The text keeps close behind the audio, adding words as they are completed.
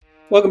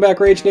Welcome back,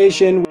 Rage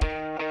Nation.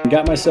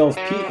 Got myself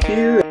Pete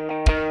here.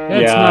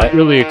 That's not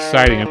really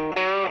exciting.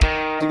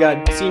 You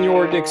got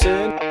Senior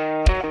Dixon.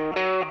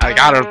 I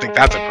don't think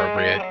that's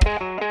appropriate.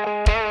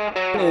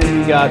 And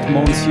we got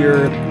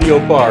Monsieur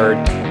Leopard.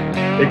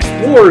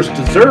 Explorers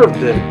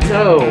deserved it.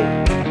 No.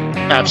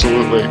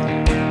 Absolutely.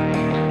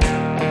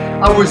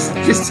 I was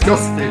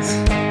disgusted.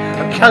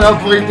 I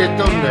cannot believe they've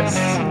done this.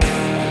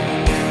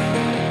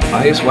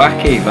 Why is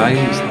wacky? Why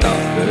is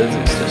Darth good?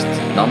 It's just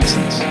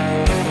nonsense.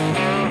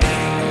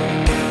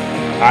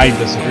 I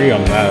disagree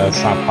on that.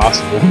 That's not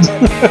possible.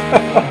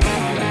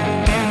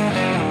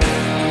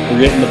 We're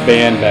getting the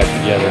band back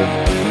together.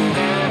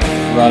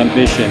 We're on a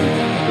mission.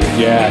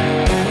 Yeah.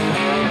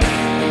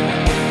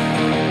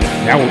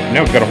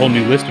 Now we've got a whole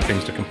new list of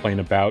things to complain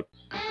about.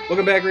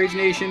 Welcome back, Rage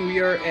Nation.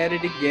 We are at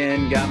it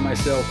again. Got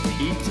myself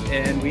Pete,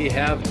 and we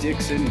have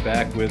Dixon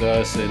back with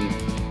us, and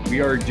we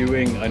are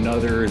doing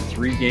another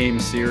 3-game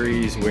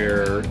series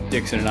where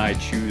Dixon and I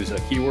choose a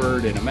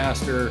keyword and a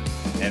master,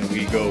 and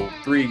we go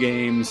 3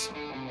 games,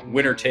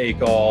 winner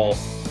take all,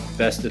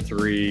 best of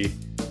 3,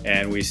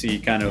 and we see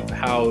kind of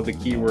how the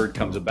keyword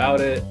comes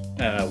about it,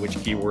 which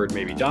keyword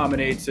maybe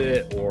dominates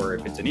it, or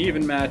if it's an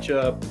even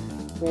matchup,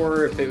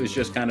 or if it was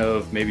just kind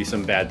of maybe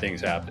some bad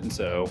things happen.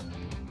 So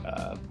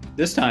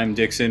this time,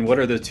 Dixon, what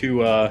are the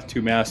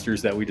two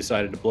masters that we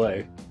decided to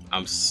play?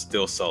 I'm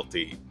still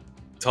salty.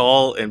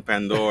 Tull and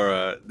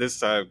Pandora this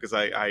time because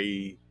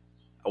I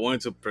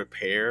wanted to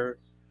prepare.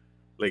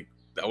 Like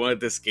I wanted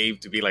this game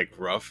to be like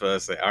rough. I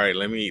was like, all right,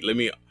 let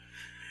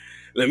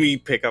me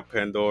pick up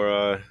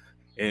Pandora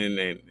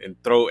and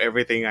throw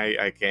everything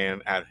I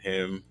can at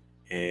him.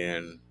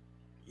 And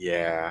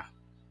yeah.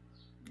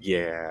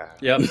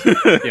 Yep.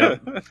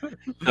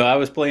 So I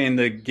was playing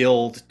the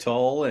Guild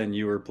Tull, and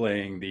you were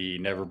playing the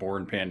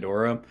Neverborn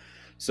Pandora.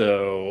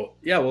 So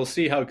yeah, we'll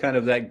see how kind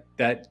of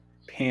that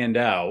panned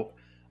out.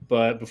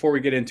 But before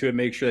we get into it,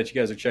 make sure that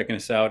you guys are checking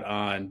us out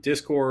on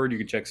Discord. You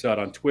can check us out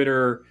on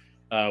Twitter.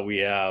 We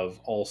have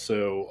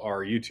also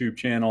our YouTube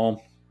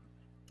channel.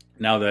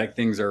 Now that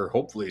things are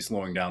hopefully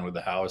slowing down with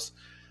the house,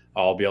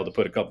 I'll be able to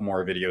put a couple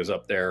more videos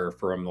up there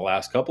from the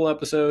last couple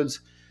episodes.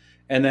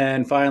 And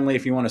then finally,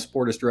 if you want to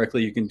support us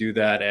directly, you can do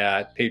that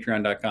at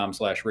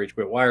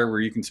patreon.com/RageQuitWire,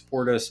 where you can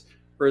support us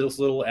for as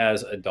little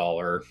as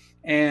 $1.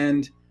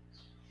 And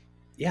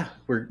yeah,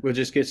 we'll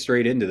just get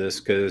straight into this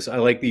because I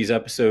like these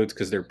episodes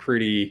because they're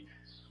pretty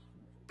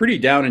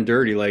down and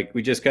dirty. Like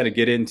we just got to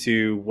get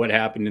into what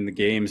happened in the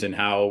games and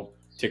how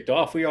ticked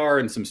off we are,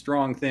 and some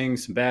strong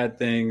things, some bad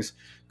things,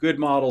 good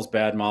models,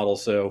 bad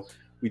models. So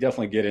we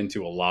definitely get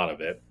into a lot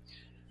of it.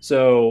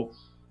 So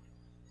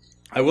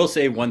I will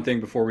say one thing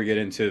before we get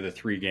into the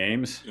 3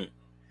 games.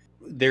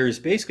 There's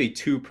basically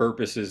 2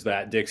 purposes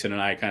that Dixon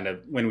and I kind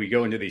of, when we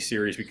go into these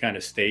series, we kind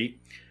of state.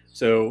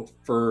 So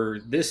for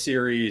this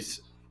series,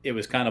 it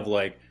was kind of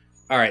like,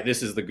 all right,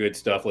 this is the good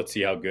stuff. Let's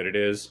see how good it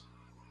is.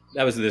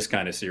 That was this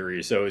kind of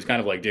series. So it was kind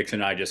of like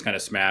Dixon and I just kind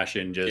of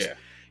smashing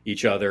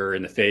each other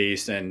in the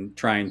face and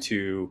trying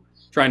to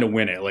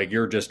win it. Like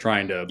you're just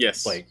trying to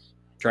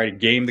try to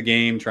game the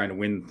game, trying to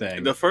win the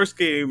thing. The first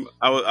game,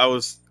 I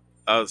was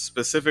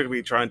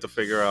specifically trying to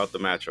figure out the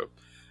matchup.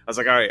 I was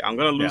like, all right, I'm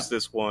going to lose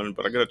this one,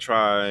 but I'm going to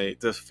try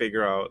to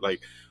figure out like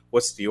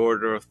what's the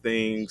order of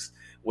things.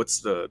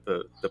 What's the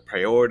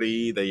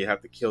priority that you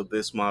have to kill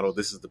this model?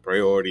 This is the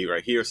priority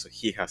right here. So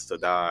he has to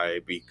die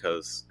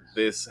because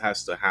this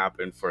has to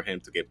happen for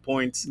him to get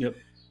points. Yep.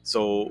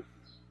 So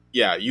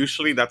yeah,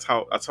 usually that's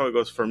how it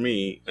goes for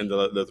me in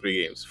the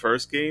 3 games.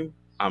 First game,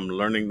 I'm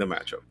learning the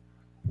matchup.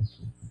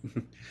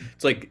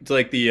 It's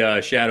like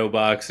the shadow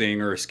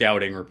boxing or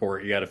scouting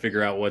report. You got to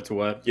figure out what's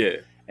what. Yeah.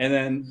 And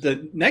then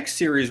the next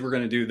series we're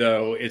going to do,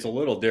 though, is a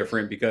little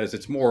different because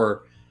it's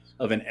more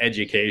of an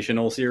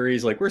educational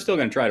series. Like we're still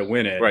going to try to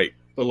win it. Right.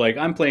 But like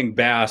I'm playing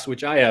Bass,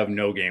 which I have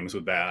no games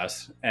with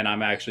Bass. And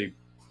I'm actually,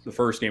 the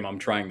first game I'm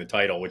trying the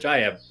title, which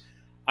I've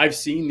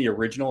seen the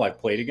original. I've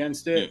played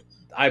against it.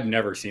 I've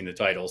never seen the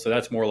title. So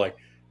that's more like,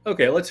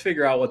 okay, let's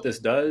figure out what this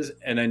does.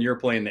 And then you're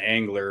playing the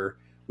Angler,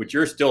 which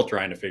you're still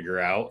trying to figure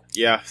out.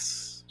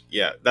 Yes.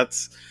 Yeah,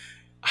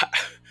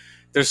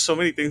 there's so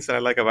many things that I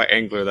like about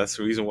Angler. That's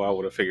the reason why I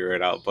would have figured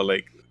it out. But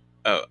like,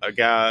 I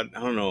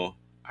don't know.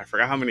 I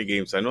forgot how many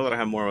games. I know that I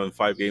have more than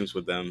 5 games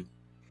with them.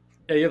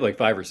 Yeah, you have like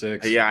 5 or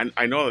 6. Yeah,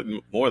 I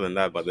know more than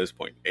that by this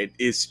point.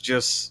 It's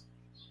just,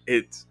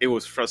 it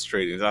was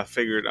frustrating. I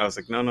was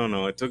like,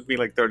 no. It took me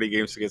like 30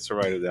 games to get to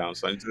write it down.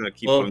 So I'm just going to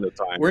keep putting the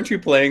time. Weren't you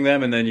playing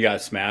them and then you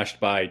got smashed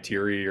by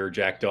Thierry or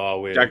Jackdaw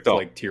with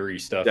like Thierry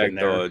stuff in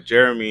there?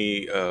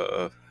 Jeremy,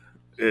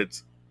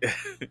 it's...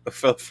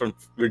 fell from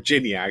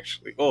Virginia,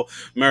 actually. Oh,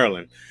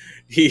 Maryland.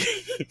 He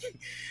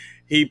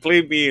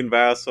played me in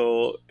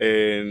Vassal,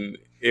 and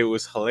it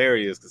was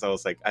hilarious because I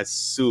was like, as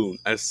soon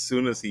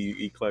as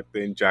he clicked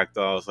in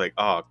Jackdaw, I was like,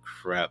 oh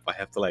crap, I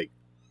have to like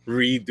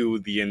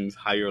redo the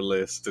entire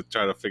list to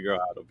try to figure out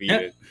how to beat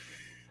it.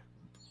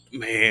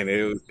 Man,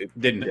 it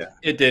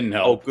didn't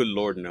help. Oh, good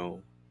lord,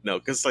 no,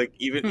 because like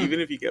even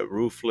if you get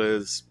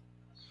Ruthless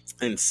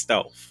and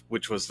Stealth,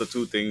 which was the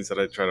 2 things that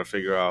I try to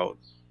figure out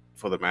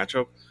for the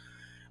matchup,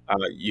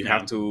 You Yeah.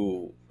 have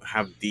to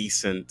have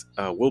decent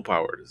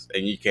willpowers,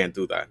 and you can't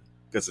do that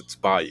because it's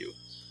Bayou.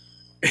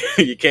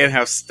 You can't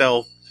have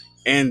stealth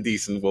and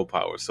decent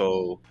willpower.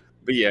 So,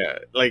 but yeah,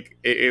 like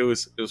it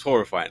was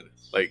horrifying.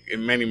 Like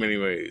in many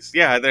ways.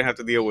 Yeah, I didn't have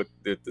to deal with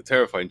the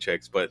terrifying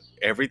checks, but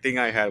everything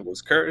I had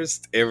was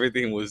cursed.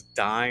 Everything was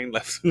dying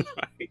left and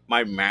right.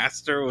 My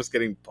master was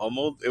getting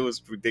pummeled. It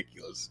was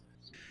ridiculous.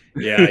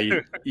 Yeah,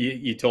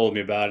 you told me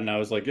about it, and I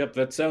was like, "Yep,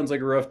 that sounds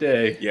like a rough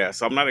day." Yeah,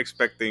 so I'm not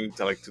expecting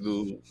to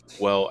do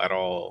well at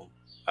all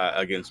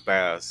against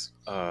Bass.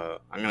 I'm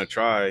gonna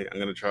try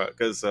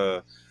because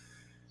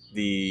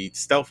the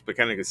stealth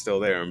mechanic is still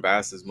there, and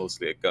Bass is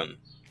mostly a gun.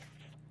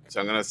 So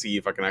I'm gonna see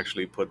if I can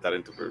actually put that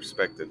into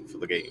perspective for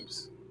the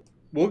games.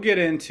 We'll get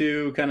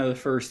into kind of the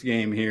first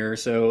game here.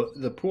 So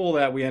the pool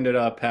that we ended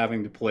up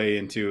having to play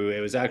into,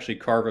 it was actually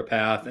carve a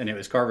path, and it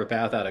was carve a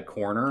path at a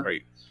corner.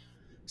 Right.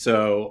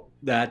 So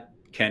that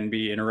can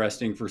be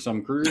interesting for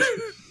some crews.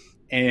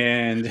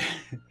 And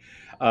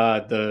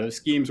the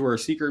schemes were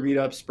secret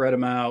meetup, spread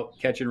them out,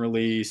 catch and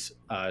release,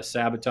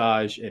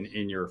 sabotage, and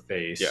in your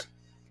face. Yeah.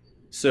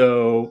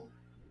 So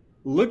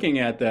looking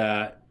at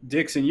that,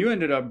 Dixon, you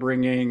ended up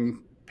bringing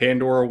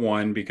Pandora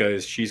 1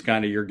 because she's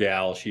kind of your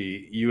gal.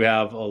 You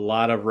have a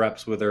lot of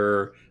reps with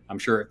her. I'm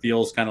sure it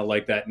feels kind of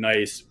like that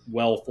nice,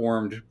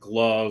 well-formed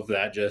glove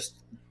that just,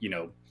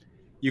 you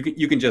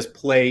can just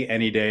play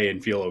any day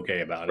and feel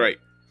okay about it.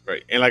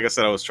 Right. And like I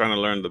said, I was trying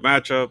to learn the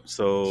matchup,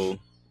 so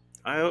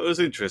it was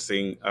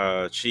interesting.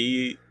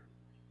 She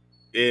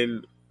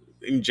in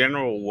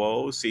general,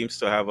 Woe seems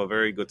to have a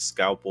very good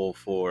scalpel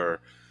for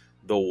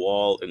the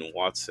wall and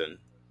Watson.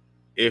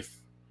 If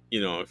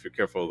if you're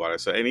careful about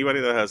it. So anybody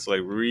that has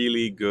like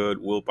really good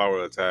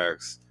willpower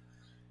attacks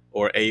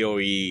or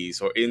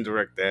AoEs or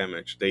indirect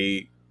damage,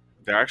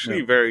 they're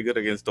actually very good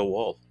against the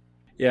wall.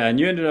 Yeah, and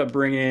you ended up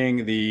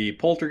bringing the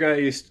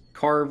Poltergeist,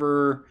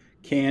 Carver,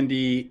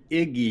 Candy,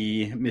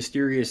 Iggy,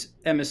 Mysterious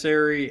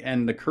Emissary,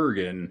 and the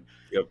Kurgan.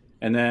 Yep.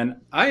 And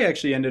then I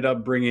actually ended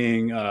up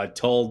bringing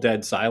Tull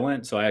Dead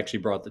Silent, so I actually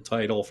brought the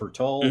title for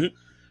Tull. Mhm.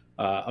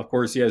 Of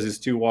course, he has his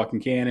 2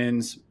 walking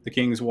cannons, the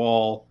King's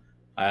Wall.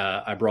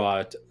 I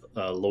brought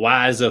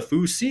Loiza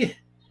Fusi,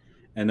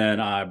 and then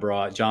I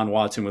brought John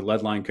Watson with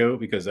Leadline Coat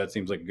because that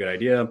seems like a good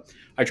idea.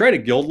 I tried a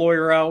Guild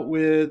Lawyer out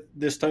with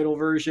this title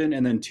version,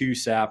 and then 2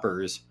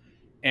 Sappers.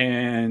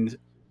 And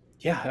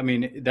yeah, I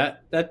mean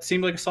that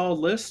seemed like a solid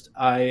list.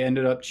 I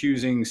ended up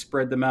choosing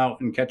Spread Them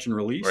Out and Catch and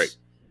Release. Right.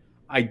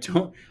 I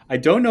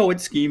don't know what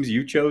schemes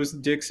you chose,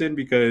 Dixon,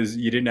 because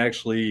you didn't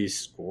actually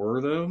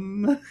score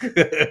them.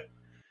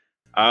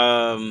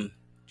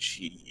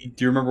 Gee.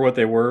 Do you remember what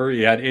they were?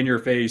 You had In Your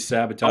Face,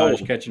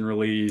 Sabotage, Catch and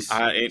Release,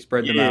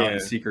 Spread Them Out,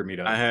 and Secret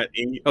Meetup. I had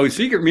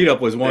Secret Meetup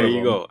was one of them.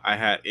 There you go. I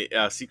had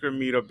a Secret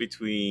Meetup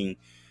between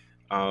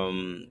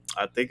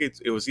I think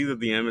it was either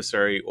the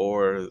Emissary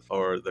or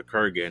the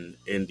Kurgan,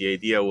 and the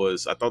idea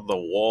was I thought the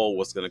wall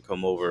was gonna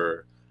come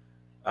over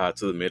to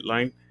the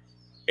midline,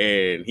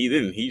 and he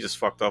didn't. He just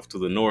fucked off to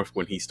the north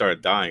when he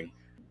started dying.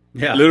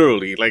 Yeah,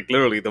 literally,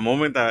 the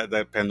moment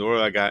that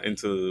Pandora got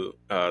into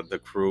the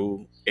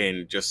crew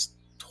and just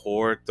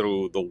tore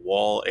through the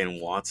wall and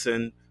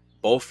Watson,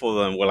 both of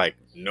them were like,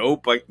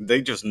 nope, like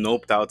they just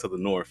noped out to the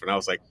north, and I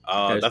was like,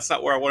 that's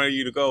not where I wanted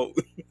you to go.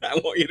 I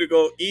want you to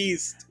go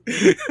east.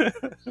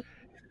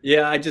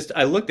 Yeah,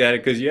 I looked at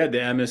it because you had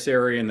the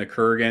Emissary and the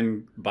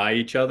Kurgan by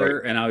each other,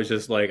 and I was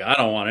just like, I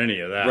don't want any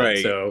of that.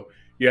 Right. So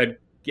I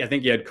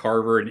think you had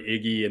Carver and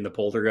Iggy and the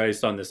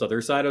Poltergeist on this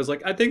other side. I was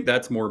like, I think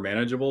that's more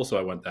manageable, so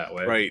I went that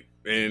way. Right.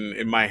 And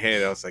in my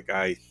head, I was like,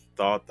 I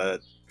thought that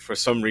for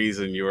some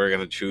reason you were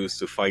going to choose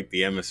to fight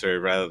the Emissary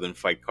rather than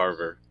fight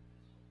Carver.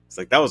 It's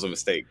like, that was a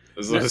mistake. It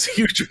was a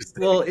huge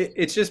mistake. Well,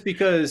 it's just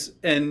because,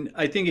 and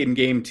I think in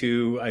game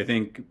 2, I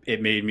think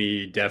it made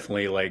me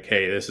definitely like,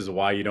 hey, this is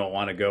why you don't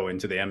want to go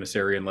into the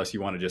Emissary unless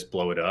you want to just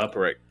blow it up.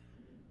 Correct.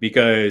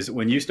 Because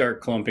when you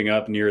start clumping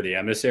up near the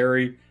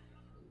Emissary,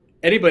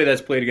 anybody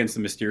that's played against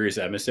the Mysterious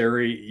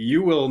Emissary,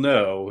 you will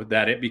know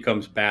that it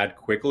becomes bad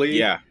quickly.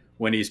 Yeah.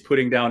 When he's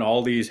putting down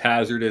all these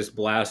hazardous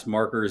blast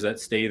markers that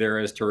stay there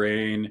as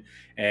terrain,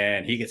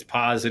 and he gets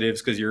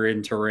positives because you're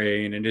in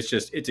terrain, and it's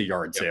a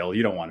yard sale.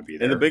 You don't want to be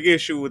there. And the big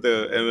issue with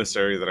the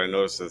Emissary that I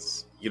noticed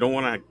is you don't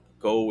want to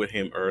go with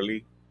him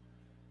early.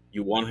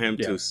 You want him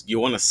you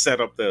want to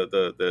set up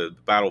the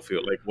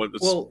battlefield. Like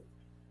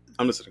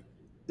I'm listening.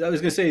 I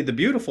was going to say the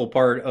beautiful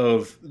part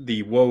of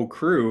the Woe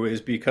crew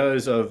is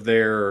because of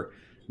their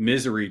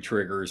misery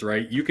triggers,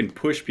 right? You can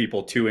push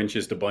people 2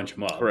 inches to bunch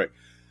them up. Correct.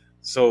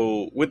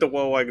 So with the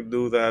Woe, I can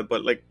do that,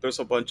 but like there's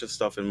a bunch of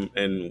stuff in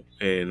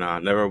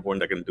Neverborn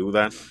that can do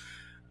that,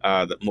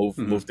 that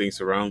move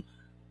things around.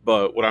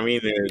 But what I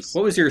mean is,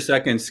 what was your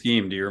second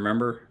scheme? Do you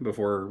remember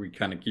before we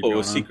kind of keep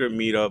going? Secret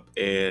Meetup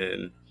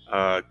and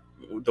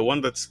the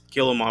one that's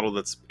kill a model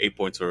that's 8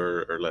 points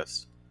or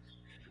less.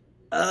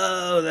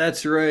 Oh,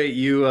 that's right.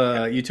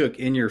 You took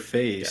In Your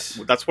Face.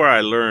 Yeah. That's where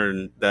I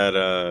learned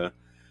that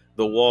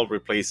the wall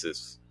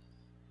replaces.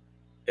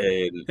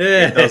 And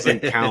it doesn't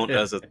count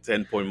as a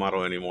 10-point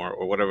model anymore,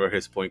 or whatever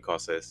his point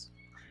cost is.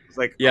 It's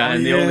like, Yeah, oh,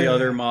 and the only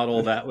other yeah.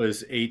 model that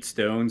was 8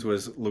 stones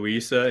was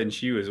Louisa, and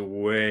she was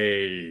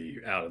way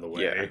out of the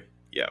way.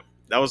 Yeah,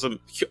 that was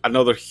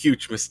another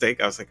huge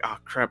mistake. I was like, oh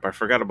crap, I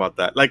forgot about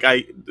that. Like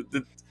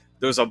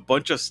there's a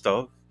bunch of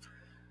stuff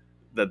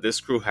that this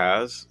crew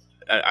has.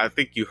 I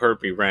think you heard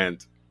me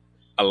rant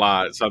a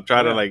lot, so I'm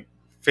trying to like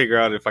figure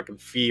out if I can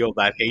feel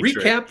that hatred.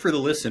 Recap for the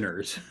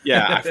listeners.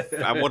 Yeah,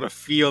 I want to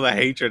feel that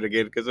hatred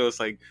again, because it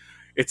was like,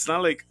 it's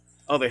not like,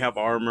 oh, they have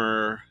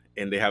armor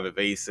and they have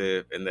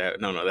evasive, and they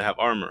have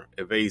armor,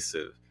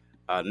 evasive,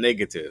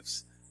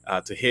 negatives,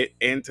 to hit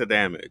and to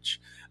damage.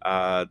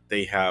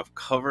 They have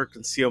cover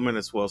concealment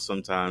as well.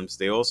 Sometimes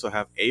they also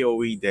have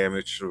AOE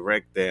damage,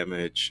 direct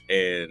damage,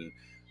 and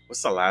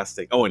what's the last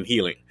thing? Oh, and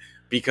healing.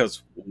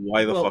 Because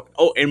why the fuck?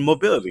 Oh, and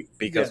mobility.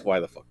 Because why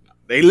the fuck not?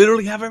 They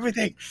literally have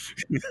everything.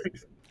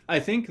 I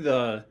think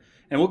and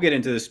we'll get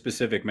into the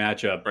specific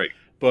matchup, right?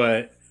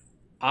 But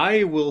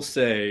I will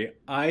say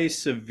I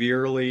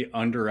severely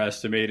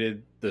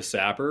underestimated the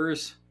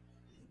sappers.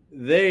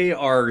 They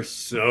are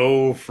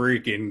so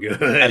freaking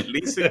good. At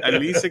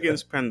least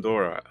against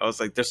Pandora, I was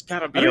like, "There's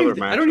gotta be other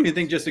matchups." I don't even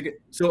think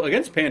so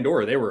against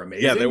Pandora they were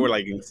amazing. Yeah, they were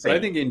like insane. But I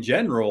think in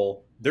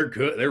general they're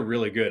good. They're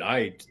really good.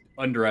 I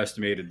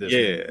underestimated this.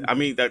 Yeah, I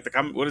mean,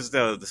 what is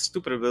the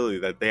stupid ability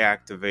that they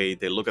activate?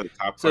 They look at the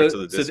top cards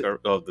of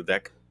the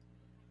deck.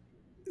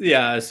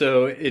 Yeah,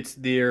 so it's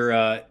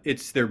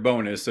their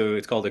bonus. So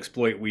it's called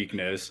Exploit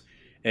Weakness.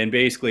 And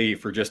basically,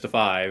 for just a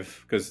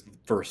 5, because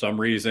for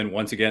some reason,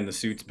 once again, the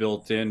suit's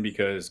built in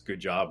because good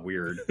job,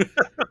 weird.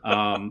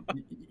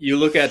 You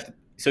look at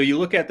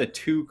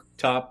the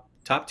top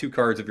 2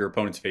 cards of your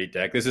opponent's fate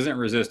deck. This isn't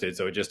resisted,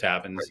 so it just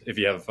happens if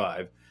you have a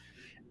 5.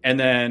 And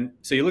then,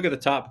 so you look at the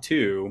top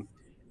 2,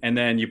 and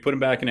then you put them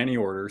back in any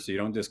order, so you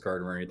don't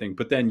discard them or anything.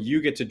 But then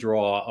you get to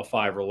draw a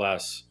 5 or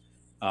less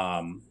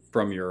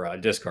from your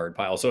discard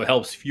pile, so it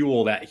helps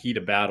fuel that heat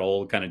of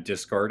battle kind of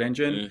discard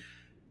engine. Mm.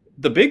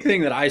 The big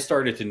thing that I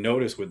started to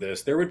notice with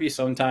this, there would be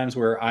some times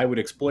where I would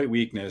exploit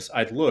weakness.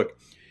 I'd look,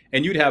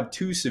 and you'd have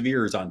 2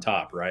 severes on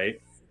top,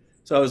 right?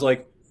 So I was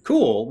like,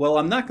 cool. Well,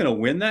 I'm not going to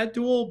win that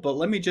duel, but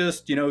let me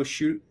just,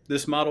 shoot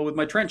this model with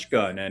my trench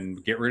gun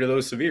and get rid of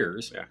those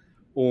severes. Yeah.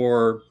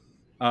 Or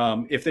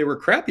if they were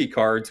crappy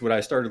cards, what I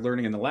started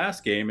learning in the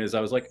last game is I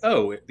was like,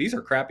 oh, these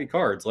are crappy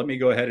cards. Let me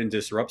go ahead and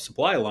disrupt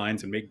supply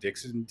lines and make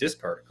Dixon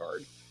discard a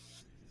card.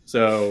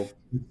 So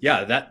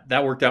yeah,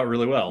 that worked out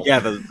really well. Yeah,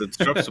 the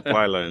disrupt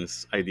supply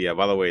lines idea,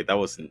 by the way, that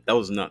was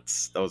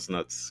nuts. That was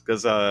nuts.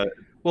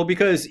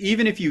 Because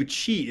even if you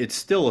cheat, it's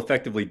still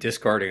effectively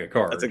discarding a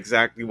card. That's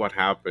exactly what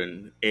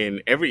happened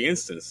in every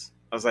instance.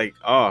 I was like,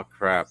 oh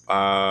crap.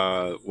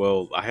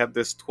 Well, I have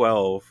this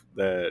 12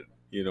 that,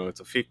 it's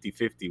a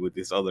 50-50 with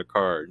this other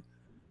card.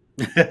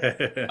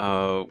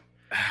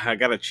 I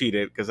gotta cheat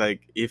it, because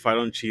if I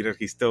don't cheat it,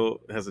 he still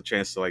has a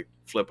chance to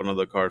flip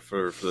another card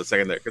for the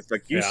second there. Because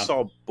you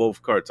saw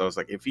both cards, I was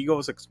like, if he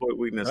goes exploit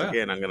weakness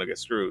again, I'm gonna get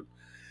screwed.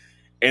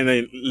 And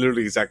then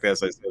literally exactly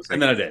as I said,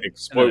 and then I did.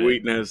 Exploit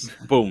weakness,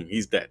 boom,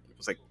 he's dead. I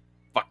was like,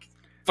 fuck.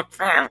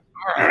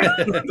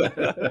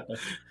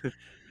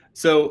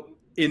 So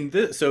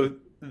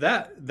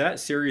that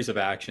series of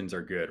actions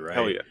are good, right?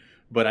 Hell yeah.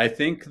 But I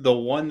think the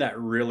one that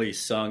really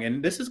sung,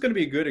 and this is going to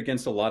be good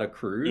against a lot of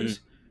crews,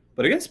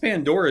 but against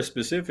Pandora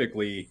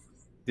specifically,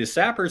 the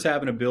sappers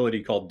have an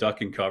ability called duck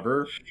and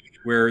cover,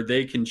 where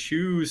they can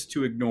choose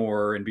to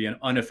ignore and be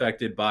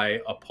unaffected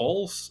by a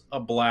pulse, a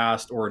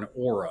blast, or an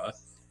aura.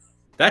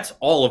 That's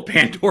all of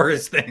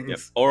Pandora's things. Yep.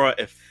 Aura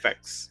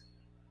effects.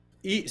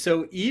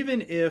 So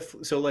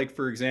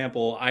for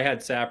example, I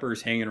had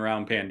sappers hanging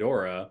around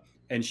Pandora,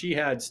 and she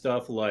had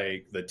stuff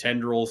like the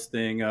tendrils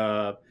thing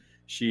up.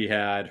 She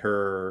had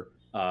her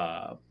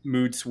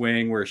mood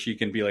swing where she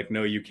can be like,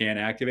 no, you can't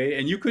activate.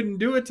 And you couldn't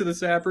do it to the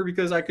sapper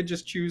because I could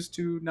just choose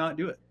to not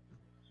do it.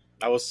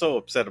 I was so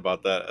upset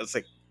about that. It's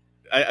like,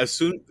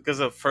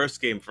 because of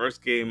first game,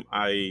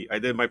 I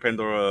did my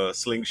Pandora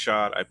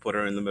slingshot. I put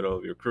her in the middle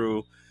of your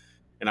crew,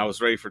 and I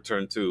was ready for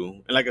turn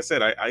 2. And like I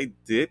said, I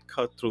did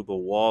cut through the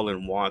wall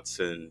in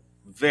Watson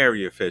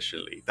very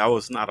efficiently. That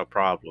was not a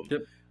problem.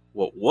 Yep.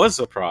 What was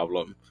a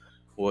problem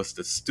was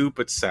the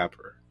stupid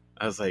sapper.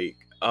 I was like,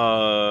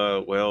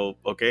 well,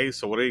 okay,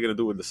 so what are you going to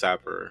do with the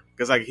sapper?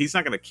 Because he's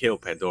not going to kill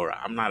Pandora.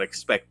 I'm not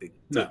expecting.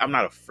 I'm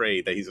not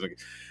afraid that he's going to.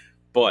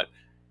 But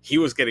he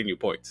was getting you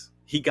points.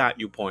 He got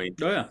you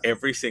points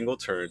every single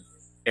turn,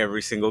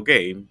 every single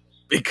game,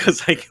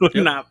 because I could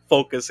not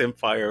focus and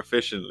fire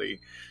efficiently.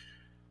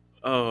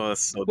 Oh,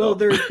 that's so well,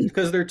 dumb.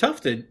 they're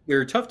tough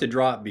to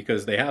drop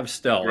because they have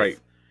stealth, right?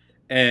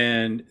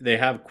 And they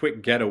have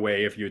quick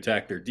getaway if you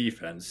attack their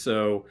defense.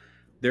 So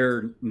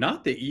they're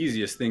not the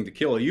easiest thing to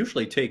kill. It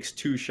usually takes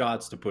 2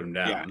 shots to put them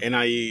down. Yeah, and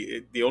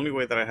the only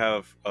way that I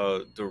have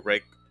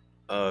direct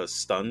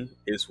stun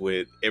is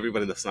with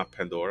everybody that's not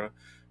Pandora.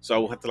 So I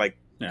will have to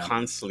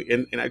constantly,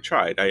 and I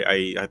tried.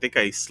 I think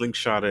I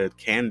slingshotted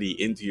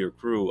Candy into your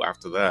crew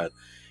after that.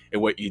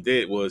 And what you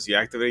did was you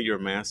activated your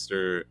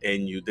master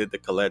and you did the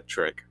Colette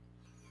trick.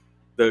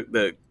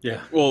 The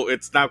well,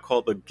 it's now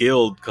called the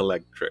Guild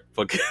Collect trick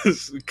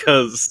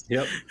because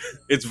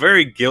it's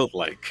very guild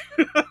like.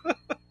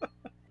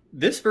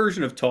 This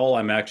version of Tull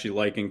I'm actually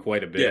liking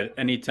quite a bit.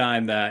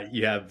 Anytime that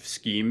you have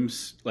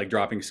schemes, like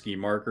dropping scheme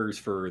markers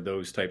for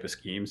those type of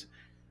schemes,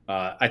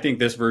 I think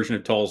this version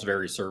of Tull is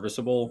very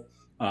serviceable.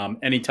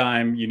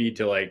 Anytime you need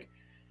to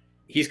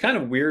he's kind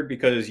of weird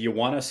because you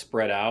want to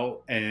spread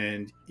out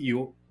and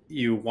you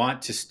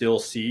want to still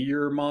see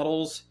your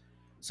models.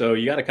 So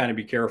you got to kind of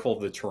be careful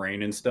of the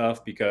terrain and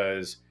stuff,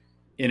 because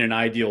in an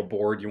ideal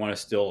board, you want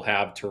to still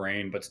have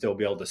terrain, but still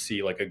be able to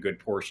see like a good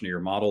portion of your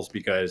models,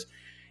 because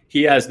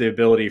he has the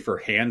ability for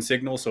hand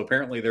signals. So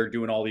apparently they're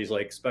doing all these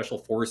like special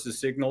forces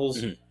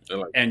signals,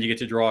 and you get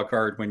to draw a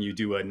card when you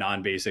do a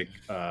non-basic,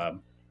 a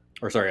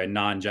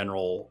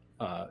non-general,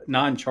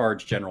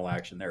 non-charge general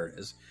action. There it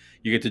is.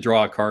 You get to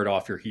draw a card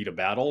off your heat of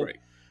battle.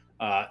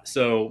 Right.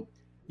 So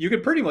you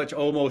can pretty much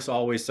almost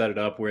always set it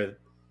up with,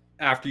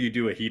 after you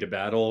do a heat of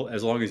battle,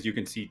 as long as you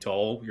can see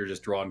Tull, you're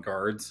just drawing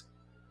cards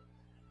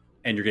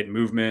and you're getting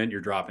movement,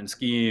 you're dropping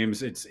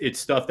schemes. It's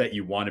stuff that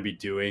you want to be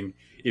doing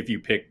if you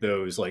pick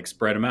those, like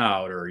spread them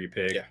out, or you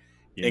pick,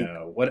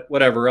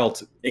 whatever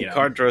else.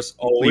 Card draw is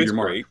always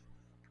great.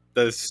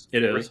 That's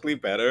strictly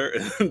better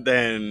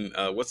than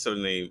what's the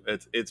name?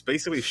 It's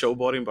basically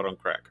showboating, but on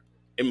crack,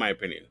 in my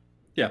opinion.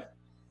 Yeah.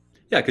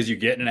 Yeah, because you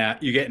get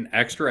an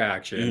extra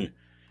action,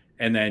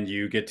 and then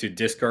you get to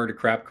discard a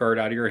crap card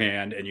out of your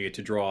hand, and you get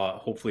to draw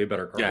hopefully a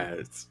better card. Yeah,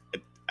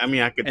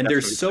 I could. And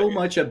there's so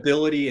much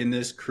ability in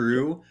this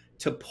crew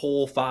to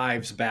pull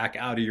fives back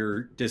out of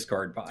your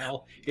discard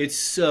pile. It's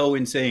so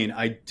insane.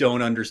 I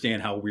don't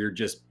understand how weird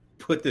just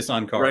put this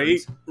on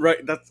cards.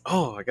 Right. That's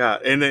my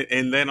god.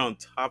 And then on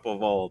top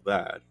of all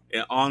that,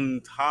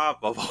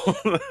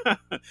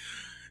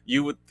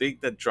 you would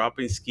think that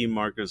dropping scheme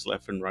markers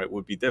left and right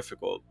would be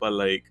difficult, but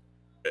like,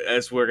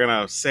 as we're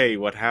gonna say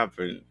what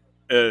happened,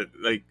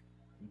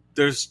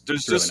 there's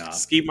just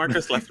scheme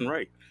markers left and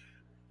right.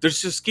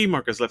 There's just scheme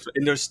markers left,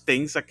 and there's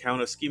things that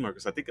count as scheme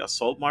markers. I think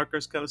assault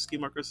markers count as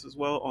scheme markers as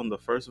well on the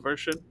first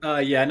version.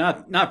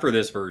 Not for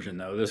this version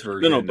though. This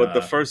version, no, but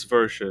the first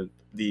version,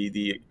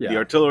 the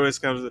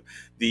artillerist counts.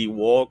 The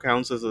wall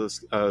counts as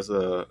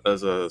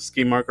a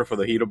scheme marker for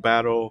the heat of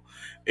battle,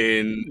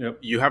 and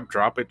you have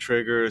drop it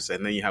triggers,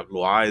 and then you have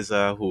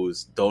Loiza,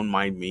 who's don't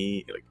mind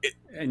me,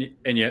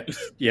 and yet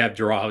you have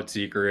draw out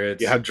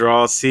secrets. You have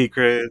draw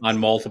secrets on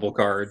multiple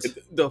cards.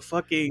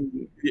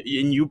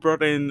 And you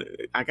brought in.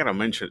 I gotta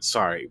mention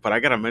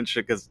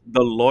because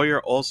the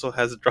lawyer also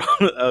has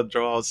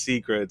draw out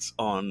secrets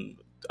on,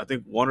 I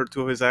think, one or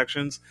two of his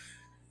actions.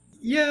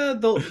 Yeah,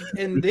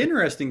 and the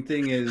interesting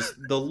thing is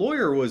the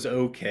lawyer was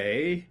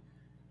okay,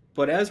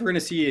 but as we're going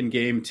to see in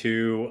game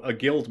 2, a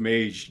guild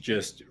mage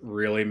just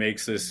really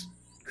makes this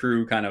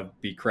crew kind of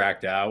be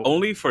cracked out.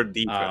 Only for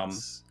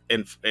defense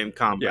in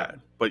combat.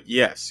 Yeah. But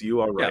yes,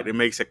 you are right. Yeah. It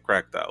makes it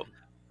cracked out.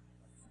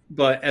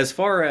 But as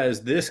far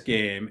as this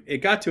game, it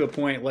got to a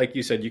point, like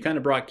you said, you kind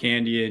of brought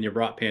Candy in, you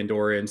brought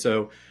Pandora in.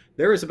 So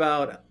there was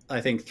about, I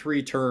think,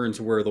 3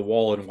 turns where the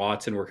Wall and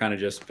Watson were kind of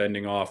just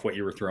fending off what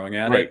you were throwing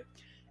at it.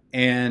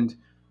 And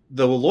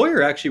the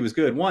lawyer actually was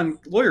good. One,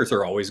 lawyers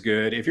are always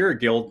good. If you're a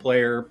guild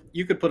player,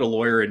 you could put a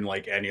lawyer in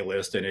like any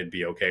list and it'd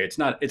be okay.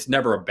 It's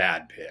never a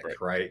bad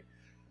pick, right?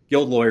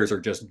 Guild lawyers are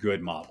just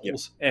good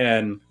models. Yep.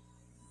 And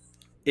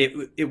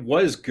it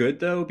was good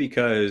though,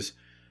 because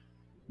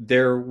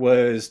there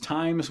was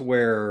times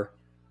where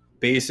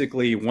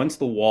basically once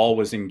the Wall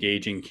was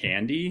engaging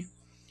Candy,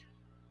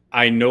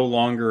 I no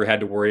longer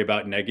had to worry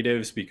about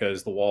negatives,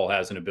 because the Wall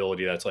has an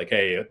ability that's like,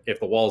 hey, if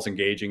the Wall's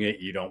engaging it,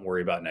 you don't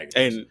worry about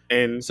negatives.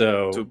 And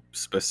so to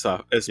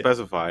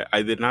specify,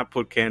 I did not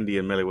put Candy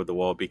in melee with the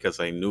Wall because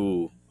I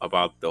knew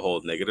about the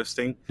whole negatives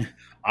thing.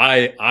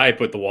 I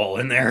put the Wall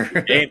in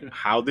there. And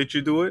how did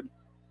you do it?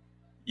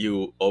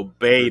 You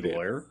obeyed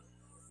it.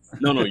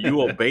 No,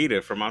 you obeyed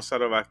it from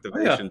outside of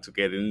activation to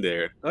get in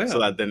there, so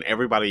that then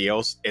everybody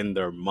else and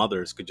their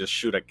mothers could just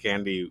shoot at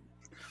Candy.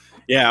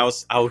 Yeah,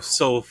 I was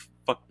so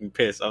fucking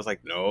pissed. I was like,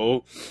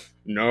 no.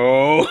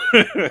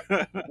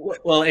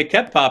 Well, it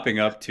kept popping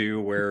up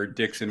too, where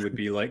Dixon would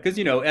be like, because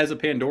as a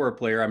Pandora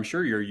player, I'm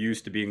sure you're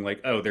used to being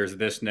like, oh, there's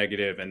this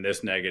negative,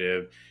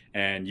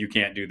 and you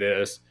can't do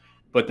this.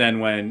 But then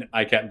when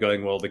I kept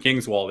going, well, the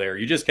King's Wall there,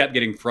 you just kept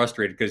getting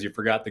frustrated because you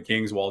forgot the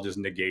King's Wall just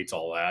negates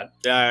all that.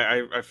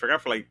 Yeah, I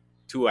forgot for like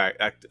 2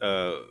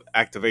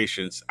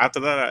 activations.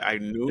 After that, I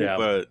knew,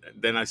 but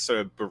then I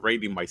started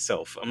berating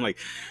myself. I'm like,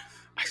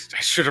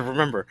 I should have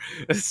remembered.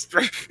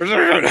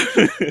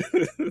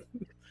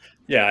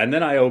 Yeah, and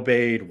then I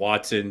obeyed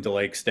Watson to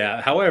like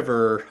stab.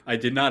 However, I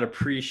did not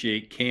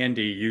appreciate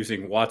Candy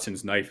using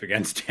Watson's knife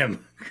against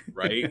him.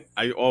 Right?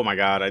 Oh my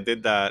god, I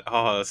did that.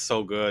 Oh, it's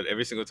so good.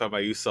 Every single time I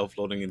use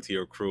self-loading into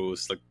your crew,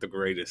 it's like the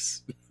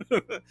greatest.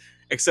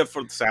 Except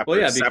for the Sappers. Well,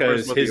 yeah,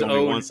 because Sappers the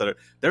only ones that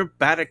they're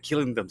bad at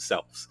killing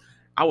themselves.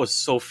 I was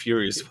so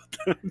furious about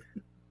them.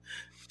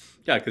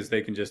 Yeah, because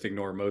they can just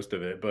ignore most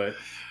of it. But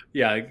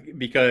yeah,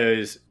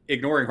 because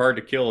ignoring hard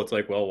to kill, it's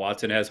like, well,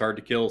 Watson has hard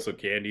to kill, so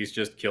Candy's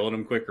just killing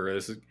him quicker.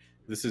 This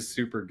This is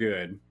super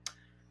good.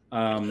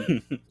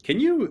 Can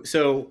you?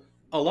 So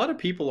a lot of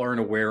people aren't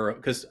aware of,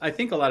 because I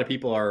think a lot of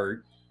people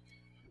are.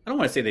 I don't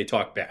want to say they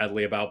talk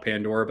badly about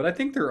Pandora, but I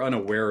think they're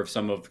unaware of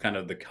some of kind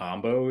of the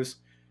combos.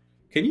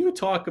 Can you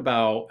talk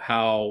about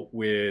how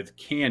with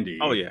Candy?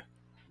 Oh yeah,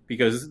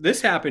 because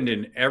this happened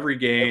in every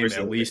game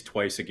at least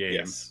twice a game.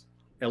 Yes,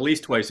 at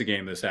least twice a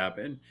game this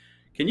happened.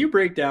 Can you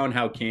break down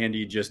how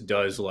Candy just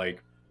does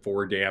like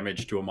 4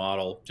 damage to a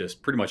model,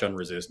 just pretty much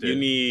unresisted? You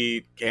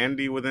need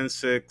Candy within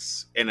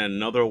 6 and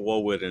another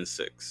wall within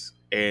 6,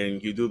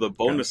 and you do the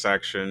bonus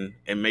action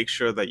and make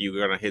sure that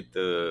you're gonna hit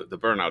the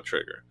burnout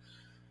trigger.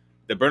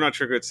 The burnout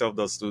trigger itself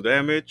does 2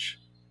 damage,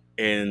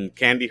 and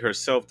Candy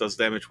herself does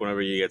damage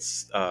whenever you get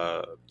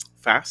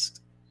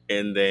fast,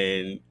 and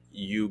then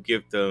you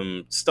give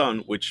them stun,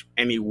 which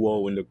any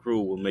wall in the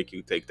crew will make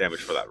you take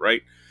damage for that,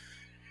 right?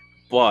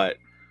 But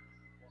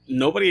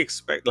nobody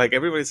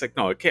everybody's like,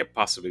 no, it can't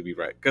possibly be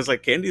right, because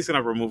like Candy's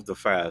gonna remove the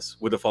fast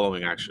with the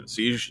following action,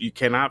 so you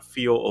cannot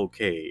feel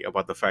okay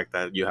about the fact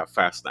that you have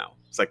fast now.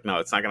 It's like, no,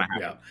 it's not gonna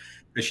happen.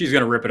 Yeah, she's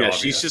gonna rip it off.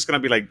 She's just gonna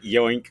be like,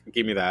 yoink,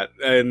 give me that,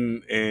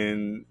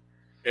 and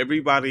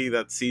everybody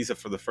that sees it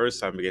for the first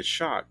time gets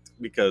shocked,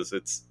 because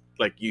it's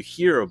like you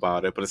hear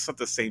about it, but it's not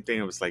the same thing.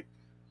 It was like,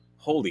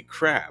 holy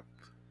crap!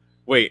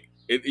 Wait,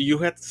 you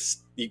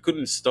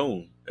couldn't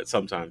stone it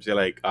sometimes. You're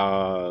like,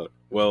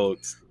 well,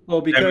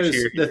 because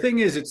the thing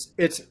is,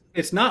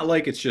 it's not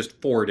like it's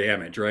just 4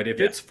 damage, right? If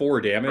it's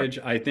 4 damage,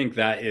 I think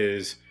that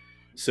is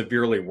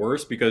severely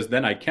worse, because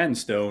then I can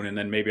stone and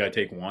then maybe I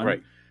take 1.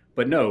 Right.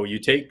 But no, you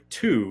take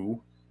 2.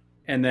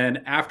 And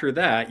then after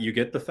that, you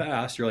get the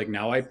fast. You're like,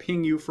 now I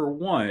ping you for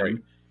 1. Right.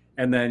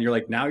 And then you're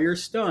like, now you're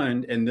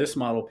stunned. And this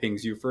model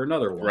pings you for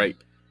another 1. Right.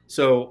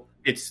 So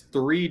it's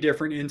 3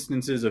 different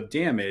instances of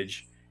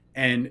damage.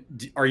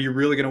 And are you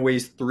really going to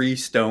waste 3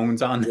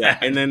 stones on that? Yeah.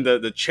 And then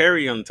the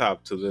cherry on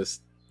top to this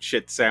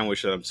shit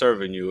sandwich that I'm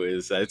serving you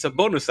is that it's a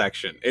bonus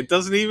action. It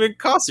doesn't even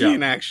cost me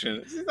an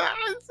action.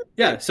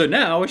 Yeah. So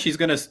now she's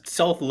going to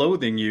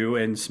self-loathing you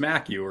and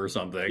smack you or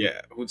something.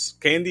 Yeah.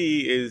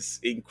 Candy is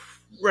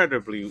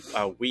incredibly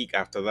weak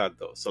after that,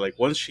 though. So like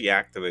once she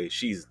activates,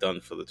 she's done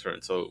for the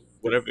turn. So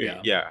whatever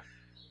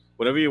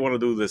whenever you want to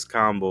do this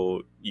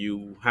combo,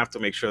 you have to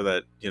make sure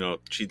that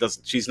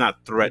she's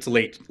not threatened.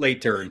 It's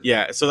late turn.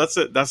 Yeah, so that's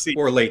the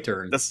or late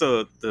turn. That's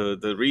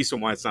the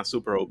reason why it's not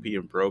super OP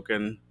and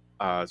broken.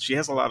 She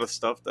has a lot of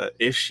stuff that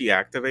if she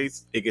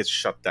activates, it gets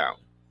shut down.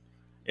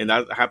 And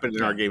that happened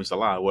in our games a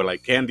lot, where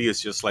like Candy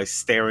is just like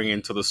staring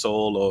into the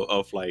soul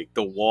of like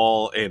the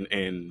wall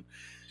and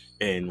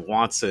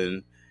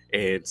Watson,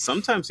 and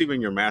sometimes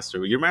even your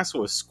master. Your master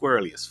was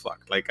squirrely as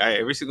fuck. Like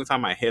every single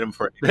time I hit him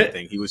for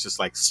anything, he was just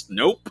like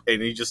nope,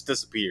 and he just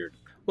disappeared.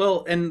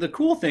 Well, and the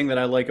cool thing that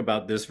I like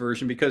about this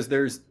version, because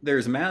there's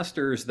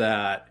masters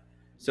that,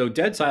 so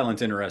Dead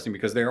Silent's interesting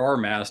because there are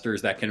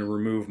masters that can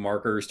remove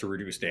markers to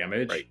reduce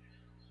damage. Right.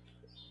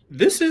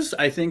 This is,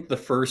 I think, the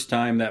first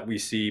time that we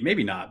see,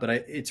 maybe not, but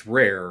it's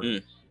rare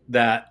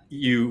that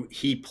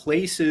he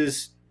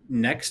places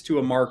next to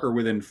a marker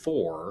within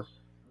 4,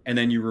 and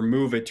then you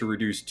remove it to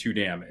reduce 2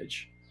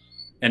 damage,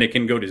 and it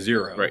can go to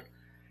 0. Right.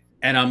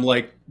 And I'm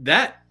like,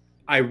 that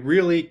I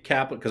really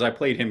because I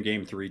played him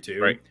game 3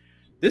 too. Right.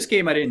 This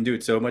game I didn't do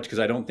it so much because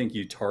I don't think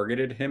you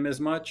targeted him as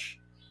much.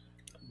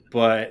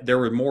 But there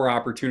were more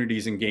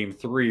opportunities in game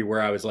 3 where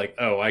I was like,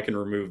 oh, I can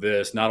remove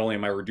this. Not only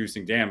am I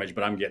reducing damage,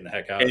 but I'm getting the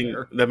heck out of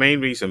there. The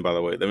main reason, by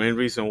the way,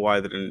 why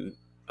I didn't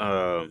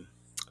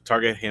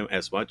target him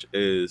as much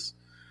is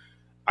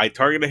I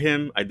targeted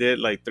him. I did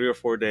like 3 or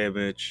 4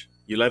 damage.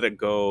 You let it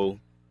go.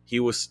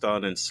 He was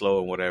stunned and slow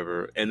and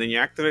whatever. And then you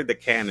activate the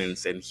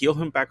cannons and heal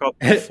him back up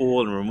to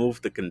full and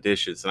remove the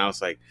conditions. And I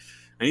was like,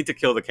 I need to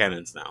kill the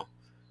cannons now.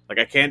 Like,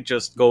 I can't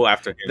just go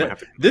after him. I have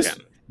to kill the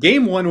cannons.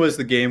 Game 1 was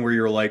the game where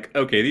you were like,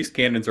 okay, these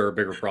cannons are a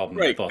bigger problem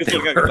than I thought they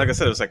were. Like I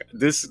said, it was like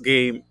this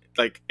game,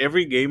 like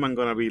every game I'm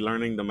gonna be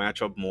learning the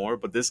matchup more,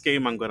 but this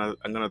game I'm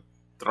gonna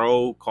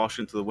throw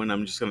caution to the wind.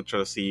 I'm just gonna try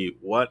to see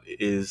what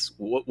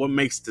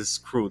makes this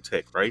crew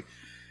tick, right?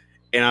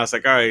 And I was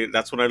like, all right,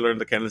 that's when I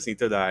learned the cannons need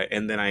to die.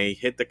 And then I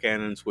hit the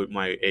cannons with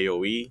my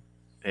AoE,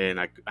 and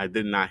I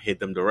did not hit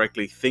them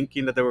directly,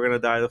 thinking that they were gonna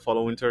die the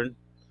following turn.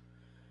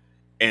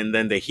 And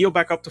then they heal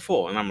back up to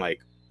full, and I'm like,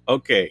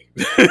 okay,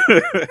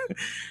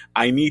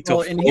 I need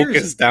to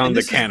focus down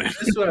the cannon.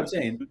 This is what I'm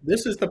saying.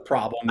 This is the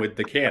problem with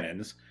the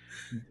cannons.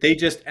 They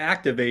just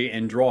activate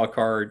and draw a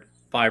card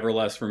 5 or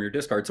less from your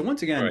discard. So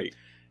once again,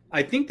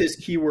 I think this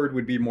keyword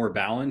would be more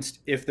balanced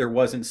if there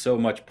wasn't so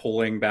much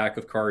pulling back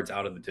of cards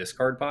out of the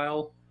discard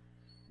pile.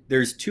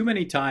 There's too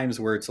many times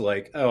where it's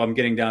like, oh, I'm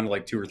getting down to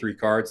like 2 or 3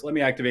 cards. Let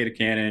me activate a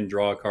cannon,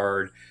 draw a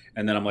card.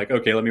 And then I'm like,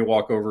 okay, let me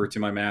walk over to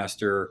my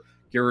master,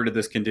 get rid of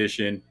this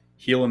condition,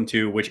 heal him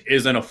 2, which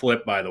isn't a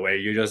flip, by the way.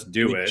 You just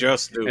do it.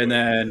 Just do it.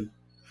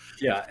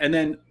 And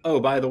then,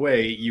 oh, by the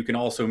way, you can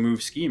also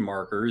move scheme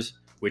markers,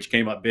 which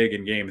came up big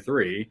in game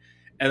 3.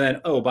 And then,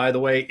 oh, by the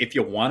way, if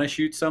you want to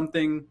shoot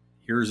something,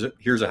 here's a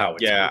how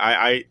it's. Yeah,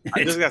 I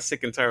just got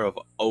sick and tired of,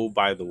 oh,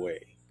 by the way.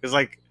 Because,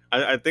 like,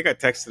 I think I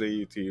texted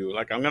you to you.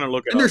 Like, I'm gonna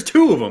look it And up. there's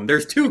two of them.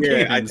 There's two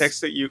Yeah, I cannons.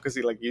 texted you because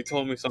you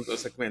told me something.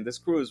 It's like, man, this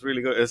crew is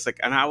really good. It's like,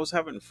 and I was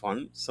having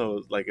fun.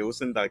 So like, it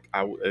wasn't like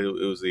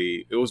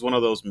it was one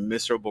of those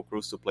miserable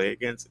crews to play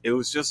against. It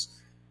was just,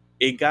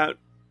 it got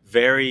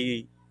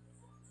very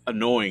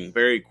annoying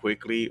very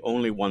quickly.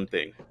 Only one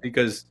thing.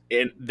 Because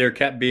And there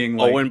kept being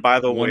like, oh, and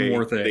by the one way,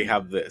 more thing. they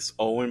have this.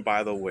 Oh, and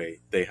by the way,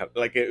 they have,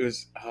 like, it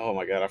was. Oh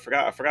my god, I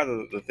forgot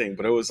the thing.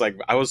 But it was like,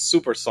 I was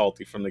super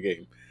salty from the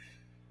game.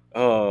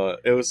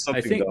 It was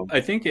something dumb.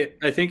 I think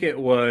it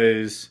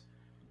was.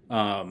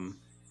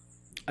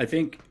 I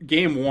think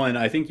game one.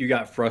 I think you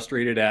got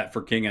frustrated at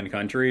for King and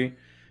Country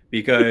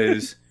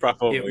because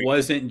Probably. it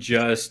wasn't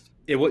just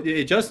it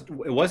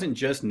wasn't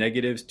just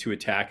negatives to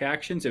attack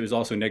actions. It was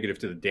also negative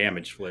to the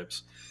damage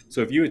flips.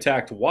 So if you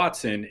attacked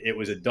Watson, it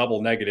was a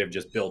double negative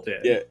just built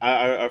in. Yeah,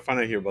 I found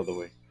it here, by the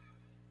way.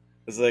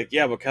 It's like,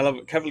 yeah, but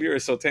Cavalier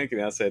is so tanky.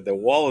 And I said, the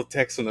wall of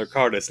text on their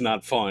card is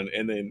not fun.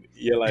 And then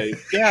you're like,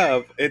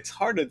 yeah, it's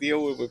hard to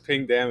deal with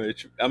ping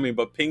damage. I mean,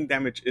 but ping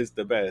damage is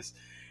the best.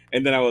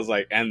 And then I was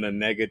like, and the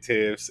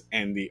negatives,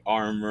 and the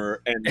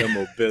armor, and the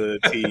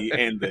mobility,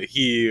 and the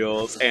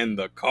heals, and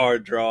the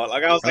card draw.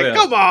 Like, I was like,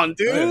 come on,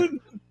 dude.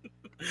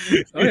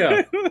 Oh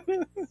yeah.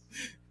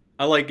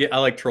 I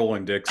like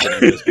trolling Dixon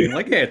and just being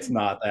like, hey, it's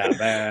not that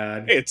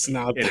bad. It's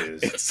not. It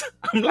is.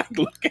 I'm like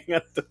looking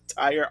at the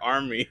entire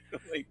army. I'm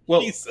like,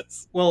 well,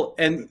 Jesus. Well,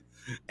 and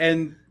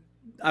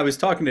I was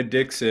talking to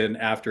Dixon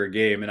after a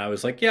game, and I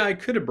was like, yeah, I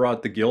could have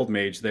brought the Guild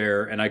Mage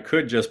there, and I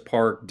could just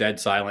park Dead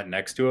Silent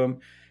next to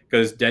him,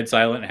 because Dead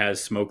Silent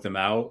has Smoke Them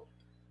Out,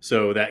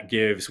 so that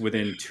gives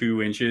within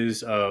 2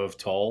 inches of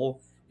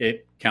Tull,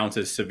 it counts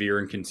as severe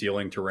and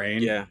concealing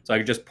terrain. Yeah. So I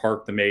could just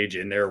park the mage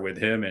in there with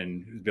him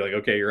and be like,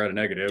 okay, you're at a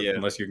negative,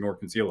 unless you ignore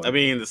concealing. I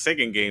mean, in the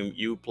second game,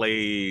 you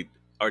played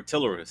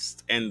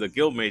Artillerist, and the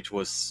Guild Mage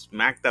was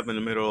smacked up in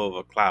the middle of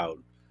a cloud.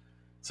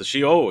 So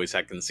she always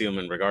had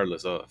concealment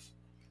regardless of.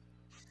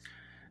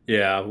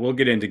 Yeah, we'll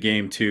get into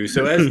game 2.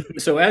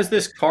 So as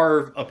this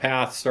carve a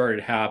path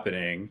started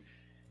happening,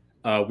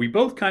 we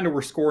both kind of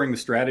were scoring the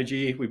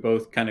strategy. We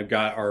both kind of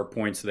got our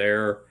points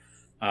there.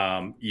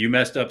 You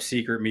messed up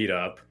Secret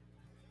Meetup.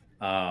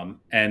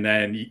 And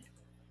then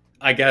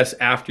I guess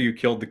after you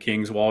killed the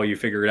King's Wall, you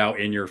figured out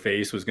In Your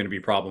Face was going to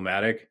be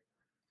problematic.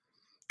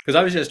 Because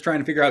I was just trying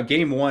to figure out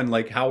game 1,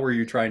 like, how were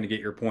you trying to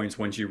get your points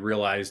once you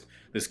realized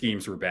the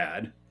schemes were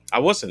bad? I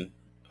wasn't.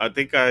 I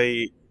think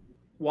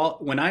Well,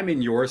 when I'm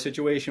in your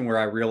situation where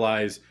I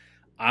realize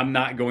I'm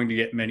not going to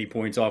get many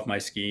points off my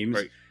schemes,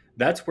 right.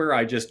 That's where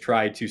I just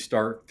try to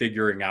start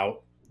figuring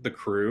out the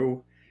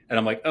crew. And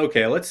I'm like,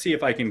 okay, let's see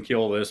if I can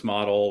kill this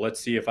model. Let's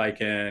see if I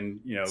can,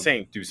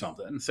 do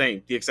something.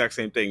 Same, the exact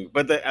same thing.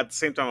 But at the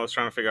same time, I was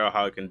trying to figure out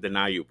how I can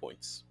deny you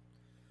points.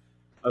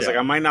 I was like,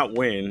 I might not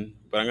win,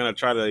 but I'm going to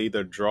try to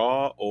either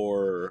draw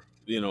or,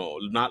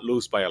 not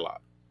lose by a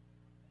lot.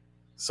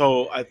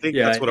 So I think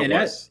that's what it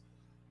was.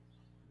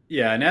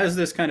 And as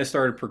this kind of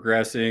started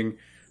progressing,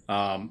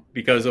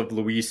 because of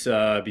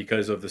Luisa,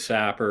 because of the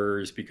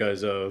sappers,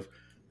 because of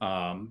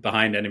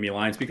behind enemy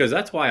lines, because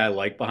that's why I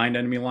like behind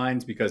enemy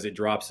lines, because it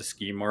drops a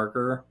scheme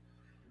marker.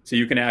 So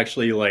you can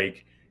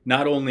actually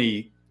not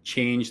only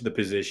change the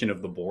position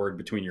of the board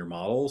between your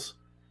models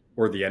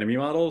or the enemy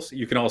models,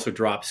 you can also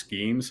drop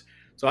schemes.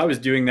 So I was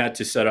doing that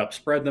to set up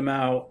Spread Them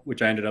Out,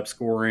 which I ended up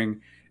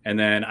scoring. And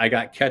then I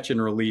got Catch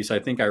and Release. I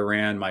think I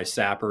ran my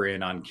sapper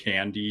in on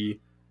Candy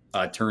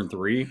turn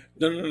 3.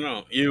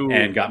 No.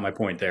 And got my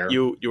point there.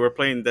 You were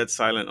playing Dead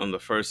Silent on the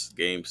first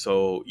game,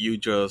 so you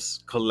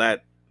just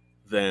collect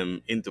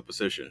them into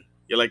position.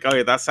 You're like, oh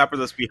yeah, that sapper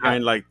that's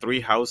behind 3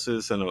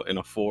 houses in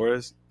a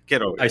forest.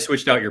 Get over it. I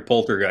switched out your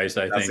Poltergeist,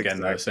 and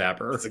the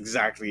sapper. That's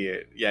exactly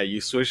it. Yeah, you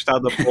switched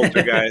out the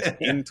Poltergeist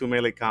into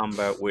melee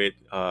combat with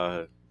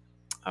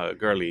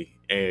Girly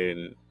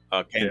and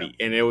Candy,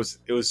 and it was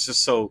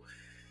just so.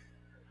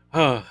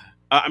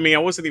 I mean, I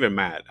wasn't even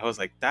mad. I was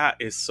like, that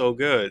is so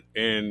good,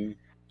 and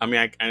I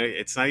mean,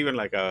 it's not even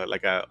like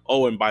a.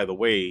 Oh, and by the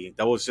way,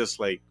 that was just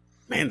like.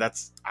 Man,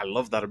 I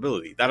love that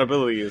ability. That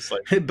ability is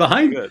like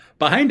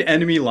behind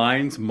enemy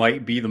lines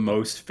might be the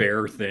most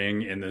fair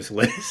thing in this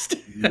list.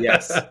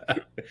 Yes,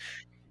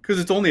 because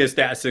it's only a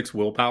stat 6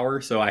 willpower,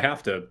 so I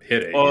have to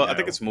hit it. Well, I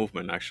think it's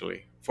movement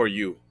actually for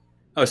you.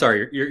 Oh,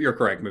 sorry, you're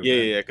correct. Movement.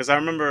 Yeah. Because I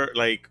remember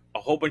a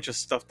whole bunch of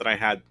stuff that I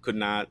had could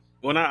not.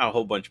 Well, not a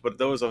whole bunch, but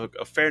there was a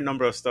fair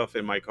number of stuff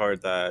in my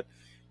card that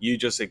you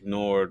just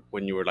ignored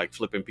when you were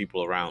flipping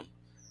people around.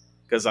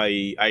 Because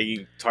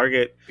I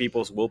target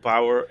people's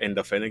willpower and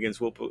defend against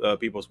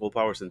people's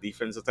willpowers and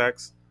defense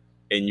attacks,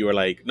 and you were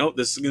like, nope,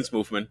 this is against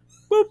movement,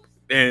 boop,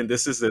 and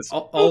this is this.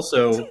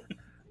 Also,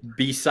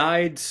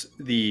 besides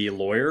the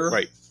lawyer,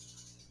 right,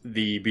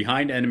 the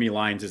behind enemy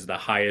lines is the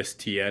highest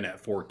TN at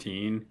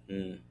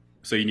 14,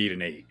 so you need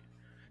an 8.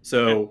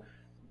 So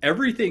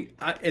everything,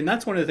 and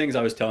that's one of the things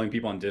I was telling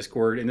people on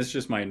Discord, and this is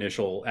just my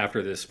initial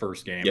after this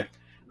first game. Yeah.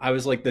 I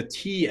was like, the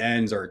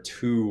TNs are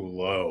too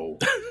low.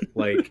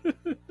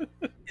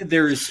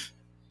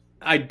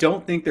 I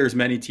don't think there's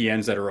many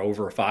TNs that are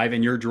over 5,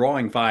 and you're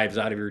drawing 5s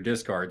out of your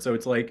discard. So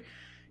it's like,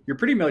 you're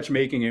pretty much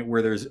making it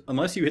where there's,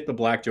 unless you hit the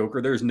black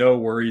joker, there's no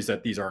worries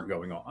that these aren't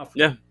going off.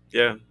 Yeah.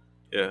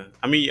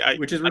 I mean,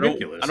 which is I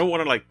ridiculous. don't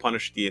want to like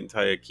punish the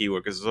entire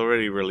keyword because it's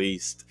already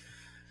released,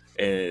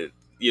 and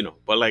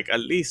but like at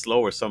least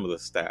lower some of the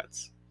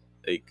stats.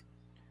 Like,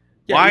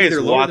 why is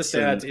lower Watson?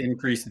 the stats,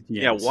 increase the TNs.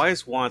 Yeah, why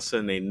is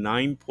Watson a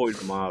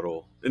 9-point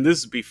model? And this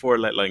is before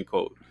let line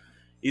code.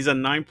 He's a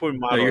 9-point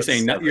model. No, you're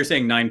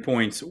saying 9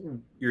 points.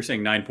 You're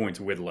saying 9 points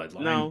with lead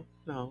line. No.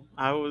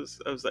 I was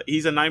like,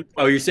 he's a 9.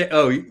 Oh,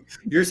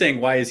 you're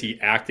saying why is he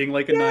acting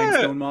like a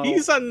 9-stone model?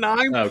 He's a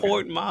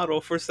 9-point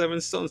model for 7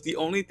 stones. The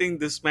only thing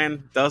this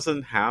man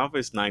doesn't have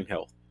is 9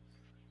 health,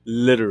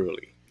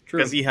 literally,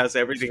 because he has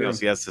everything else.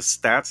 He has the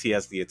stats, he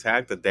has the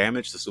attack, the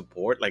damage, the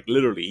support. Like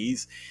literally,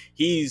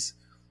 he's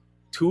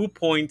 2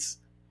 points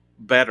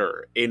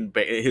better in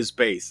his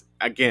base.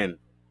 Again,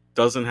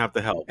 doesn't have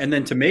the help. And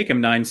then to make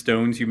him 9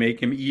 stones, you make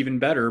him even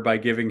better by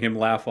giving him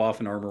laugh off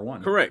and armor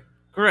 1.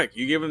 Correct.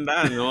 You give him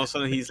that, and all of a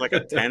sudden he's like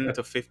a 10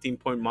 to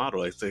 15-point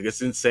model.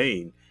 It's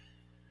insane.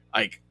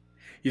 Like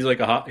he's like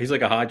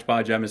a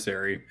hodgepodge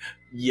emissary.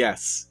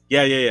 Yes.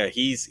 Yeah.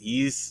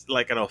 He's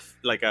like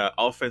a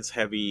offense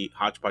heavy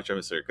hodgepodge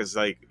emissary, because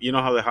like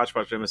how the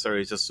hodgepodge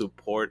emissary is just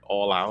support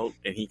all out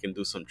and he can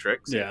do some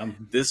tricks. Yeah.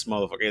 This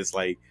motherfucker is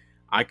like,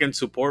 I can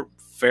support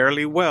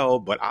fairly well,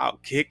 but I'll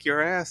kick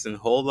your ass and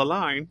hold the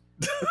line.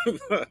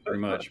 Pretty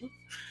much.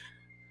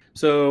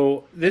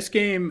 So this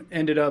game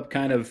ended up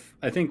kind of,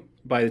 I think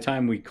by the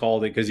time we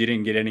called it, because you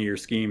didn't get any of your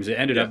schemes, it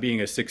ended up being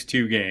a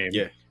 6-2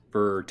 game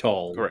for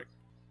Tull. Correct.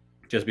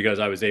 Just because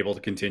I was able to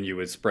continue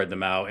with spread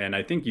them out. And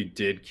I think you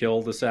did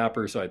kill the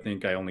sapper, so I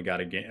think I only got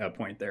a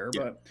point there.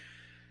 Yeah.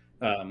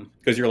 But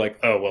because you're like,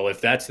 oh, well,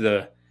 if that's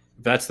the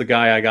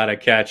guy I got to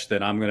catch,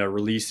 then I'm going to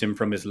release him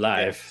from his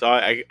life.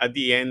 Yeah. So at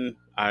the end,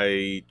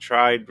 I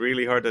tried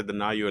really hard to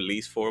deny you at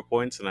least 4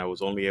 points, and I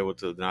was only able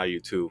to deny you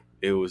 2.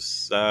 It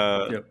was,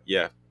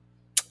 yeah.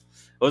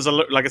 It was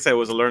like I said, it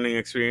was a learning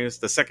experience.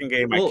 The second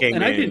game I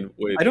came in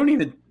with. I don't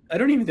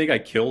even think I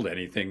killed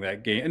anything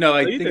that game. No,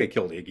 I think I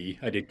killed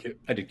Iggy. I did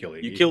kill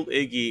Iggy. You killed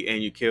Iggy,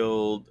 and you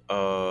killed.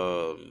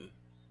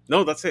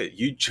 No, that's it.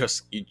 You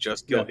just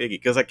killed Iggy,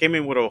 because I came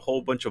in with a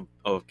whole bunch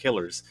of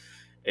killers,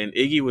 and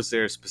Iggy was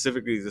there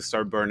specifically to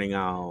start burning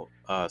out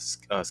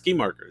ski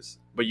markers.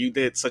 But you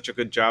did such a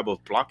good job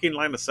of blocking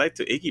line of sight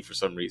to Iggy for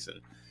some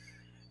reason.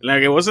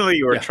 Like, it wasn't like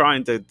you were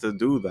trying to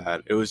do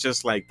that. It was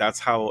just like that's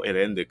how it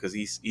ended, because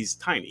he's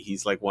tiny.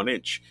 He's like 1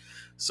 inch.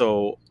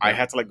 So I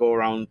had to like go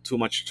around too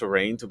much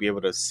terrain to be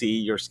able to see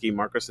your ski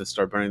markers and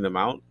start burning them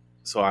out.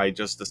 So I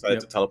just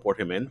decided to teleport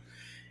him in.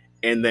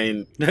 And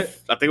then I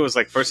think it was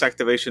like first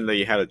activation that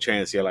you had a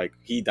chance. You're like,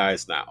 he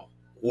dies now.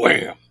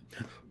 Wham!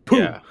 Boom.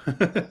 Yeah.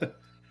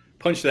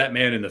 Punch that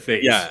man in the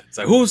face. Yeah. It's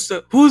like, who's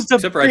the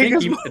Except for I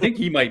think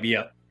he might be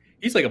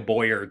he's like a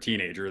boy or a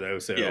teenager though,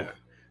 so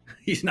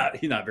he's not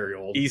very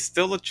old. He's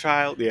still a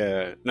child.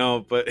 Yeah. No,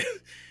 but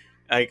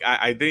like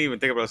I didn't even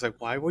think about it. I was like,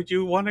 why would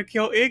you want to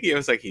kill Iggy? I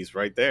was like, he's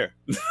right there.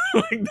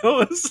 Like,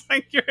 no, it's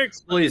like you're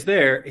he's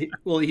there.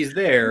 He's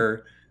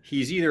there.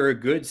 He's either a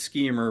good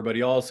schemer, but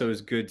he also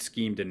is good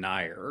scheme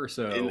denier.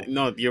 So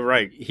no, you're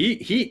right.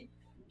 He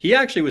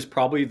actually was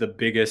probably the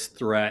biggest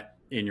threat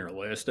in your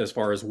list as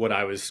far as what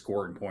I was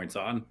scoring points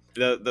on.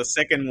 The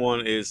second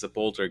one is the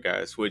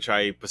poltergeist, which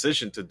I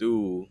positioned to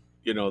do.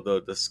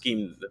 The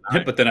scheme.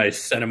 But then I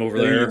sent him over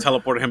there. You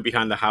teleported him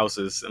behind the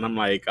houses, and I'm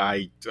like,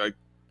 I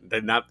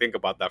did not think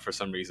about that for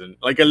some reason.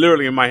 Like,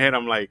 literally in my head,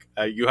 I'm like,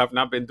 you have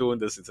not been doing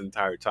this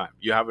entire time.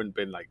 You haven't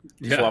been like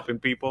swapping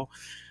people.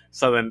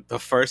 So then the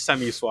first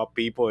time you swap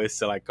people is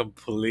to like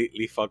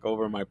completely fuck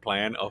over my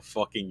plan of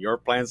fucking your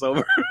plans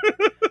over.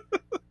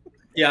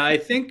 Yeah, I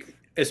think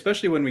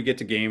especially when we get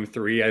to game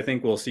 3, I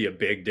think we'll see a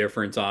big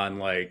difference on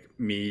like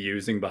me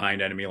using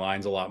behind enemy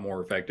lines a lot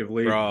more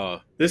effectively.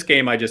 Bruh. This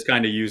game, I just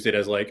kind of used it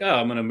as like,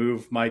 I'm going to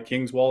move my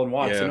King's Wall and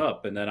Watson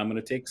up, and then I'm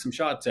going to take some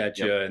shots at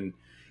you. And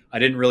I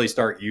didn't really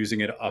start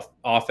using it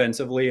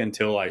offensively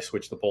until I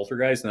switched the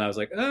Poltergeist, and I was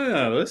like,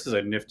 oh, this is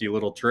a nifty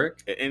little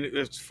trick. And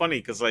it's funny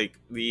because like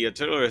the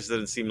Artillerist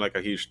didn't seem like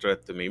a huge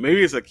threat to me.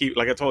 Maybe it's a key,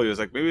 like I told you,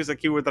 maybe it's a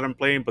keyword that I'm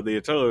playing, but the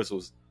Artillerist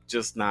was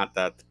just not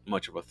that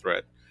much of a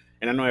threat.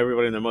 And I know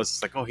everybody in the most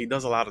is like, oh, he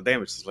does a lot of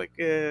damage. It's like,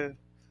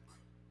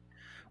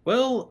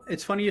 Well,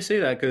 it's funny you say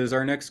that, because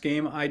our next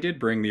game, I did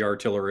bring the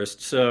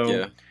Artillerist.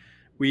 So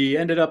we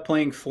ended up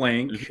playing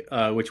Flank,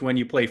 which when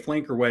you play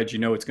Flank or Wedge,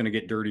 it's going to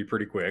get dirty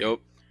pretty quick. Yep.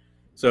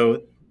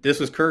 So this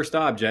was Cursed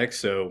Objects.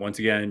 So once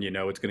again,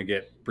 it's going to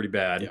get pretty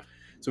bad. Yeah.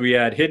 So we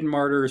had Hidden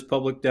Martyrs,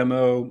 Public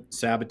Demo,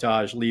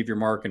 Sabotage, Leave Your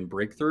Mark, and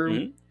Breakthrough.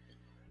 Mm-hmm.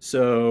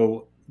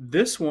 So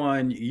this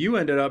one, you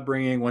ended up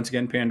bringing, once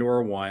again,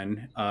 Pandora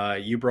 1.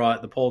 You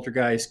brought the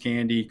Poltergeist,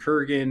 Candy,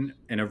 Kurgan,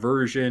 an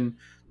Aversion,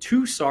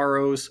 2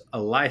 Sorrows,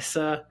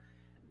 Elisa,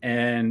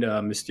 and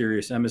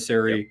Mysterious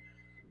Emissary,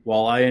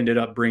 while I ended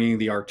up bringing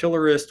the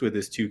Artillerist with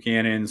his 2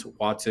 cannons,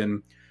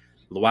 Watson,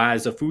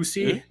 Loiza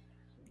Fusi,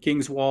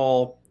 King's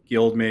Wall,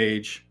 Guild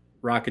Mage,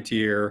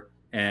 Rocketeer,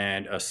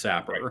 and a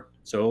Sapper. Right.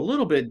 So a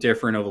little bit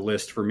different of a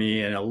list for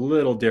me, and a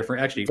little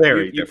different. Actually,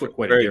 Very you put different.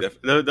 quite a Very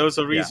different. different. There was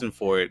a Yeah. reason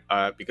for it.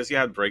 Because you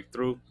had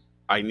breakthrough,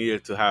 I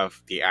needed to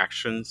have the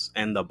actions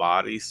and the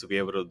bodies to be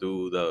able to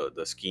do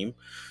the scheme.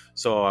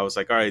 So I was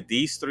like, all right,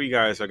 these three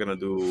guys are gonna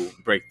do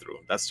breakthrough.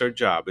 That's their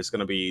job. It's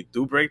gonna be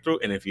do breakthrough,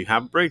 and if you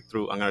have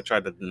breakthrough, I'm gonna try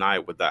to deny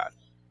it with that.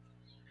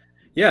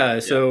 Yeah,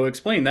 so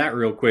explain that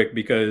real quick,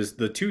 because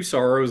the two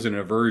sorrows and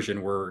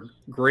aversion were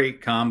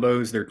great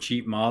combos. They're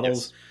cheap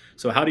models. Yes.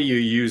 So how do you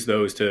use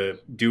those to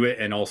do it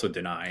and also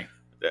deny?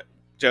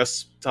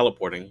 Just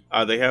teleporting.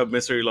 They have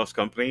Misery Loves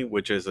Company,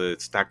 which is a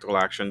tactical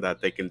action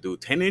that they can do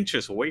 10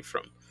 inches away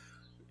from,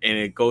 and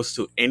it goes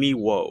to any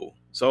woe.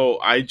 So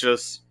I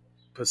just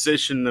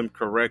position them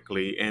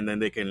correctly, and then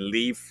they can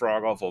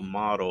leapfrog off of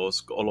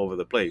models all over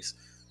the place.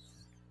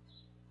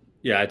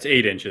 Yeah, it's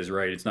 8 inches,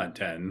 right? It's not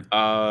 10. If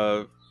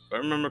I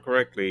remember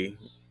correctly,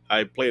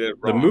 I played it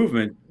The wrong.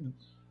 movement,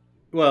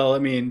 well, I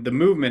mean, the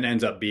movement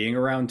ends up being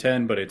around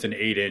 10, but it's an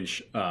 8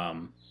 inch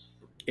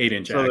 8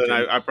 inch So action.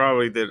 then I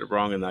probably did it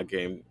wrong in that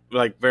game,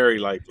 like very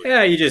likely.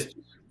 Yeah,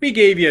 we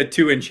gave you a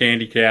 2-inch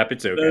handicap.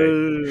 It's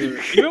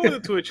okay. Even with a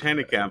 2-inch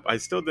handicap, I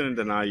still didn't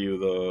deny you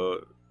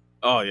the.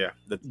 Oh yeah,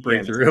 the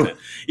breakthrough.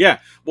 Yeah,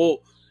 well,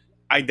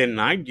 I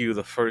denied you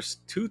the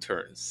first 2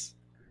 turns.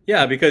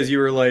 Yeah, because you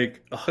were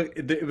like,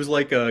 it was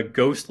like a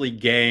ghostly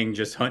gang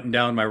just hunting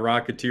down my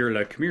Rocketeer.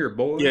 Like, come here,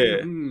 boy.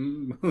 Yeah,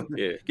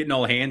 yeah. Getting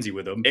all handsy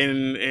with them.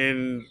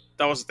 And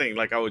that was the thing.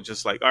 Like I was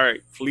just like, all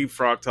right,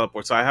 leapfrog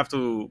teleport. So I have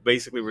to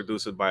basically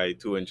reduce it by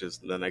 2 inches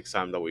the next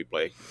time that we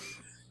play,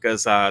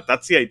 because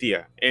that's the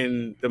idea.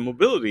 And the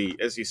mobility,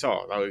 as you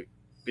saw, like,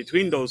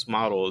 between those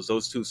models,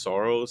 those two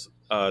sorrows,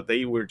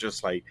 they were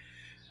just like,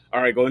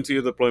 all right, go into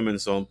your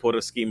deployment zone, put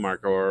a ski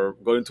marker, or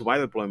go into my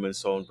deployment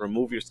zone,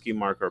 remove your ski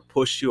marker,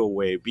 push you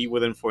away, be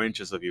within 4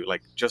 inches of you,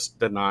 like just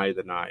deny.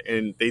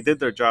 And they did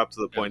their job to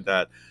the point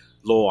that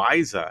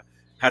Loiza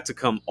had to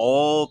come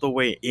all the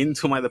way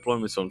into my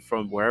deployment zone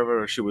from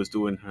wherever she was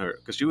doing her,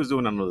 because she was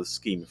doing another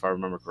scheme, if I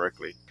remember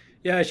correctly.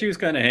 Yeah, she was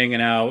kind of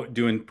hanging out,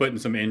 putting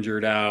some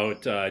injured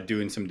out,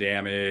 doing some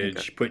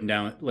damage, putting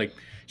down, like,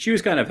 she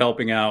was kind of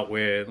helping out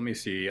with, let me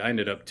see, I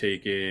ended up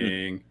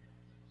taking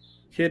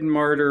Hidden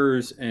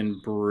Martyrs and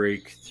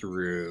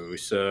Breakthrough.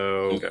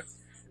 So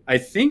I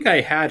think I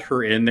had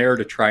her in there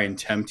to try and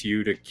tempt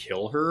you to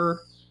kill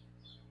her.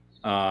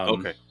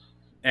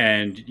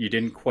 And you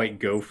didn't quite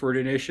go for it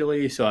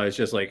initially. So I was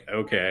just like,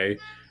 okay,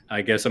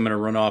 I guess I'm going to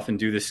run off and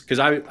do this. Because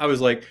I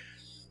was like,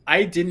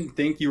 I didn't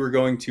think you were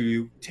going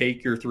to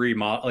take your 3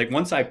 mod. Like,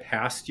 once I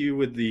passed you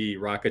with the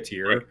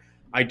Rocketeer,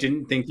 I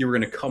didn't think you were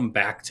going to come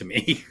back to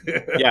me.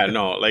 Yeah,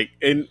 no, like,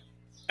 and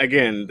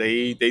again,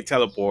 they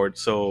teleport,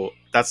 so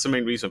that's the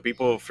main reason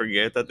people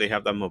forget that they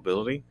have that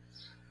mobility.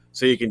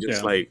 So you can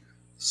just like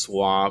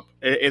swap.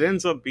 It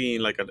ends up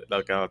being like a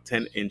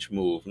 10-inch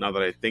move. Now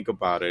that I think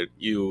about it,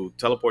 you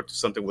teleport to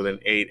something within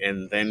 8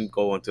 and then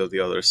go until the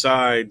other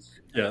side.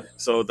 Yeah.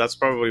 So that's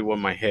probably what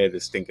my head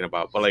is thinking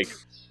about. But like,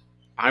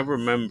 I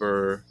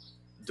remember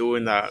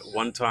doing that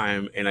one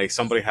time, and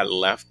somebody had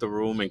left the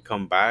room and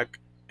come back,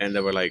 and they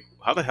were like,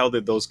 "How the hell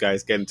did those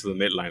guys get into the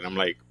midline?" I'm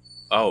like,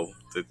 "Oh,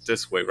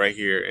 this way, right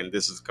here, and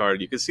this is the card.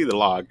 You can see the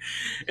log."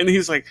 And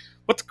he's like,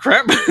 "What the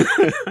crap?"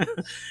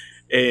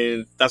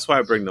 And that's why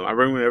I bring them. I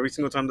bring them every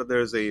single time that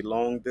there's a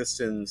long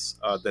distance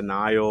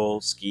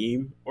denial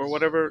scheme or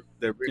whatever.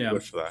 They're really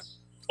good for that.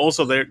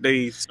 Also,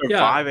 they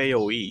survive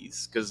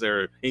AOEs because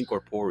they're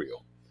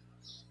incorporeal.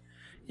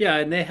 Yeah,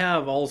 and they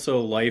have also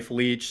life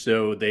leech,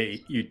 so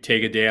you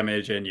take a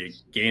damage and you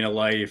gain a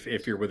life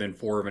if you're within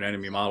 4 of an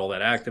enemy model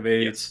that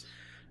activates. Yes.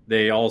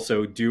 They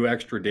also do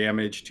extra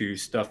damage to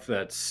stuff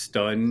that's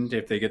stunned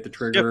if they get the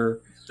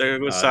trigger. Yep. They're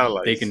good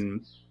satellites. They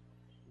can,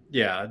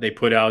 they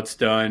put out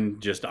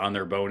stun just on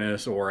their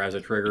bonus or as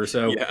a trigger.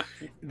 So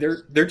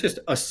they're just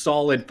a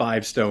solid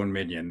 5-stone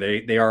minion.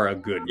 They are a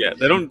good minion.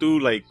 They don't do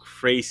like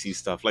crazy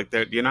stuff. Like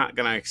you're not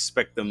gonna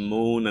expect the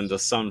moon and the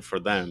sun for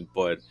them,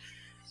 but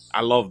I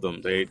love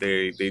them. They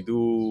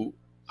do.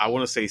 I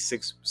want to say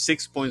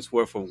 6 points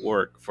worth of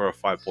work for a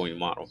 5-point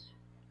model.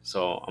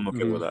 So I'm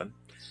okay with that.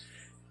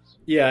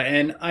 Yeah,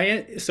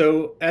 and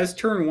so as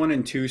turn 1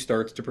 and 2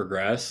 starts to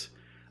progress,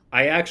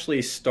 I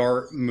actually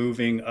start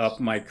moving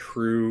up my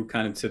crew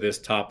kind of to this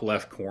top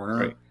left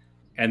corner. Right.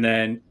 And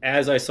then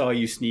as I saw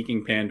you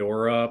sneaking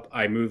Pandora up,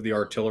 I moved the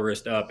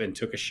artillerist up and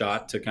took a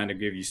shot to kind of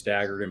give you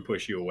staggered and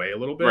push you away a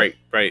little bit.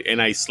 Right.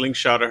 And I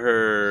slingshotted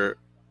her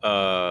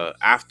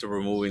after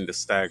removing the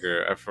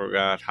stagger. I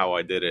forgot how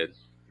I did it,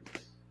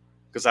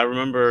 because I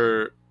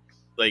remember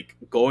like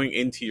going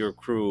into your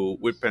crew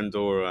with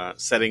Pandora,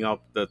 setting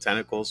up the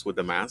tentacles with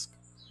the mask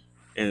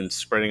and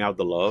spreading out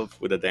the love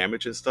with the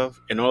damage and stuff,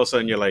 and all of a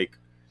sudden you're like,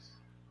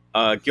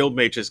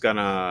 Guildmage is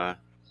gonna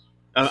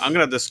I'm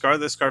gonna discard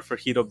this card for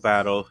Heat of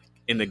Battle,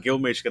 and the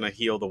Guildmage is gonna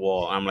heal the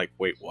wall. I'm like,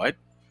 wait, what?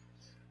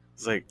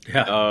 It's like,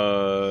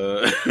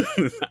 I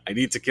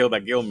need to kill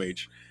that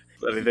Guildmage.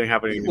 But it didn't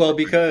happen. Well,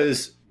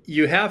 because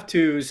you have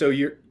to, so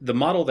the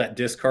model that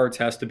discards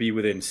has to be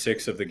within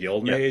 6 of the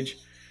Guildmage,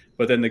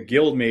 but then the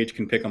Guildmage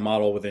can pick a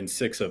model within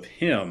 6 of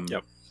him.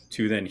 Yep.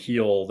 to then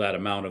heal that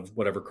amount of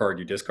whatever card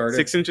you discarded.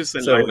 6 inches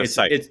in So line of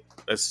sight.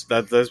 Let's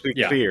be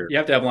clear. You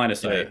have to have line of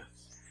sight. Yeah.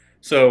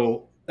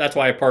 So that's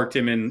why I parked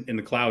him in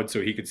the cloud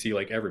so he could see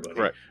like everybody.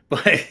 Right.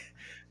 But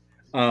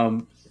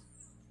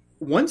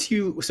once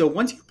you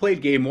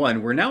played game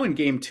 1, we're now in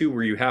game 2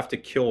 where you have to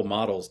kill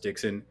models,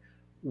 Dixon.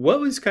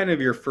 What was kind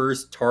of your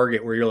first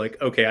target where you're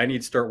like, okay, I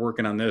need to start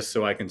working on this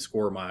so I can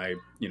score my,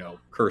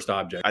 cursed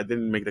object? I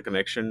didn't make the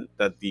connection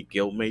that the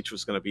guild mage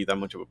was going to be that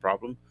much of a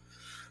problem.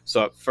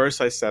 So at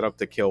first I set up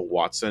to kill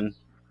Watson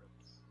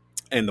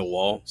and the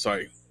wall.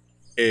 Sorry.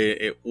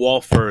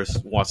 Wall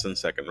first, Watson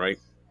second, right?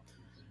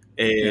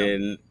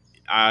 And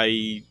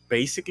I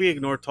basically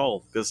ignored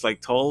Tull because like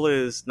Tull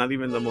is not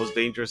even the most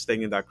dangerous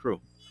thing in that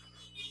crew.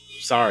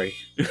 Sorry.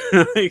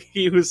 Like,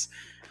 he was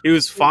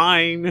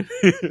fine.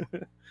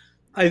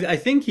 I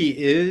think he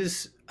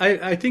is.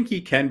 I think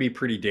he can be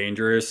pretty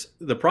dangerous.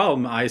 The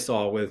problem I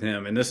saw with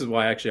him, and this is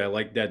why actually I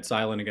like Dead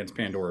Silent against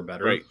Pandora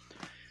better, Right.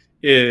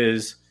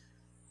 is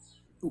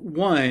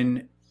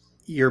one,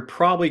 you're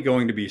probably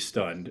going to be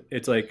stunned.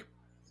 It's like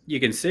you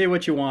can say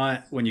what you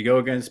want when you go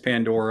against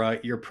Pandora,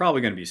 you're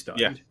probably going to be stunned.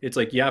 Yeah. It's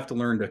like you have to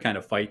learn to kind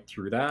of fight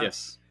through that.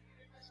 Yes.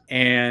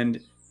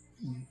 And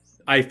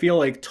I feel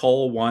like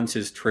Tull wants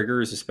his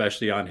triggers,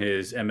 especially on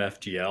his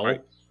MFGL,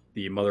 Right.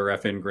 the mother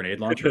effing grenade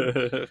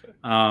launcher.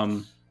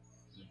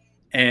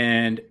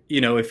 And,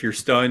 if you're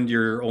stunned,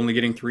 you're only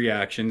getting 3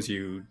 actions.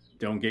 You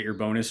don't get your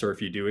bonus, or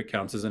if you do, it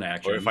counts as an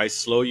action. Or if I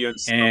slow you and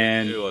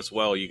stun you as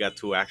well, you got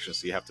 2 actions,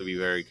 so you have to be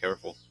very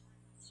careful.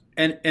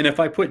 And if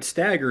I put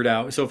staggered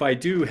out, so if I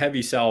do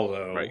heavy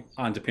salvo Right.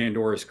 onto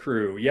Pandora's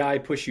crew, I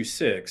push you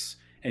 6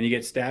 and you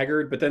get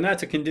staggered, but then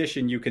that's a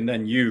condition you can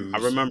then use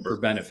for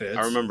benefits.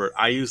 I remember.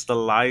 I used the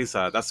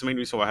Liza. That's the main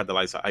reason why I had the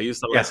Liza. I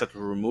used the Liza to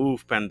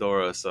remove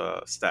Pandora's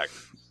stagger.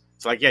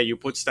 So like, you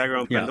put stagger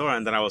on Pandora,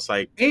 and then I was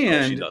like,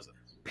 and she doesn't.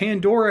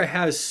 Pandora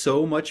has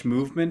so much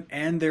movement,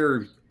 and there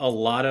are a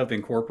lot of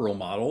incorporeal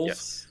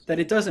models that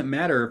it doesn't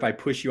matter if I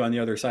push you on the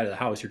other side of the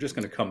house, you're just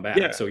going to come back.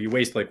 Yeah. So you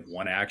waste like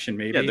 1 action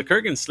maybe. Yeah, the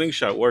Kurgan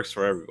slingshot works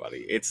for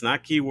everybody. It's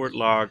not keyword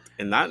locked,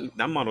 and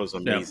that model is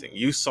amazing.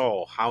 You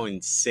saw how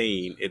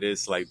insane it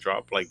is, like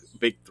drop like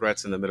big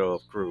threats in the middle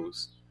of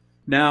crews.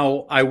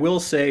 Now, I will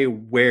say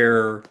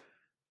where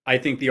I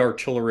think the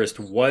artillerist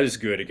was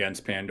good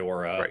against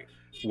Pandora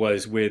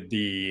was with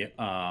the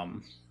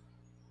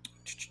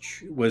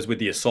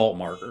assault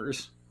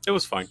markers. It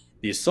was fine.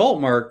 The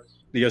assault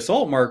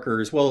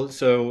markers, well,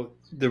 so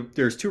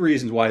there's 2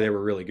 reasons why they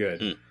were really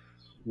good.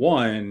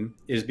 One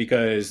is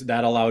because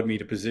that allowed me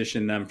to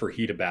position them for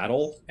heat of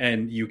battle,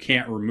 and you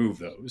can't remove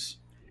those.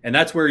 And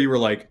that's where you were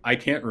like, I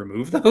can't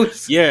remove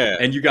those? Yeah.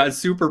 And you got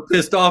super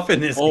pissed off in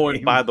this game.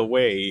 And by the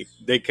way,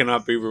 they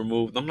cannot be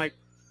removed. I'm like,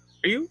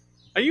 are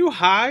you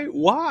high?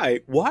 Why?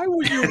 Why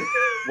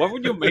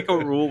would you make a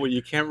rule where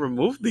you can't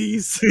remove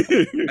these?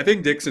 I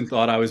think Dixon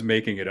thought I was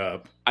making it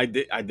up. I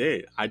did.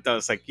 I thought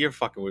it's like, you're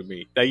fucking with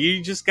me. Like,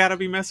 you just gotta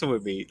be messing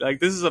with me. Like,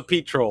 this is a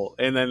Pete troll.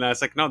 And then I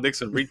was like, no,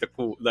 Dixon, read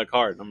the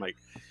card. I'm like,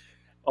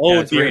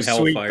 oh, dear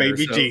sweet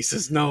baby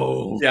Jesus,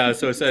 no. Yeah,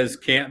 so it says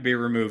can't be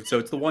removed. So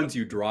it's the ones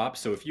you drop.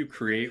 So if you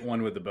create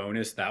one with the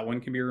bonus, that one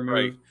can be removed.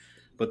 Right.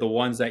 But the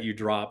ones that you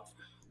drop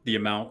the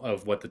amount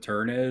of what the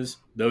turn is,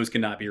 those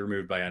cannot be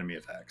removed by enemy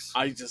effects.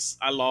 I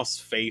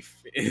lost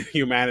faith in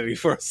humanity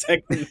for a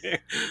second there.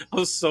 I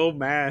was so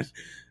mad. I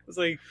was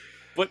like,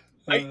 what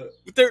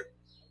the?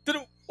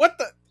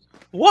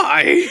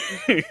 Why?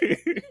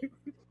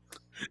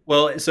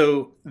 Well,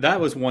 so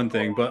that was one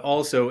thing, but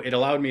also it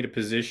allowed me to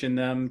position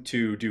them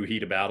to do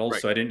heat of battle,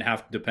 so I didn't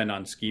have to depend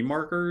on scheme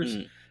markers.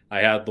 I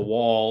had the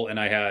wall, and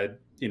I had,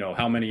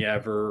 how many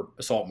ever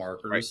assault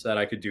markers that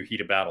I could do heat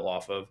of battle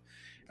off of.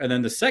 And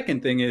then the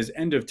second thing is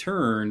end of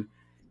turn,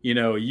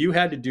 you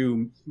had to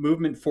do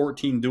movement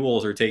 14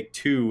 duels or take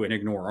 2 and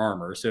ignore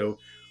armor. So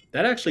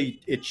that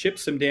actually, it chipped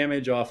some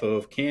damage off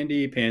of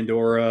Candy,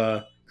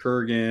 Pandora,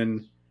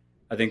 Kurgan.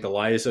 I think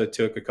Eliza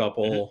took a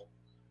couple.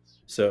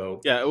 So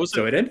yeah,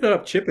 it ended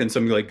up chipping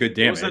some like good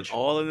damage. It wasn't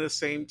all in the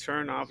same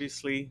turn,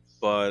 obviously,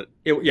 but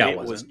it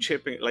was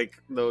chipping. Like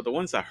the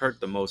ones that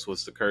hurt the most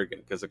was the Kurgan,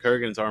 because the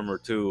Kurgan's armor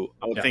too.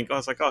 I was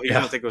like, oh, he's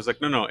gonna take it. Was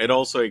like, no, it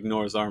also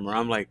ignores armor.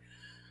 I'm like,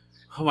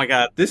 oh my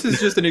god, this is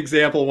just an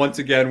example once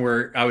again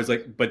where I was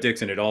like, but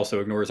Dixon, it also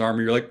ignores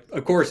armor. You're like,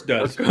 of course it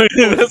does. Of course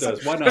it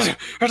does. Why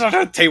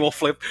not? Table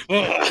flip.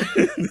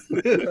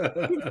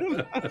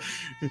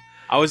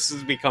 I was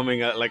just becoming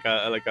like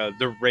a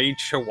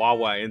deranged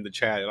chihuahua in the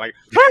chat, like.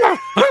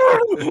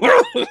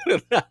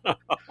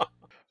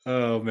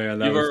 Oh man,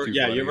 that was too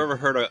funny. You've ever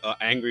heard an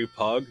angry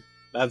pug?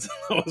 That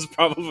was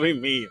probably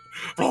me.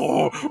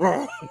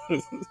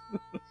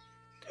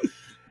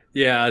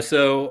 Yeah.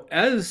 So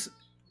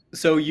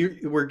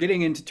we're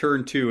getting into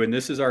turn 2, and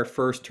this is our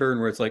first turn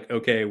where it's like,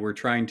 okay, we're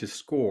trying to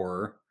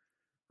score,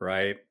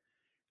 right?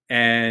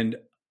 And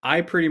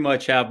I pretty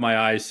much have my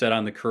eyes set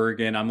on the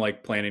Kurgan. I'm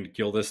like planning to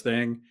kill this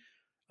thing.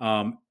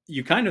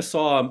 You kind of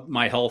saw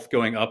my health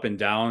going up and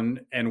down,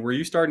 and were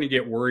you starting to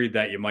get worried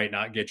that you might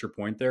not get your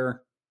point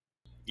there?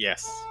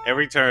 Yes.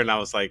 Every turn I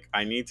was like,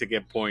 I need to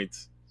get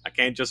points I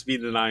can't just be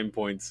the 9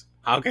 points.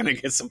 How can I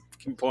get some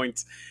fucking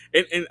points?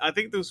 And I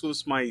think this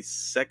was my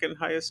second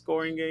highest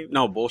scoring game.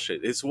 No,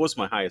 bullshit. This was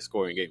my highest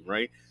scoring game,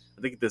 right?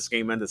 I think this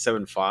game ended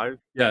 7-5.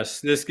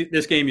 Yes, this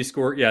game you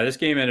scored. Yeah, this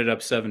game ended up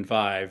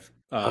 7-5.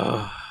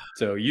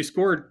 So you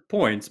scored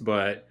points,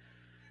 but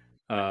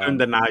couldn't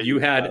deny you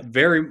had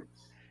very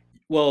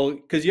well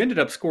because you ended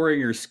up scoring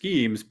your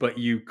schemes, but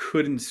you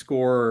couldn't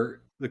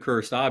score the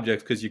cursed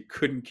objects because you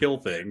couldn't kill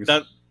things.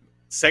 That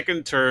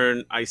second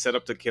turn, I set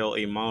up to kill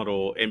a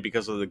model, and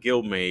because of the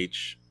guild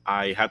mage,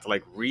 I had to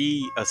like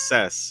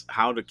reassess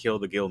how to kill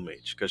the guild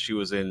mage because she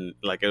was in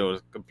like it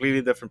was a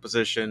completely different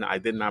position. I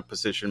did not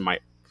position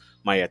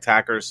my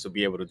attackers to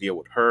be able to deal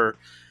with her,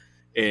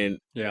 and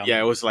yeah,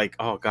 it was like,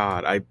 oh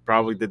god, I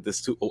probably did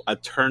this a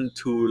turn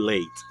too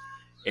late,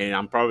 and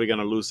I'm probably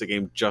gonna lose the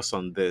game just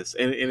on this,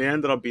 and it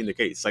ended up being the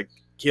case. Like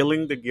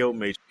killing the guild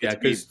mage,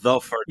 because the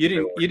first you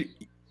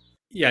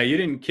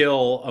didn't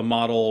kill a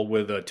model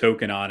with a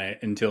token on it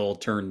until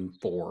turn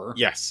 4.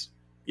 Yes.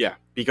 Yeah,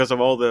 because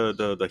of all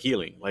the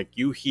healing. Like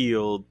you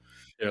healed.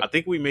 Yep. I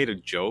think we made a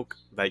joke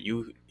that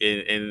and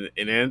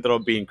it ended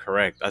up being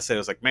correct. I said, it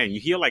was like, man, you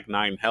heal like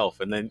 9 health.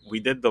 And then we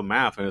did the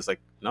math and it's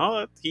like,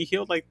 no, he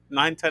healed like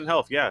 9-10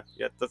 health. Yeah,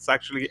 that's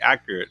actually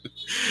accurate.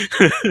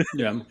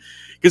 Yeah.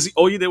 Because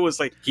all you did was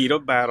like heat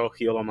up battle,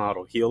 heal a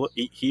model,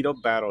 heat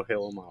up battle,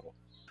 heal a model.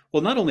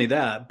 Well, not only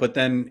that, but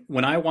then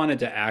when I wanted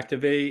to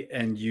activate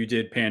and you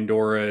did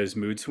Pandora's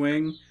mood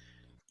swing,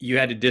 you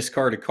had to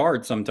discard a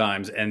card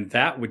sometimes, and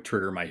that would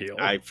trigger my heal.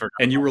 I forgot.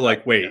 And you were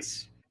like, wait,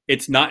 yes.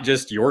 It's not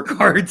just your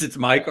cards, it's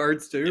my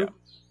cards too?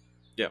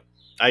 Yeah.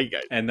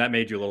 And that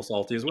made you a little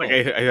salty as well.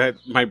 Like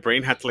my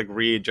brain had to like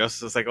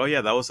readjust. It's like, oh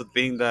yeah, that was the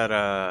thing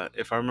that,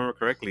 if I remember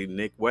correctly,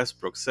 Nick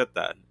Westbrook said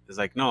that. It's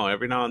like, no,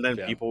 every now and then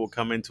people will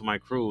come into my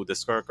crew,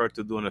 discard a card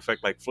to do an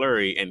effect like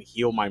Flurry and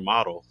heal my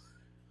model,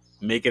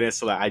 making it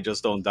so that I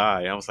just don't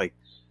die. I was like,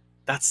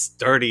 that's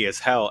dirty as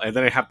hell. And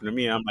then it happened to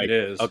me. And I'm like,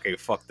 okay,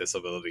 fuck this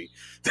ability.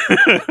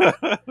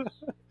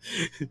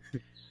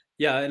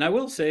 Yeah, and I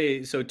will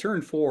say, so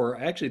turn 4,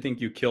 I actually think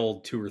you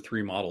killed 2 or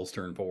 3 models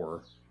turn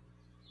 4.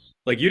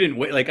 Like you didn't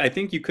wait. Like I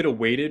think you could have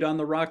waited on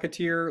the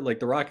Rocketeer. Like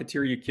the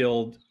Rocketeer you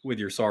killed with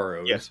your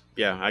Sorrows. Yes,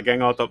 yeah, I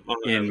gang out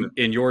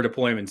in your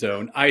deployment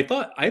zone. I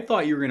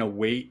thought you were gonna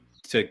wait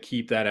to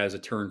keep that as a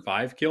turn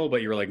 5 kill,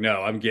 but you were like,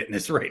 no, I'm getting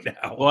this right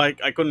now. Well,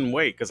 I couldn't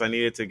wait because I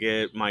needed to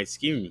get my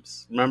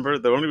schemes. Remember,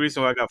 the only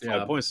reason why I got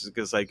 5 points is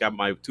because I got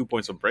my 2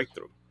 points of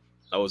breakthrough.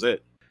 That was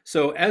it.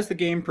 So as the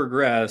game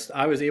progressed,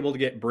 I was able to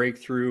get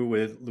breakthrough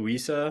with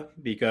Luisa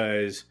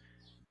because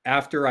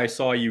after I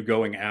saw you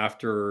going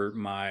after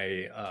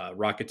my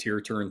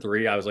Rocketeer turn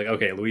 3, I was like,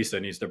 okay,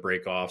 Luisa needs to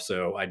break off.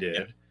 So I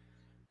did.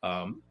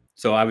 Yeah.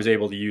 So I was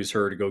able to use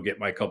her to go get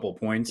my couple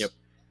points. Yep.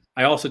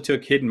 I also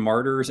took Hidden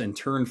Martyrs, and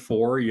turn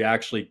 4, you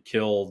actually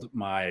killed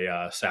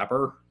my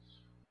Sapper.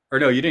 Or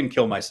no, you didn't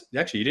kill my...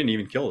 Actually, you didn't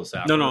even kill the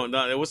Sapper. No,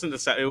 it wasn't the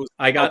Sapper. It was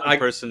the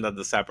person that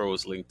the Sapper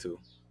was linked to.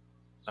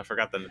 I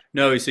forgot the name.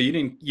 No, so you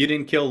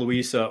didn't kill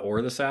Luisa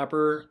or the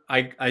Sapper.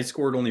 I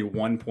scored only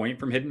 1 point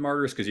from Hidden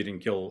Martyrs because you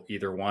didn't kill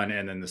either one,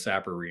 and then the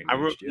Sapper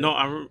re-engaged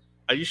you.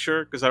 Are you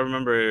sure? Because I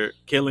remember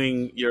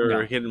killing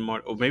your Hidden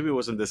Martyr. Or maybe it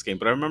wasn't this game,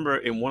 but I remember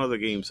in one of the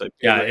games.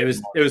 It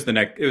was the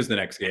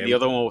next game. And the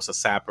other one was a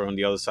Sapper on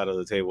the other side of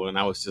the table, and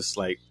I was just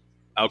like,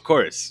 of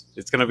course,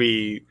 it's gonna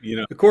be,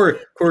 Of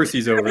course,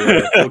 he's over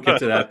there. We'll get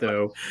to that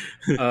though.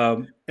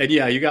 And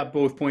yeah, you got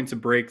both points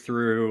of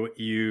breakthrough.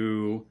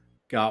 You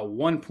got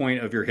 1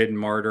 point of your Hidden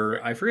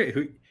Martyr. I forget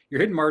who your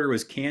Hidden Martyr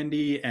was.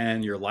 Candy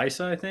and your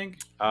Lysa, I think.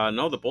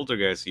 No, the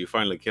Poltergeist you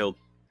finally killed.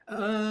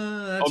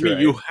 That's right.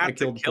 You had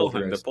to kill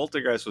him. The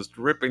Poltergeist was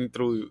ripping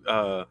through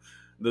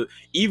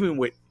even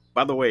with.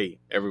 By the way,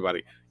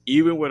 everybody,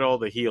 even with all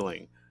the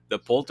healing, the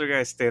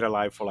Poltergeist stayed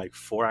alive for like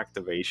 4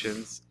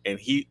 activations, and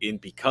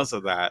because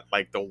of that,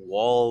 like the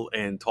Wall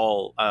and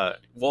Tull,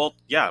 Tull,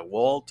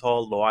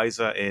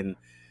 Loiza,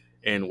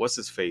 and what's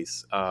his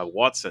face,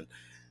 Watson,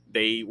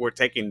 they were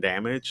taking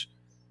damage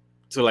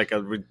to like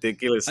a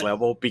ridiculous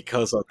level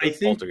because of the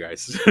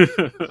Poltergeist.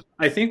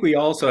 I think we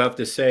also have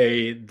to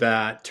say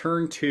that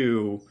turn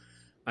 2,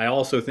 I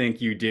also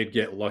think you did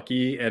get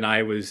lucky, and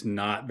I was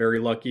not very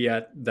lucky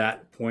at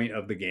that point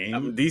of the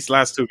game. These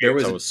last 2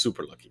 games, I was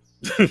super lucky.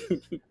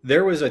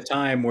 There was a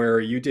time where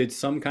you did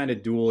some kind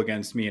of duel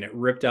against me, and it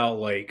ripped out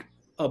like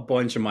a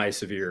bunch of my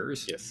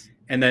Severes. Yes.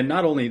 And then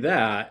not only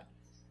that,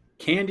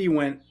 Candy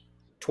went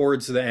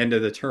towards the end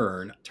of the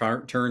turn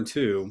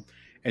 2,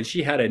 and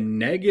she had a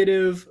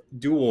negative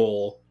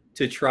duel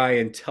to try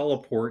and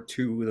teleport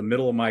to the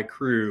middle of my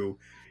crew,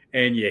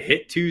 and you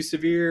hit 2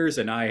 Severes,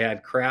 and I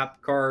had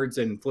crap cards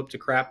and flipped a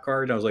crap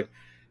card, and I was like,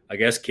 I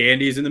guess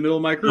Candy's in the middle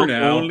of my crew now.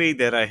 Not only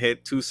did I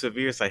hit 2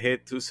 Severes, I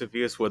hit 2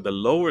 Severes where the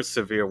lower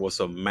Severe was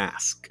a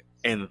mask,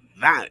 and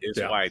that is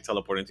why I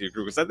teleported into your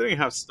group, because I didn't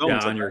have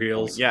stones on your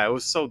heels. Yeah, it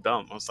was so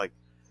dumb. I was like,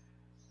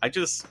 I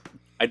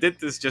did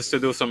this just to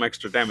do some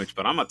extra damage,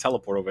 but I'm a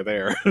teleport over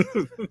there.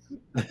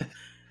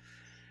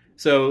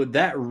 So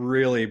that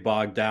really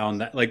bogged down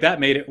that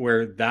made it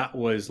where that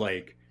was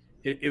like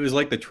it was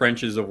like the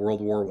trenches of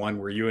World War One,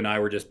 where you and I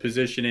were just Yeah.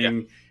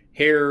 positioning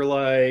hair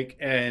like,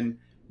 and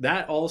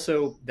that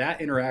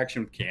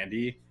interaction with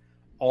Candy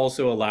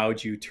also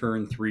allowed you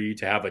turn 3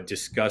 to have a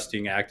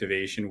disgusting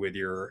activation with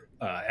your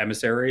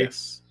emissary,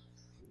 Yes.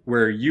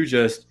 where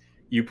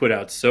you put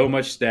out so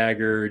much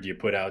staggered, you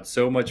put out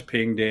so much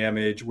ping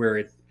damage,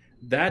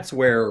 that's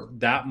where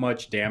that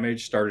much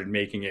damage started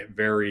making it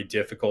very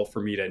difficult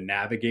for me to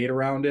navigate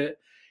around it.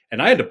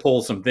 And I had to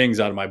pull some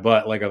things out of my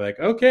butt. Like, I'm like,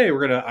 okay,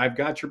 I've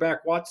got your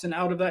back, Watson,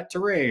 out of that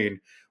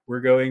terrain.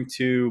 We're going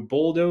to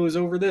bulldoze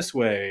over this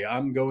way.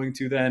 I'm going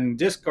to then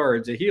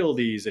discard to heal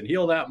these and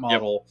heal that Yep.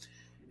 model.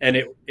 And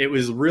it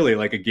was really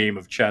like a game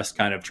of chess,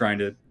 kind of trying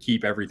to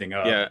keep everything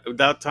up. Yeah,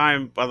 that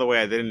time, by the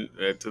way, I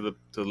didn't to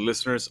the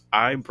listeners.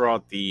 I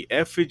brought the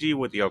effigy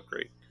with the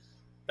upgrade.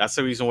 That's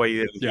the reason why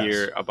you didn't Yes.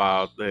 hear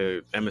about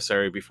the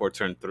emissary before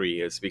turn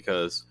 3. Is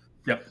because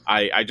Yep.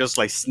 I just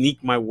like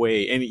sneak my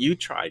way, and you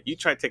tried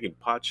taking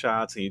pot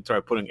shots, and you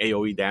tried putting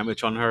AOE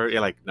damage on her.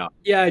 You're like, no.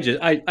 Yeah,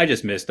 I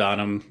just missed on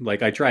him.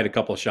 Like, I tried a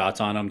couple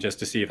shots on him just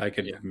to see if I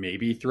could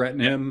maybe threaten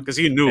him, because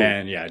you knew,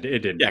 and it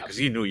didn't. Yeah, because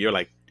you knew. You're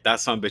like, that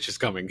son of a bitch is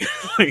coming.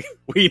 Like,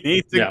 we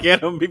need to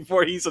get him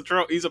before he's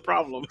a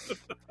problem.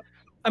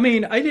 I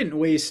mean, I didn't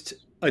waste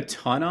a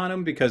ton on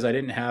him because I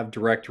didn't have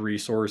direct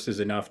resources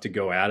enough to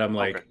go at him.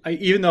 Like,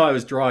 even though I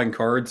was drawing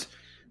cards,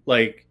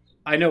 like,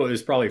 I know it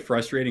was probably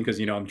frustrating because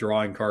I'm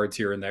drawing cards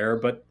here and there,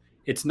 but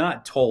it's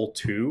not Tull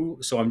 2,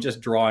 so I'm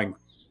just drawing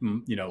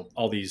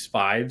all these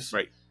 5s.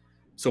 Right.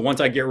 So once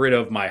I get rid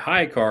of my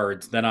high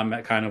cards, then I'm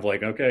kind of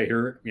like, okay,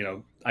 here,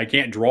 I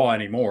can't draw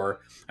anymore.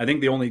 I think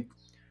the only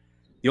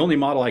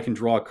model I can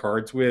draw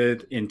cards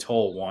with in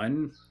Tull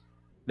 1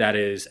 that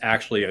is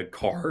actually a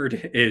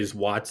card is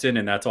Watson,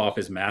 and that's off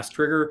his mass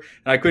trigger.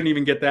 And I couldn't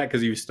even get that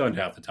because he was stunned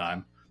half the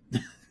time.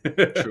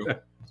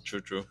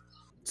 True.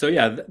 So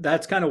yeah,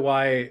 that's kind of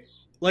why,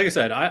 like I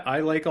said, I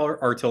like our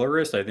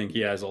Artillerist. I think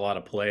he has a lot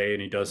of play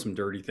and he does some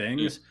dirty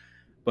things.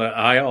 But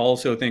I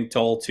also think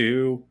Tull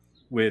 2,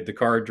 with the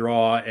card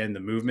draw and the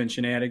movement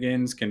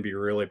shenanigans, can be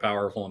really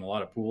powerful in a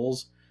lot of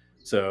pools.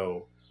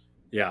 So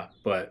yeah,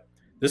 but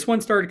this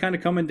one started kind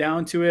of coming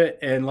down to it.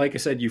 And like I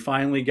said, you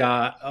finally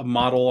got a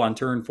model on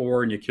turn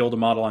 4 and you killed a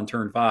model on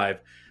turn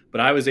 5. But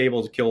I was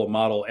able to kill a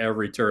model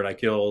every turn. I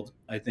killed,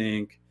 I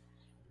think,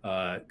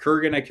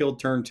 Kurgan I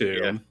killed turn 2.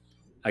 Yeah.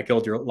 I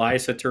killed your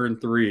Lysa turn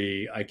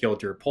 3. I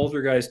killed your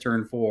Poltergeist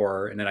turn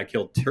 4. And then I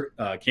killed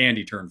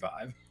Candy turn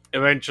 5.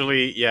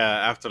 Eventually,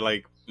 yeah, after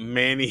like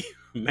many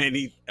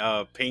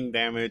ping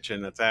damage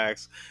and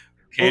attacks,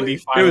 Candy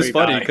finally it was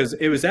funny died. because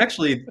it was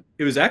actually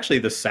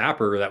the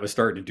sapper that was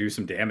starting to do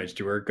some damage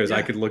to her, because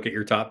I could look at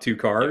your top 2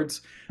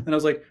 cards and I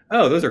was like,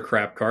 oh, those are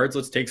crap cards,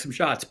 let's take some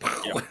shots.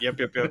 Yep.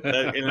 And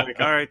I'm like,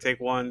 all right,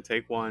 take one.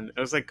 I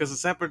was like, because the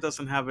sapper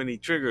doesn't have any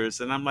triggers,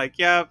 and I'm like,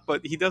 yeah,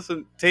 but he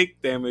doesn't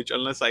take damage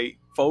unless I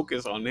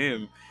focus on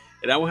him,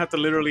 and I will have to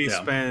literally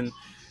spend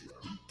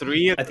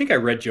 3. I think I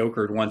red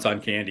jokered once on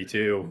Candy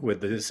too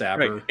with the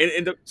sapper. Right.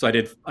 And so I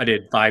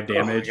did 5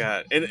 damage. Oh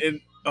my god!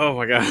 And oh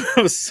my god!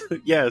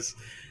 Yes.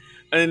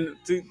 And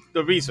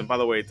the reason, by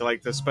the way,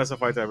 to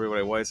specify to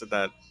everybody, why is it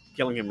that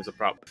killing him is a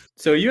problem?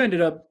 So you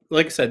ended up,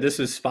 like I said, this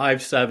is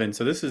 5-7,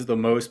 so this is the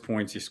most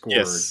points you scored.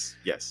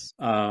 Yes.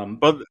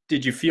 But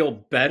did you feel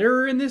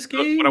better in this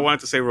game? What I wanted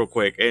to say real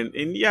quick, and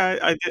yeah,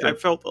 I did. Sure. I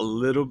felt a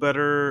little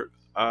better,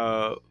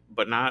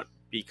 but not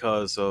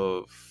because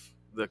of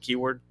the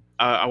keyword.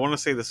 I want to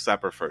say the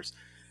sapper first.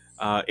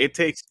 It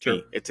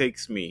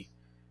takes me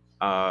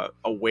a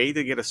way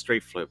to get a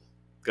straight flip,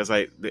 because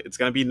it's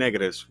gonna be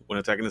negatives when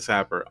attacking the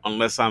sapper,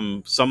 unless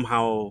I'm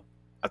somehow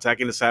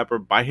attacking the sapper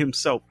by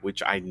himself,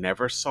 which I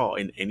never saw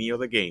in any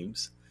other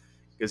games.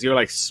 Because you're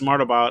like smart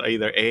about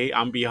either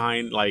I'm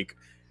behind like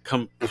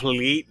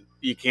complete,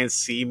 you can't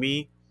see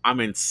me, I'm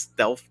in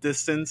stealth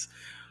distance,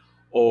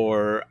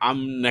 or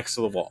I'm next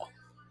to the wall.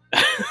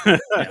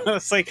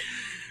 It's like,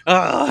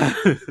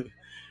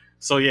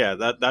 so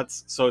yeah,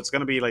 that's so it's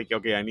gonna be like,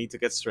 okay, I need to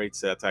get straight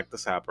to attack the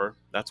sapper.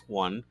 That's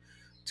 1.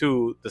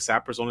 2, the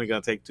sapper's only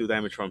gonna take 2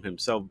 damage from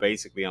himself,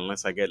 basically,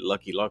 unless I get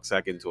Lucky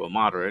Lucksack into a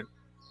moderate.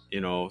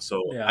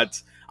 So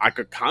I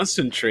could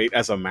concentrate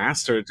as a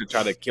master to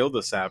try to kill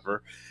the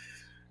sapper.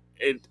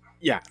 It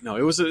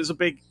was a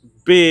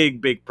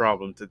big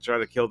problem to try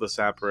to kill the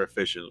sapper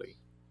efficiently.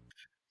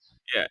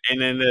 Yeah, and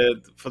then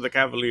for the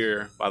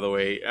Cavalier, by the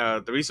way,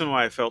 the reason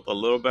why I felt a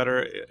little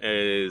better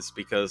is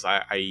because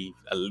I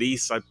at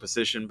least I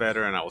positioned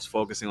better and I was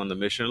focusing on the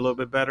mission a little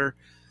bit better.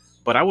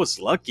 But I was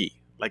lucky.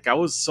 Like, I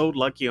was so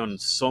lucky on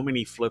so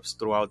many flips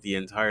throughout the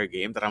entire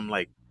game that I'm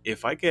like,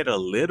 if I get a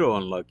little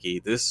unlucky,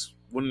 this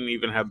wouldn't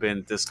even have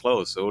been this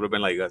close. It would have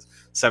been like a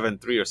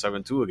 7-3 or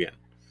 7-2 again.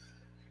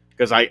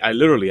 Because I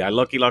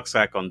Lucky Luck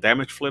Sack on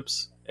damage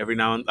flips every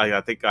now and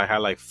I think I had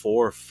like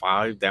 4 or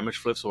 5 damage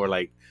flips where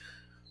like,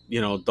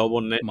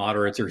 double net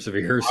moderates or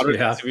severes.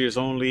 Severes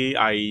only.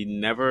 I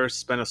never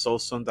spent a soul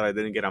stone that I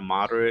didn't get a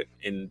moderate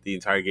in the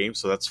entire game.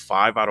 So that's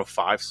 5 out of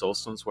 5 soul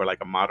stones were like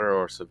a moderate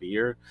or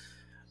severe.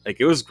 Like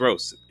it was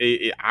gross.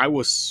 I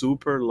was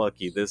super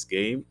lucky this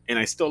game, and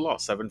I still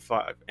lost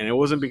 7-5. And it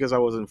wasn't because I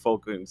wasn't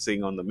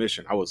focusing on the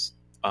mission. I was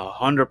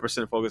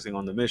 100% focusing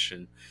on the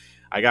mission.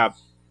 I got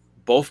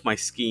both my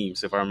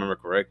schemes, if I remember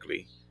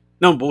correctly.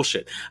 No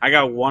bullshit. I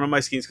got one of my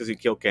schemes because you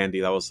killed Candy.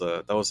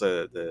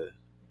 The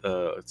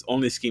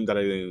only scheme that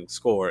I didn't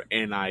score,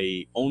 and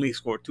I only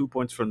scored 2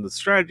 points from the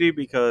strategy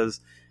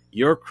because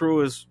your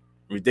crew is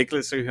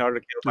ridiculously hard to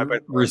kill by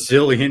Pandora.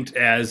 Resilient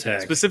as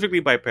heck. Specifically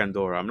by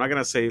Pandora. I'm not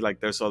gonna say like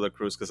there's other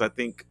crews because I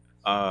think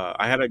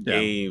I had a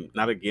game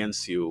not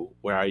against you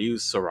where I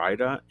used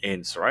Zoraida,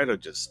 and Zoraida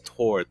just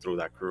tore through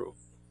that crew.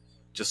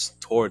 Just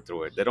tore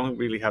through it. They don't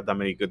really have that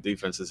many good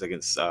defenses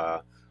against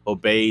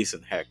Obeys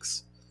and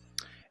Hex.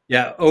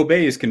 Yeah,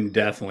 obeys can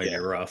definitely be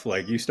rough.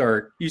 Like you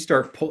start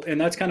pull,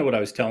 and that's kind of what I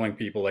was telling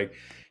people. Like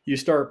you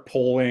start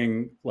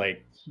pulling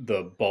like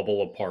the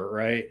bubble apart,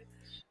 right?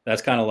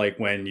 That's kind of like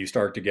when you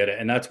start to get it,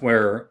 and that's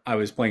where I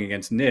was playing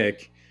against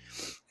Nick,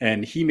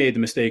 and he made the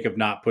mistake of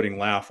not putting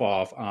laugh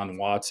off on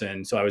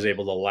Watson, so I was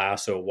able to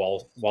lasso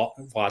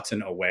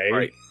Watson away.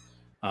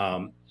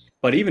 Right.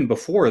 But even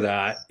before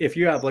that, if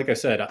you have, like I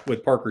said,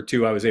 with Parker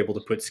 2, I was able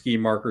to put ski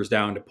markers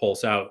down to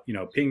pulse out,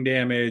 ping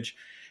damage.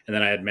 And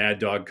then I had Mad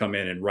Dog come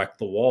in and wreck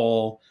the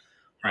wall.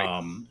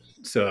 Right.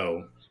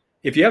 So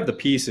if you have the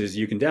pieces,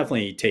 you can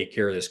definitely take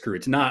care of this crew.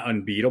 It's not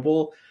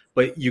unbeatable,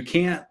 but you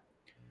can't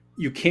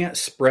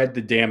spread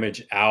the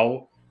damage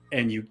out,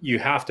 and you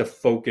have to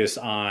focus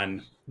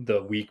on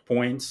the weak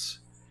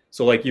points.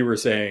 So like you were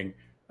saying,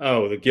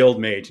 oh, the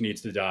guild mage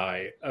needs to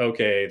die.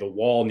 Okay, the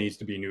wall needs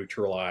to be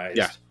neutralized.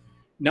 Yeah.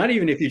 Not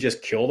even if you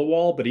just kill the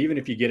wall, but even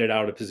if you get it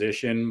out of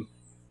position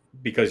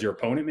because your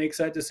opponent makes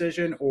that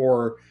decision,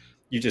 or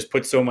you just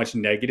put so much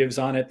negatives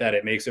on it that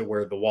it makes it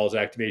where the wall's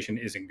activation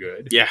isn't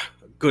good. Yeah,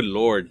 good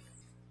lord.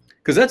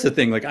 Because that's the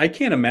thing. Like, I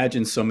can't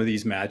imagine some of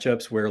these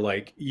matchups where,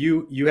 like,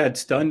 you had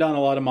stunned on a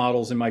lot of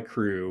models in my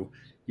crew,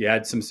 you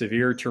had some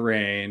severe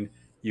terrain,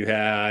 you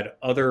had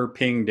other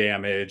ping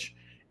damage,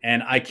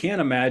 and I can't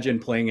imagine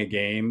playing a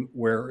game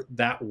where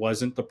that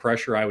wasn't the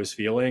pressure I was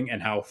feeling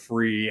and how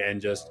free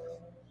and just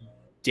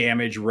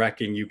damage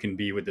wrecking you can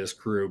be with this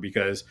crew,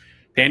 because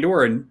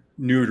Pandora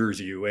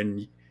neuters you,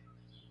 and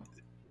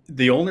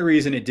the only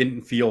reason it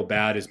didn't feel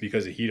bad is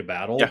because of heat of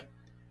battle. Yeah.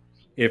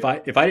 If I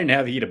didn't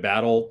have heat of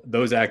battle,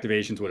 those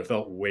activations would have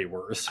felt way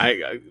worse.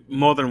 I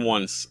more than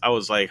once I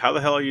was like, "How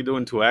the hell are you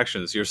doing 2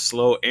 actions? You're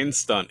slow and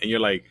stunned," and you're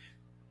like,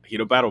 "Heat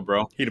of battle,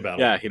 bro." Heat of battle.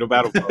 Yeah, heat of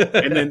battle, bro.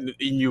 And then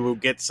you will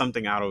get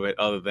something out of it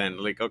other than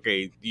like,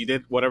 okay, you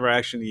did whatever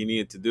action you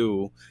needed to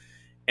do,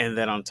 and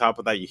then on top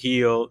of that you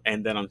heal,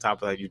 and then on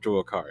top of that you drew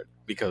a card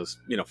because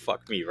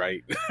fuck me,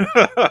 right?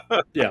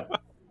 Yeah,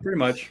 pretty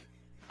much.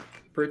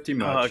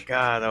 Oh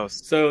god, that was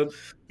so.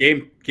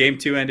 Game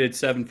 2 ended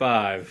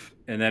 7-5,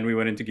 and then we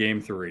went into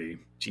game 3.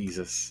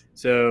 Jesus.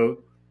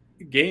 So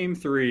game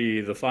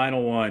 3, the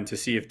final one, to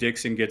see if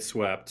Dixon gets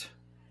swept.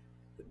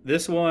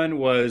 This one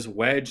was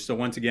Wedge, so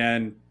once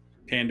again,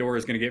 Pandora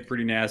is going to get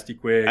pretty nasty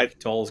quick.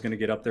 Tull is going to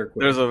get up there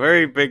quick. There's a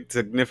very big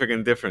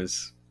significant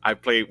difference. I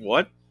played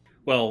what?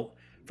 Well,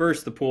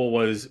 first the pool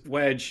was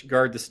Wedge,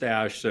 guard the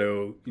stash,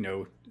 so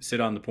sit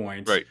on the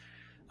points. Right.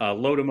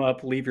 Load them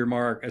up, leave your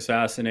mark,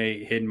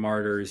 assassinate, hidden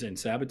martyrs, and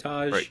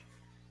sabotage. Right.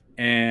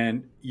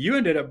 And you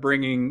ended up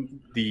bringing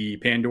the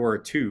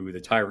Pandora 2,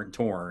 the Tyrant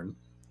Torn,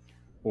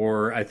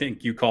 or I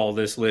think you call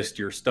this list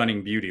your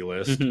Stunning Beauty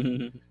list.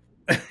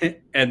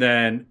 And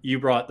then you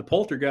brought the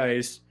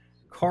Poltergeist,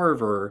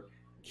 Carver,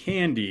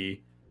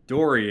 Candy,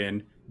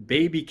 Dorian,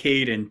 Baby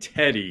Cade, and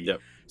Teddy. Yep.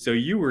 So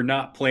you were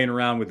not playing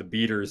around with the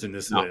beaters in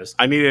this list.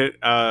 I needed.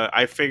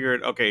 I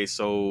figured, okay,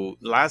 so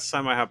last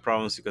time I had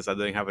problems because I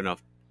didn't have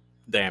enough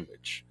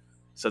damage.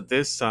 So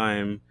this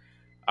time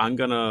I'm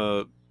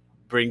gonna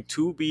bring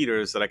 2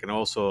 beaters that I can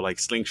also like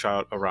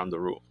slingshot around the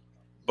room.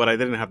 But I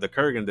didn't have the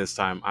Kurgan this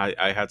time.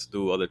 I had to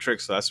do other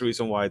tricks. So that's the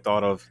reason why I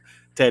thought of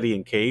Teddy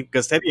and Cade,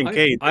 because Teddy and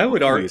Cade. I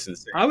would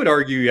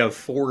argue you have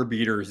 4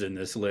 beaters in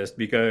this list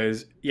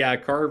because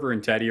Carver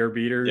and Teddy are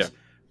beaters,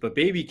 but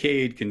Baby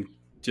Cade can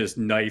just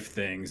knife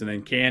things, and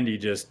then Candy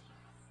just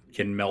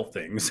can melt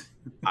things.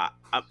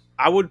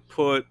 I would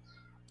put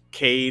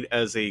Cade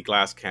as a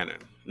glass cannon,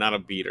 not a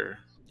beater.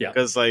 Yeah,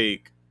 because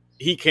like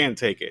he can't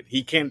take it.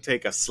 He can't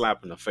take a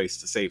slap in the face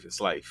to save his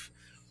life.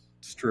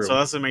 It's true. So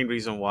that's the main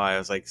reason why I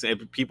was like,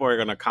 people are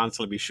gonna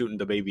constantly be shooting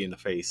the baby in the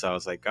face. So I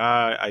was like,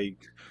 that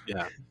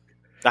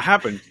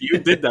happened. You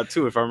did that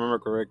too, if I remember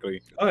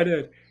correctly. Oh, I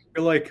did.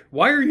 You're like,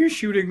 why are you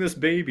shooting this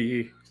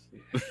baby?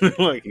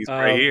 Like he's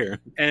right here.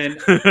 And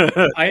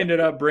I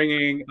ended up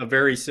bringing a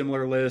very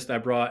similar list. I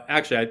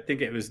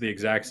think it was the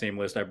exact same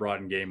list I brought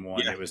in game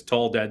 1. It was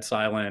Tull, Dead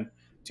Silent,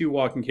 2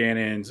 Walking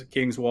Cannons,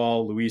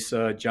 Kingswall,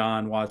 Louisa,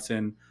 John,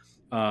 Watson.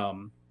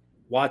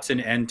 Watson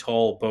and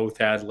Tull both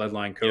had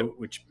Leadline Coat,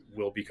 which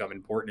will become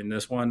important in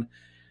this one.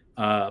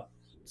 So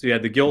you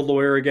had the Guild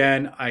Lawyer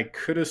again. I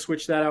could have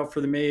switched that out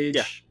for the Mage.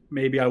 Yeah.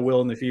 Maybe I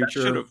will in the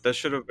future. That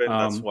should have been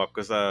that swap,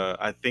 because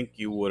I think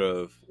you would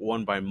have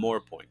won by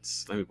more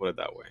points. Let me put it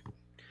that way.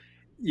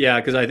 Yeah,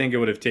 because I think it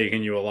would have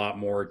taken you a lot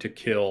more to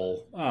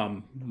kill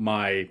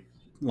my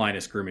line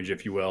of scrimmage,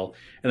 if you will.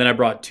 And then I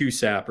brought 2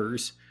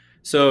 sappers.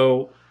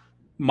 So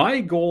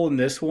my goal in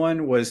this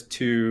one was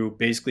to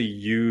basically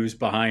use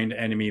behind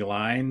enemy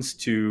lines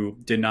to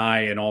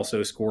deny and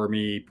also score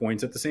me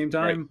points at the same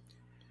time.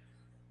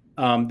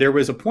 There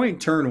was a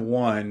point turn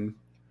 1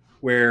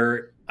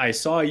 where I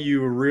saw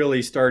you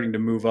really starting to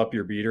move up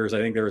your beaters. I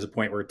think there was a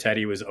point where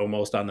Teddy was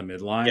almost on the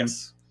midline.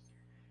 Yes.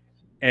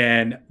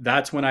 And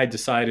that's when I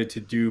decided to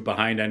do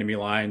behind enemy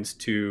lines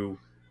to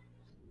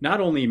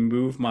not only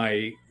move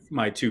my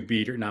 2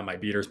 beater, not my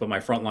beaters, but my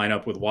front line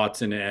up with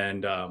Watson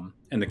and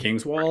the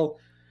King's Wall.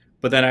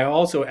 But then I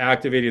also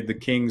activated the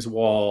King's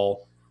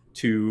Wall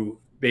to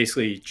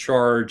basically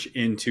charge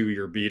into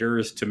your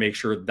beaters to make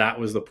sure that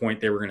was the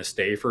point they were going to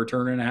stay for a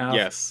turn and a half.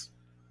 Yes.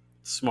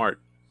 Smart.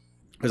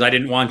 Because I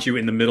didn't want you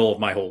in the middle of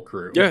my whole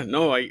crew. Yeah,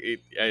 no,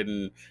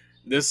 and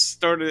this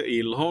started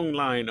a long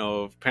line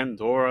of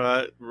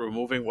Pandora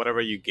removing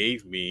whatever you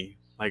gave me.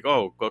 Like,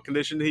 oh, what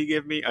condition did he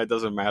give me? It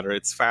doesn't matter.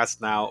 It's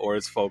fast now or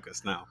it's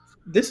focused now.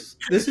 This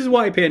is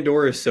why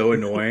Pandora is so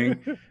annoying,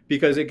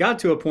 because it got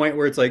to a point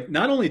where it's like,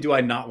 not only do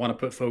I not want to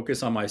put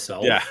focus on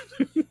myself, Yeah.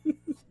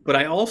 but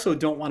I also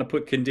don't want to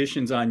put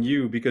conditions on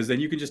you, because then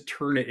you can just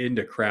turn it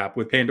into crap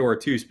with Pandora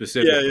 2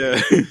 specifically.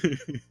 Yeah.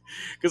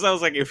 Because I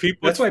was like, if he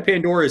puts... That's why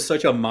Pandora is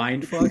such a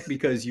mind fuck,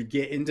 because you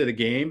get into the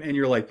game and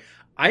you're like,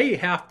 I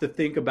have to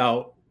think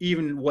about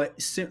even what,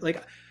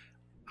 like,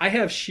 I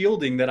have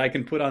shielding that I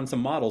can put on some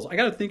models. I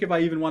got to think if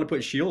I even want to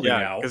put shielding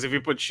out. Because if you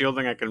put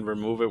shielding, I can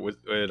remove it with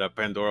a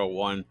Pandora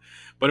 1.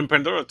 But in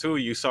Pandora 2,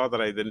 you saw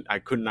that I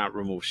could not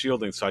remove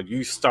shielding, so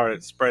you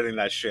started spreading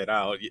that shit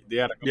out. You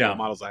had a couple of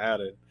models I had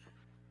it.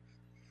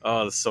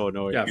 Oh, that's so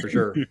annoying. Yeah, for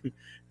sure.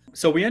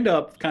 So we end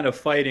up kind of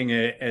fighting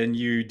it, and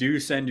you do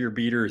send your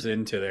beaters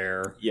into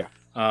there. Yeah.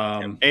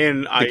 And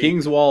the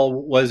King's Wall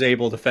was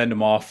able to fend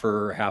him off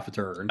for half a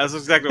turn. That's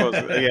exactly what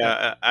I was.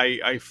 Yeah,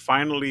 I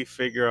finally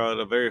figure out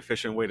a very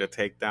efficient way to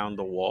take down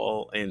the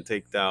wall and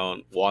take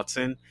down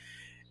Watson.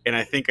 And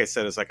I think I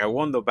said it's like I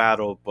won the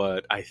battle,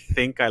 but I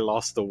think I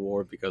lost the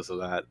war because of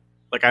that.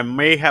 Like I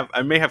may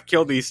have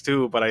killed these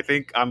 2, but I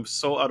think I'm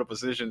so out of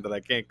position that I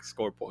can't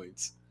score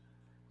points.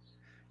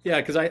 Yeah,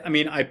 because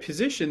I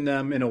positioned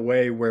them in a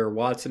way where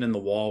Watson and the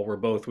wall were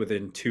both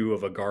within 2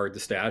 of a guard the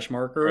stash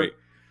marker. Right.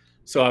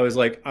 So I was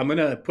like, I'm going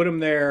to put them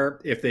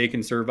there. If they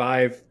can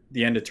survive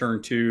the end of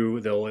turn 2,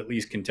 they'll at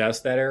least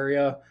contest that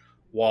area,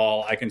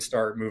 while I can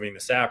start moving the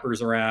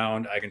sappers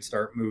around. I can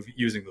start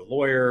using the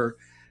lawyer.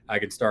 I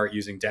can start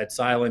using dead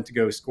silent to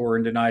go score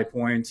and deny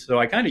points. So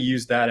I kind of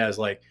used that as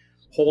like,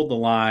 hold the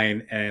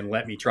line and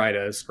let me try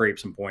to scrape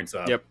some points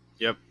up.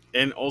 Yep.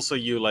 And also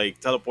you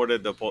like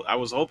teleported I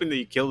was hoping that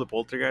you killed the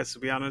poltergeist, to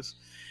be honest.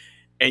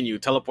 And you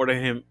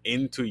teleported him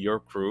into your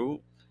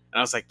crew. And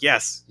I was like,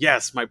 yes,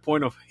 my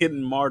point of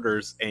hidden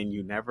martyrs, and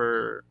you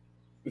never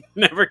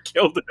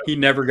killed him. He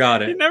never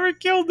got it. He never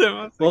killed him.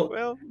 I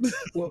was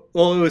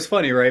well, it was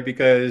funny, right?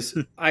 Because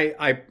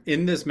I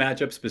in this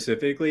matchup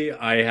specifically,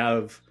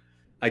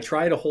 I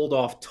try to hold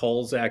off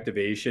Tull's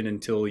activation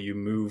until you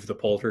move the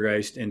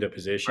poltergeist into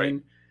position.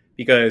 Right.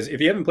 Because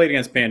if you haven't played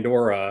against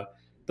Pandora,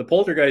 the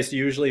poltergeist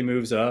usually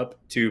moves up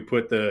to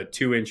put the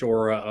 2-inch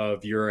aura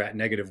of you're at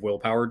negative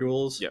willpower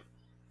duels. Yep.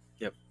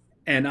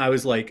 And I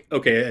was like,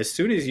 okay, as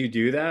soon as you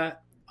do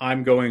that,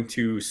 I'm going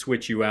to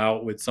switch you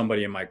out with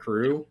somebody in my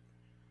crew.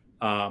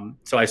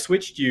 So I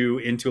switched you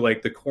into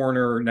like the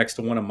corner next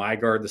to one of my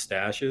guard the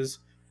stashes.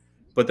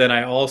 But then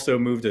I also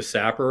moved a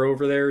sapper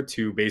over there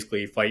to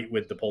basically fight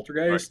with the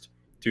poltergeist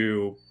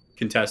to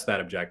contest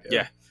that objective.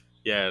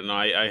 Yeah. No,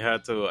 I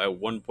had to, at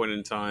one point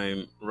in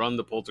time, run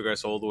the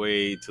poltergeist all the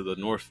way to the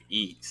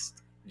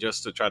northeast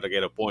just to try to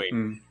get a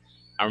point.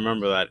 I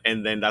remember that.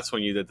 And then that's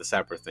when you did the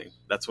sapper thing.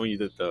 That's when you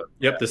did the...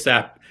 Yep,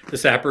 the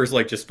sapper's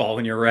like just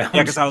following you around.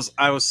 Yeah, because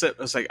I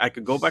was like, I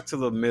could go back to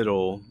the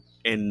middle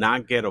and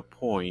not get a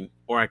point,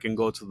 or I can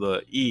go to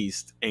the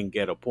east and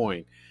get a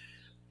point.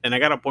 And I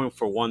got a point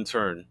for one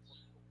turn.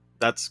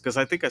 That's because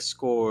I think I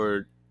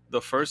scored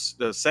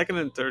the second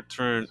and third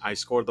turn. I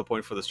scored the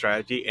point for the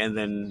strategy, and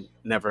then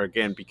never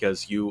again,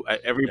 because you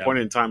at every point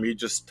in time you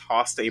just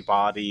tossed a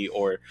body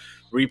or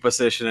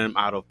reposition them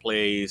out of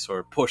place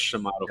or push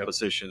them out of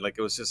position. Like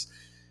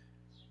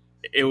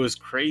it was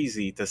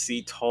crazy to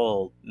see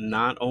Tull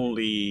not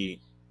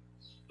only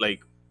like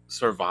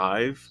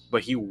survive,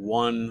 but he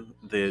won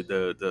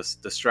the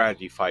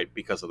strategy fight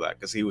because of that.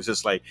 Because he was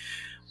just like,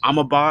 I'm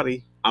a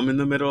body. I'm in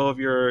the middle of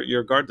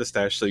your guard the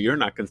stash, so you're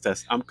not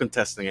I'm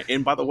contesting it.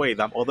 And by the way,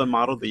 that other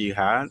model that you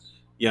had,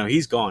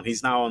 he's gone.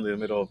 He's now in the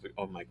middle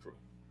of my crew.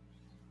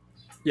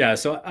 Yeah,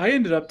 so I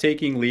ended up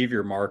taking Leave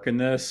Your Mark in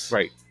this.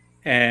 Right.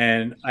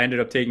 And I ended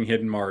up taking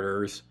Hidden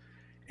Martyrs.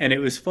 And it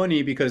was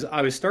funny because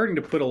I was starting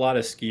to put a lot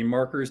of scheme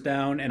markers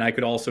down, and I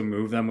could also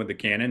move them with the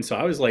cannon. So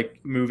I was like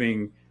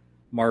moving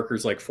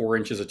markers like 4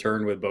 inches a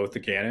turn with both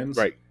the cannons.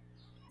 Right.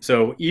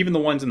 So even the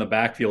ones in the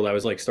backfield, I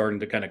was like starting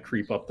to kind of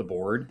creep up the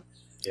board.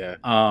 Yeah.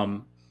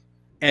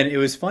 And it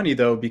was funny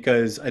though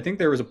because I think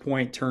there was a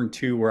point turn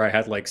 2 where I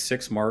had like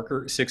 6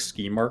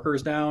 scheme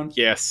markers down,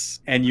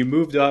 Yes. and you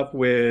moved up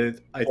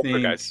with I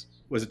think Poltergeist.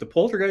 was it the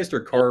Poltergeist or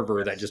Carver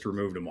that Poltergeist. just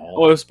removed them all?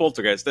 Oh, it was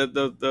Poltergeist.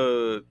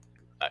 The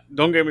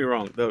don't get me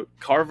wrong. The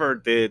Carver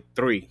did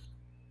 3,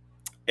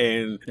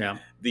 and Yeah.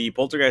 the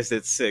Poltergeist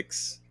did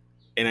 6,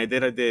 and I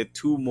did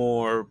 2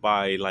 more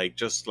by like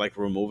just like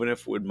removing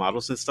it with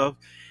models and stuff.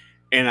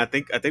 And I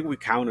think we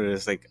counted it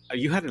as like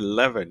you had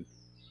 11.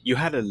 You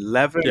had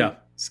 11 Yeah.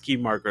 ski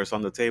markers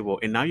on the table,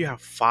 and now you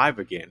have 5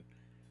 again.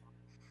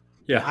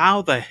 Yeah.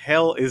 How the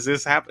hell is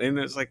this happening? And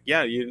it's like,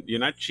 yeah, you're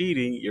not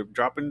cheating. You're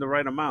dropping the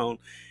right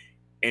amount.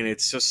 And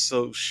it's just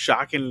so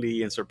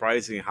shockingly and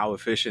surprising how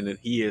efficient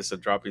he is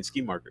at dropping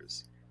ski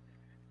markers.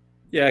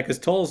 Yeah, because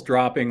Tull's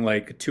dropping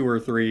like 2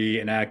 or 3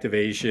 in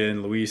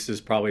activation. Luis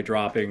is probably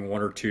dropping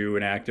 1 or 2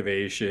 in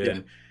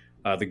activation.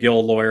 Yeah. The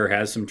guild lawyer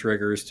has some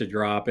triggers to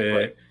drop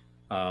it.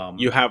 Right.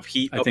 You have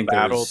heat of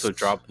battle to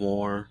drop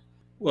more.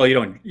 Well, you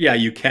don't. Yeah,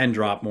 you can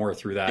drop more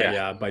through that.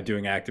 Yeah, by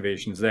doing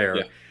activations there.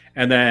 Yeah.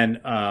 And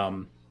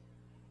then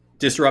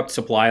disrupt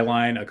supply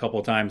line. A couple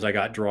of times I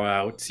got draw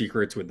out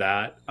secrets with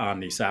that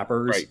on the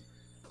sappers. Right.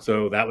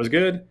 So that was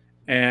good.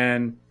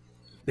 And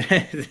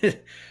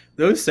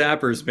those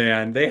sappers,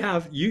 man, they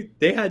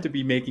had to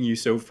be making you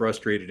so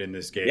frustrated in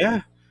this game.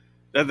 Yeah.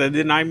 They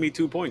denied me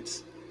 2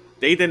 points.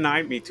 They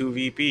denied me 2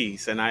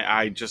 VPs, and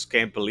I just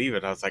can't believe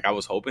it. I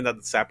was hoping that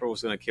the sapper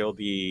was going to kill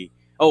the...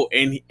 Oh,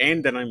 and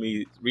deny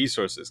me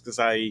resources, because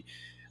I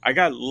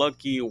got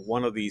lucky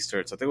one of these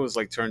turns. I think it was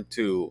like turn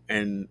 2,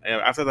 and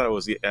after that it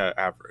was the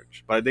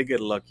average. But I did get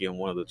lucky on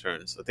one of the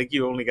turns. I think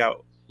you only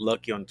got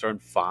lucky on turn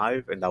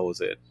 5, and that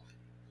was it.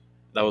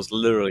 That was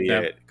literally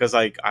it. Because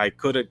I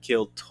could have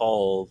killed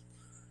Tull.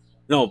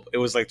 No, it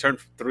was like turn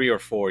 3 or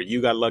 4.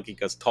 You got lucky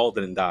because Tull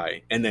didn't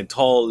die. And then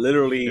Tull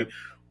literally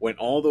went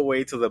all the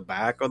way to the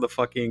back of the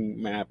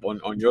fucking map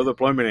on your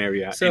deployment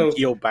area and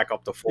healed back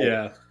up to 4.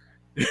 Yeah.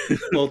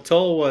 Well,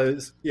 Tull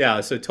was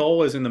Tull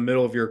was in the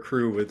middle of your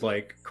crew with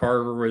like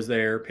Carver was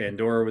there,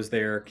 Pandora was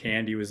there,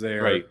 Candy was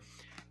there, right?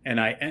 And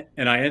I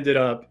ended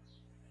up.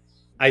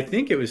 I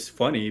think it was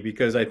funny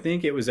because I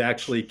think it was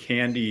actually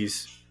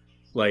Candy's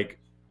like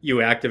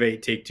you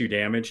activate take 2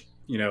 damage,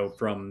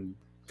 from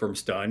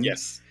stun.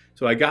 Yes.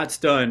 So I got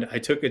stunned. I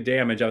took a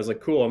damage. I was like,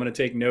 cool. I'm going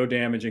to take no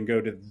damage and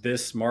go to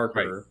this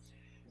marker. Right.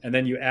 And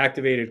then you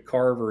activated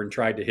Carver and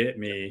tried to hit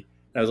me.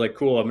 I was like,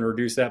 cool, I'm going to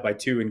reduce that by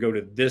 2 and go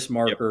to this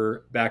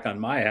marker back on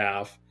my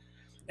half.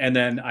 And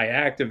then I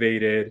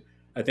activated,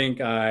 I think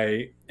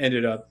I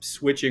ended up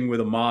switching with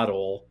a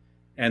model,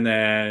 and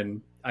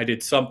then I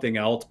did something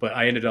else, but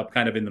I ended up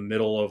kind of in the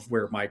middle of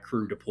where my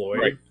crew deployed.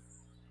 Right.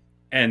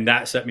 And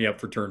that set me up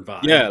for turn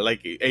 5. Yeah,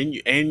 like,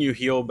 and you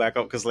heal back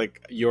up because,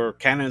 like, your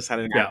cannons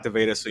hadn't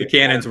activated. So the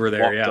cannons were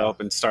there, up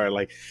and started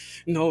like,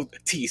 no,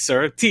 tea,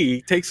 sir,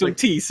 tea, take some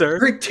tea, sir.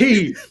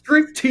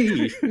 Drink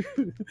tea.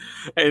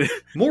 And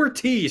more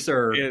tea,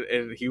 sir.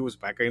 And he was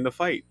back in the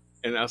fight.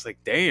 And I was like,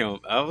 damn,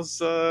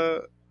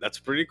 that's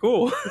pretty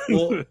cool.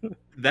 Well,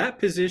 that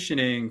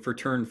positioning for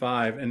turn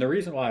 5, and the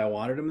reason why I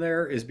wanted him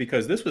there is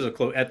because this was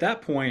at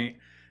that point,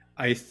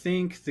 I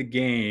think the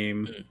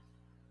game...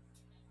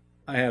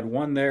 I had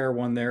 1 there,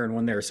 and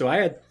 1 there. So I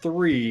had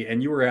 3,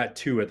 and you were at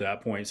 2 at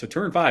that point. So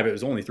turn 5, it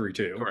was only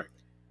 3-2. Correct.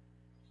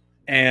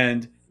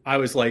 And I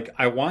was like,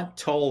 I want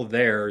Tull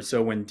there,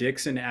 so when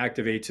Dixon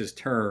activates his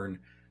turn,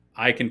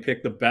 I can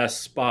pick the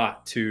best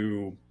spot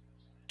to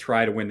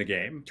try to win the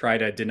game, try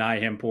to deny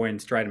him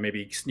points, try to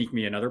maybe sneak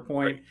me another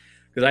point.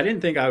 Because I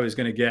didn't think I was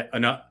going to get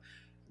enough.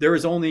 There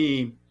was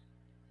only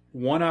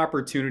 1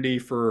 opportunity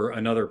for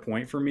another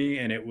point for me,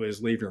 and it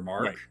was leave your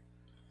mark. Right.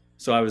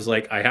 So I was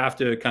like, I have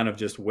to kind of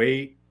just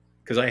wait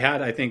because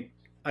I think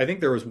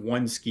there was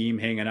 1 scheme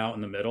hanging out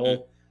in the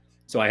middle.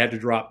 So I had to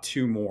drop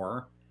 2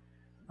 more.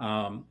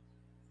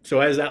 So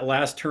as that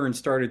last turn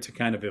started to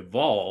kind of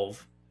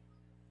evolve,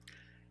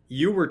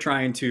 you were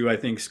trying to, I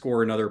think,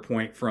 score another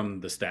point from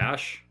the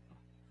stash.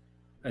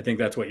 I think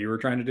that's what you were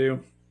trying to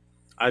do.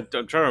 I'm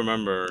trying to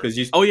remember. Because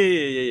you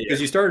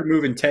you started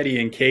moving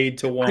Teddy and Cade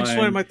to 1. I just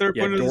wanted my third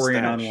point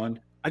Dorian on 1.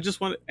 I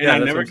just wanted, and I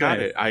never got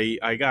it.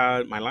 I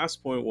got my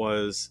last point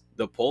was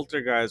the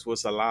poltergeist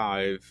was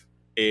alive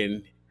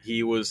and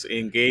he was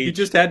engaged. You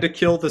just had to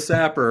kill the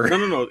sapper.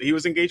 No. He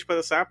was engaged by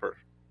the sapper.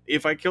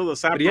 If I kill the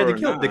sapper, but he had to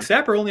kill the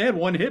sapper. Only had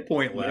 1 hit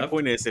point left. The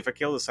point is, if I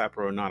kill the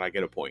sapper or not, I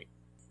get a point.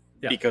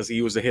 Yeah. Because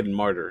he was a hidden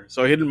martyr.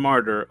 So a hidden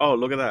martyr. Oh,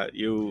 look at that!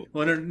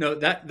 Well, no.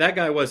 That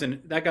guy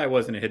wasn't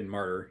a hidden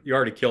martyr. You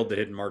already killed the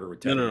hidden martyr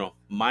with Teddy. No.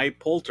 My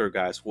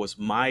poltergeist was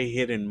my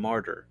hidden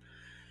martyr.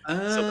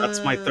 So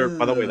that's my third.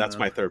 By the way, that's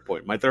my third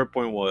point. My third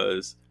point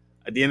was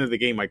at the end of the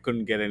game, I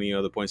couldn't get any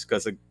other points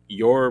because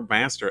your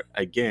master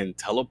again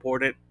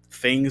teleported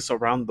things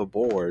around the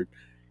board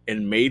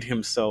and made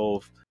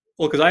himself.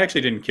 Well, because I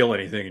actually didn't kill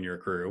anything in your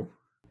crew.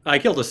 I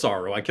killed a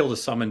sorrow. I killed a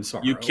summoned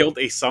sorrow. You killed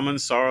a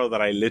summoned sorrow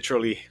that I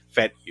literally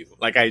fed you.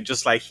 Like I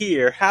just like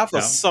here, have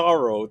a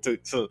sorrow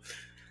to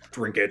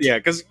drink it. Yeah,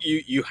 because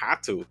you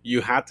had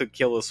to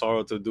kill the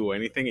sorrow to do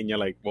anything, and you're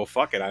like, well,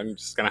 fuck it, I'm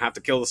just gonna have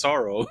to kill the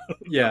sorrow.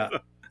 Yeah.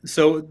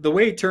 So the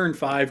way turn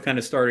 5 kind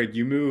of started,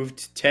 you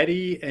moved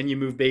Teddy and you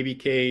moved Baby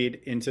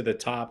Cade into the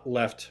top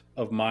left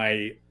of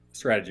my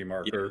strategy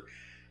marker.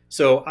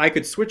 So I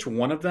could switch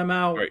one of them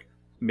out, Right.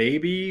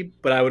 maybe,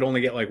 but I would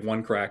only get like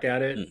one crack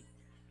at it. Mm.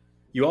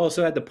 You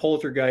also had the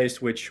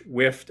Poltergeist, which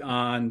whiffed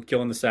on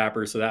killing the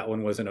Sapper, so that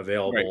one wasn't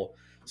available.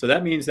 So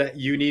that means that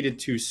you needed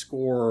to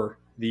score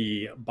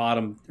the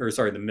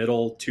the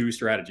middle 2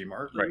 strategy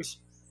markers. Right.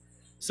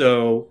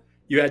 So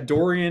you had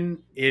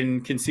Dorian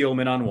in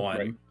concealment on one,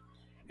 Right.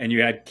 and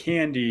you had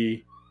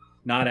Candy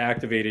not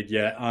activated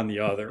yet on the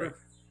other. Right.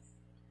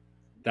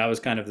 That was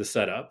kind of the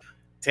setup.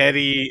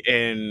 Teddy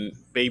and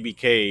Baby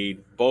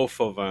Cade, both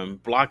of them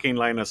blocking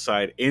line of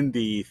sight in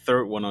the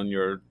third one on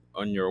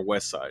your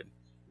west side.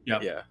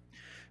 Yep. Yeah.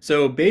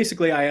 So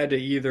basically, I had to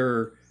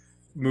either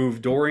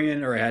move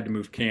Dorian or I had to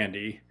move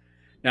Candy.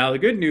 Now the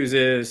good news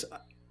is,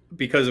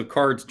 because of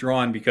cards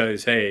drawn,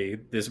 because hey,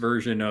 this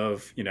version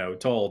of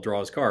Tull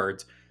draws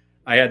cards,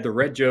 I had the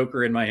red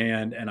Joker in my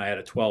hand and I had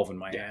a 12 in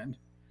my hand.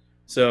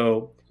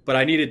 So, but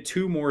I needed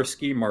 2 more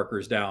scheme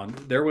markers down.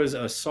 There was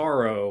a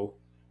Sorrow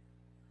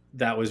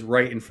that was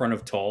right in front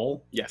of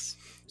Tull. Yes.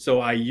 So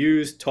I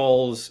used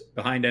Tull's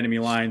behind enemy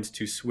lines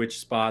to switch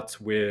spots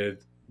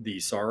with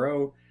the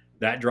Sorrow.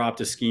 That dropped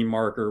a scheme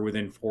marker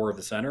within 4 of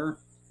the center.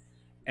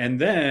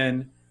 And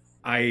then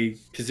I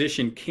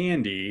positioned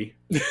Candy.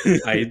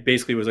 I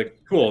basically was like,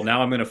 cool,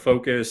 now I'm going to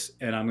focus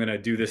and I'm going to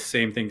do this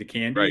same thing to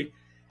Candy. Right.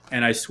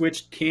 And I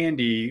switched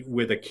Candy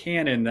with a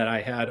cannon that I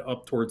had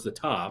up towards the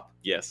top.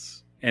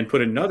 Yes. And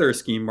put another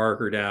scheme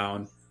marker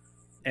down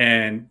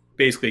and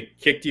basically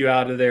kicked you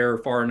out of there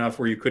far enough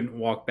where you couldn't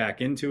walk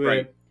back into it.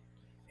 Right.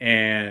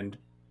 And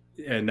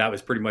that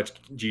was pretty much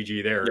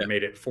GG there. Yeah. It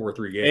made it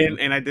 4-3 game.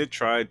 And I did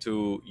try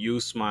to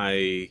use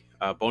my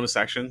bonus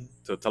action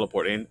to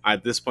teleport in.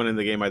 At this point in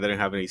the game, I didn't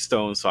have any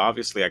stones, so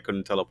obviously I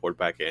couldn't teleport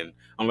back in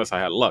unless I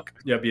had luck.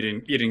 Yep, you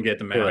didn't get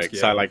the mask. Correct.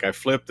 So I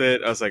flipped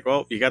it. I was like,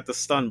 well, you got the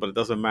stun, but it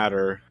doesn't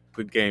matter.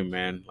 Good game,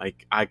 man.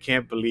 Like, I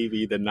can't believe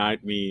he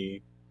denied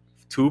me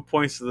 2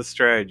 points to the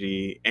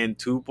strategy and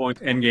 2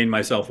 points and gained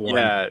myself 1.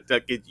 Yeah,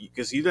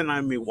 because you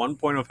denied me 1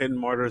 point of hidden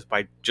martyrs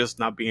by just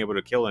not being able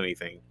to kill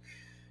anything.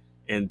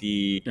 And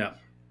the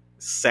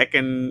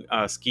second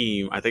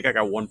scheme, I think I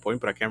got 1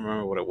 point, but I can't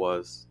remember what it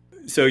was.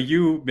 So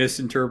you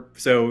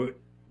So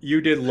you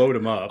did load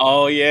them up.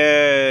 Oh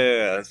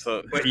yeah.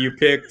 So, but you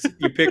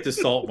picked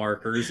assault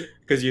markers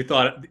because you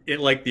thought it,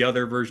 like the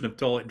other version of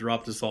Tull, it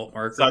dropped assault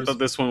markers. So I thought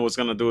this one was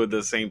gonna do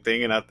the same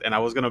thing, and I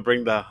was gonna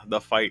bring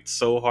the fight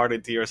so hard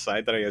into your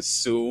side that I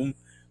assumed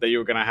that you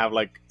were gonna have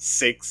like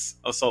 6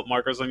 assault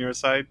markers on your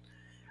side.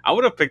 I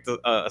would have picked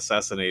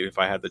assassinate if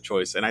I had the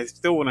choice, and I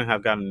still wouldn't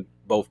have gotten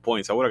both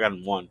points. I would have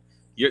gotten 1.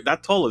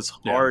 That Tull is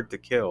hard to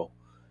kill.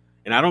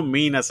 And I don't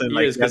mean as in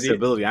like that's the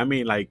ability. I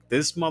mean like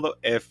this mother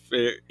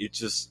effer, it's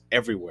just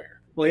everywhere.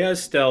 Well, he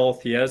has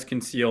stealth, he has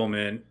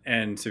concealment,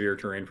 and severe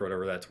terrain for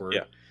whatever that's worth.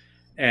 Yeah.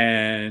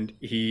 And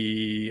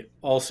he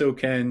also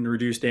can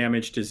reduce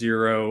damage to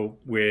 0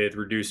 with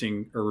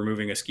reducing or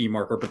removing a ski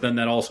marker, but then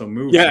that also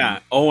moves him.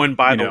 Oh, and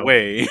by the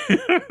way.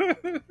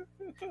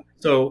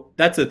 So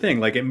that's the thing.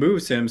 Like, it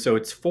moves him, so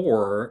it's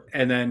 4,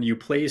 and then you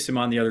place him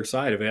on the other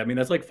side of it. I mean,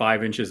 that's like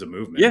 5 inches of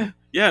movement.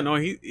 Yeah. No,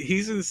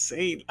 he's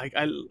insane. Like,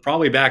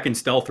 probably back in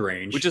stealth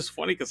range, which is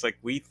funny because like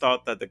we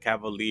thought that the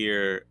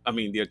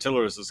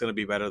artillerist was going to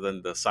be better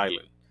than the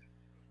silent.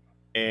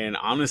 And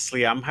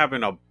honestly, I'm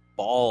having a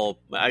ball.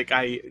 Like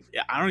I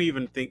don't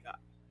even think.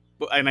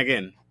 And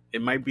again,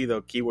 it might be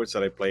the keywords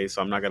that I play,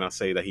 so I'm not gonna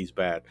say that he's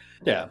bad.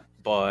 Yeah,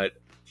 but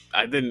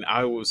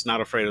I was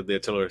not afraid of the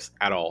artillerist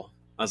at all.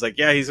 I was like,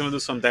 yeah, he's going to do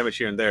some damage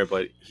here and there,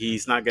 but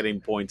he's not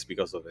getting points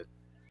because of it.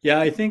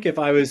 Yeah, I think if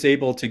I was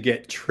able to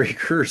get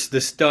triggers,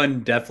 the stun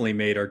definitely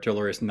made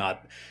Artillerist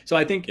not. So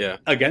I think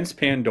against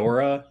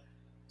Pandora,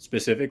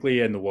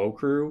 specifically in the Woe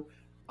Crew,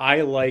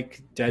 I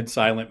like Dead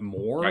Silent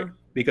more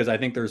because I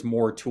think there's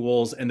more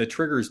tools and the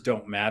triggers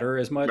don't matter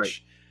as much. Right.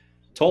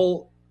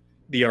 Tull,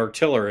 the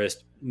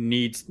Artillerist,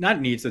 needs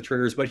the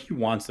triggers, but he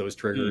wants those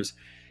triggers.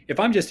 If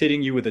I'm just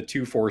hitting you with a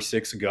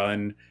 2-4-6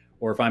 gun,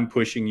 or if I'm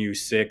pushing you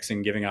 6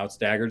 and giving out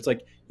staggered, it's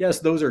like,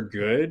 yes, those are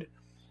good,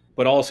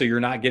 but also you're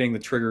not getting the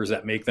triggers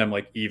that make them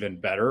like even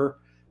better.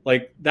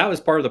 Like, that was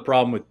part of the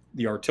problem with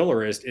the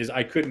Artillerist is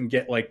I couldn't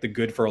get like the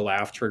good for a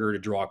laugh trigger to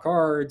draw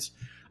cards.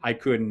 I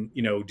couldn't,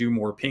 do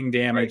more ping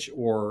damage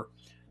or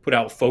put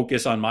out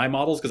focus on my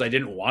models because I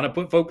didn't want to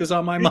put focus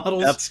on my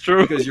models. That's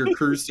true. Because your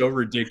crew's so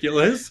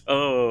ridiculous.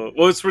 Oh,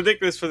 well, it's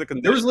ridiculous for the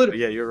condition.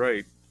 Yeah, you're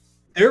right.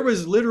 There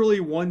was literally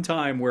one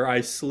time where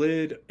I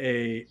slid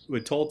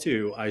with Tull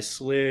 2, I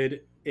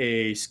slid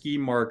a ski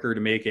marker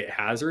to make it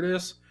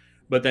hazardous,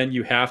 but then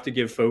you have to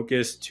give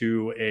focus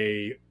to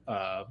a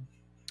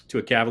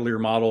Cavalier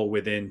model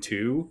within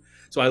 2.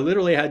 So I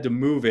literally had to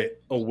move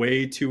it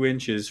away 2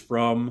 inches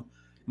from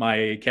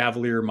my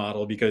Cavalier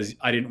model because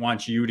I didn't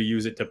want you to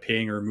use it to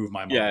ping or move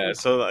my model. Yeah,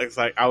 so it's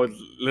like I would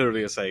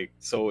literally say,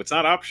 so it's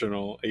not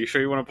optional. Are you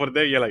sure you want to put it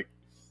there? You're like,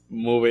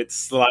 move it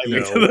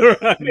slightly No. to the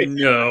right.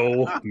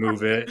 No,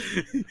 move it.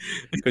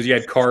 Because you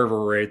had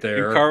Carver right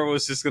there. And Carver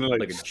was just gonna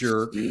like a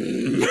jerk.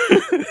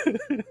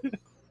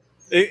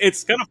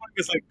 It's kind of funny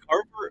because like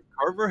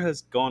Carver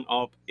has gone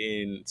up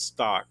in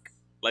stock.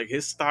 Like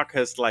his stock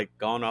has like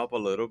gone up a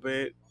little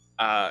bit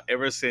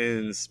ever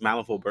since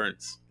Malifaux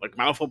Burns. Like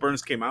Malifaux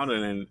Burns came out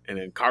and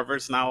then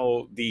Carver's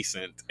now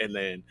decent, and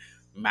then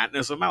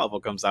Madness of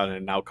Malifaux comes out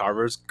and now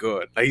Carver's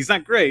good. Like he's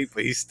not great,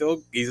 but he's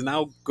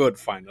now good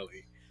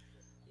finally.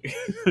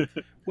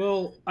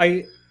 Well,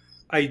 I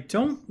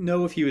don't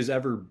know if he was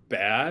ever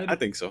bad. I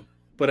think so.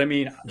 But I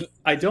mean,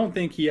 I don't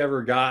think he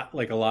ever got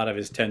like a lot of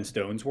his 10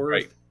 stones worth.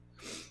 Right.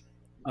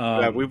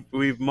 Yeah,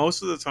 we've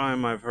most of the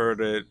time I've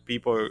heard it.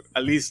 People,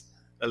 at least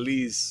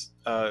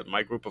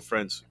my group of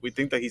friends, we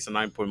think that he's a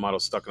 9-point model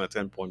stuck in a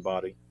 10-point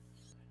body.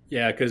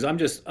 Yeah, because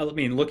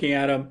looking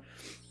at him,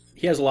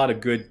 he has a lot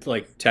of good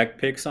like tech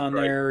picks on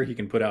Right. there. He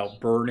can put out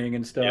burning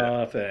and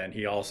stuff, and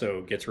he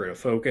also gets rid of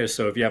focus.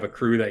 So if you have a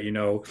crew that you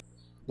know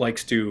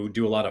likes to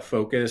do a lot of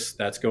focus,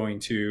 that's going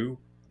to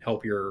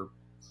help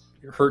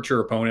hurt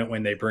your opponent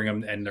when they bring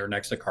them and they're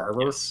next to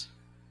Carver. Yes.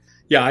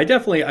 Yeah, I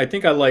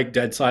think I like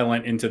Dead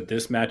Silent into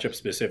this matchup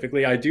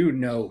specifically. I do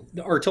know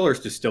the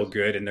Artillerist is still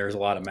good, and there's a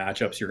lot of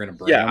matchups you're going to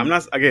bring. Yeah, him.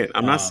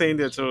 I'm not saying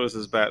that Artillerist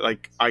is bad.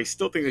 Like I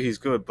still think that he's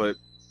good, but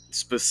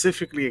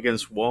specifically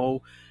against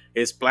Woe,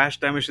 his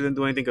splash damage didn't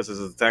do anything because it's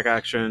an attack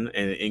action,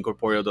 and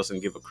Incorporeal doesn't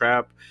give a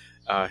crap.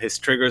 His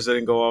triggers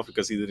didn't go off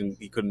because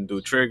he couldn't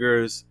do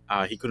triggers.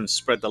 He couldn't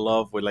spread the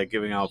love with like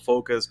giving out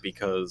focus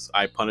because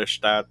I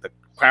punished the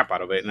crap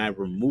out of it, and I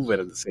remove it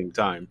at the same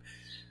time.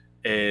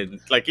 And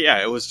like, yeah,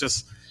 it was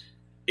just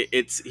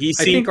I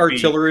think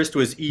Artillerist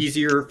was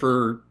easier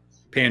for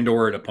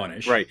Pandora to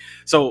punish. Right.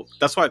 So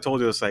that's why I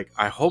told you, it's like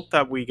I hope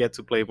that we get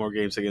to play more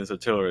games against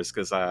Artillerist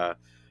because I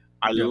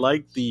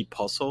like the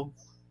puzzle,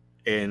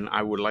 and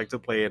I would like to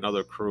play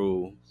another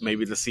crew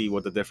maybe to see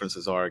what the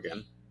differences are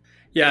again.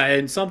 Yeah,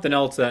 and something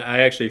else that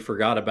I actually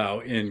forgot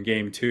about in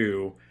game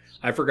 2,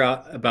 I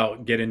forgot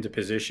about get into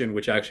position,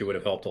 which actually would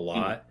have helped a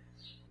lot.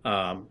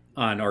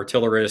 On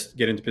Artillerist,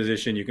 get into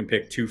position, you can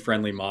pick 2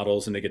 friendly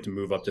models and they get to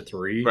move up to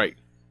 3. Right.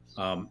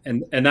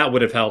 And that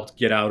would have helped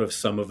get out of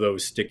some of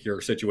those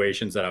stickier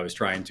situations that I was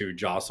trying to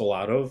jostle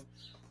out of.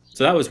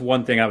 So that was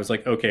one thing I was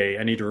like, okay,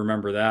 I need to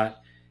remember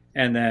that.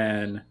 And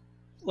then,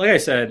 like I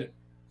said,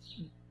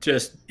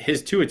 just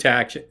his 2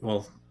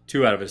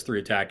 out of his 3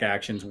 attack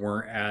actions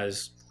weren't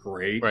as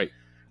great. Right.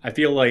 I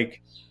feel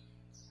like,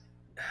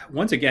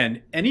 once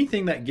again,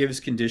 anything that gives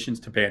conditions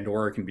to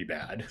Pandora can be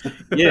bad.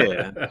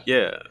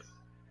 Yeah.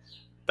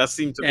 That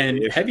seemed to be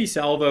and Heavy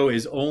Salvo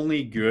is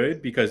only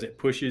good because it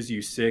pushes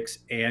you 6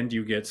 and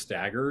you get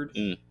staggered.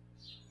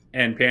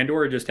 And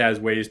Pandora just has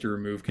ways to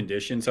remove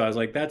conditions. So I was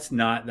like, that's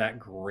not that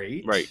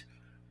great. Right.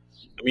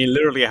 I mean,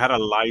 literally, I had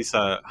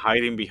Eliza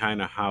hiding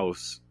behind a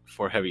house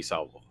for Heavy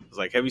Salvo. It's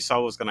like, Heavy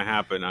Salvo is going to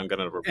happen. I'm going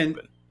to remove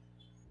it.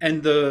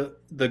 And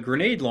the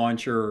grenade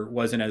launcher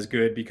wasn't as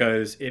good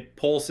because it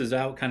pulses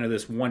out kind of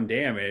this 1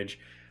 damage,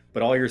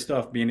 but all your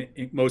stuff being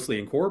mostly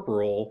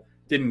incorporeal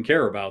didn't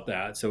care about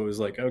that. So it was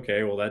like,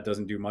 okay, well, that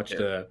doesn't do much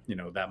to,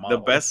 that model.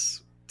 The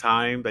best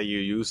time that you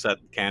used that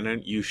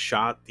cannon, you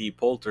shot the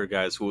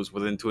poltergeist who was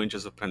within 2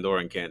 inches of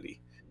Pandora and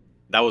Candy.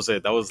 That was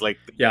it. That was like,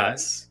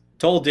 yes.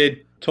 Tull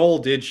did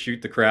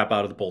shoot the crap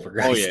out of the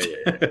poltergeist.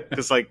 Oh, yeah.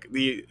 Because like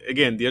the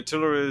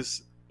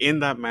Artillerist in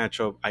that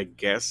matchup, I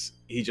guess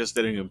he just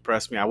didn't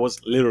impress me. It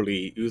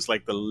was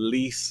like the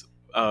least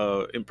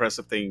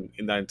impressive thing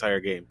in that entire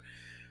game.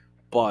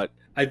 But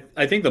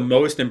I think the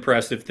most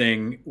impressive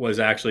thing was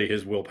actually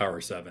his willpower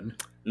 7.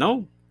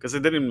 No, because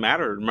it didn't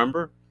matter.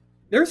 Remember,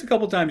 there's a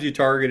couple times you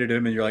targeted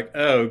him and you're like,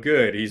 oh,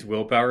 good, he's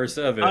willpower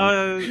 7.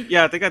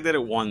 Yeah, I think I did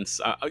it once.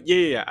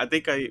 Yeah. I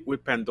think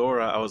with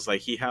Pandora, I was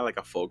like, he had like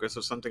a focus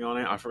or something on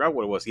it. I forgot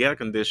what it was. He had a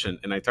condition,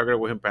 and I targeted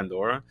with him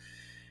Pandora,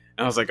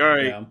 and I was like, all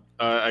right,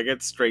 I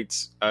get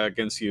straights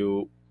against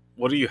you.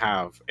 What do you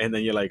have? And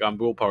then you're like, I'm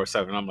willpower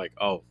 7. I'm like,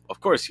 oh, of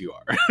course you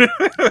are.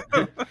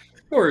 Of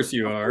course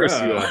you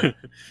are.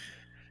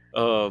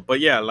 But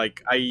yeah,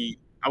 like I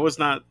was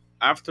not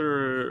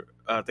after.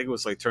 I think it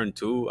was like turn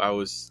 2.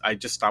 I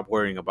just stopped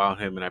worrying about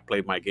him, and I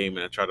played my game,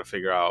 and I tried to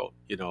figure out,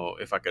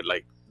 if I could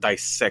like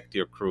dissect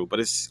your crew. But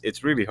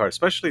it's really hard,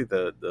 especially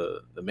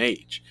the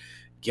mage.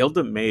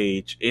 Gilded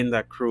Mage in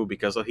that crew,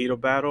 because of Heat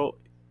of Battle,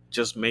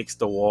 just makes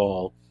the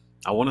wall,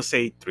 I want to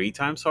say 3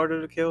 times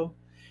harder to kill.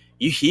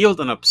 You healed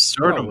an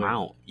absurd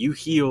amount. You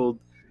healed.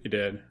 You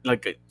did.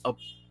 Like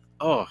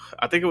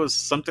I think it was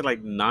something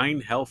like 9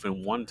 health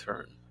in 1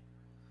 turn.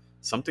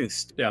 Something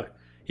stupid.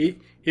 Yeah,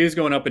 he was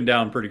going up and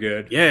down pretty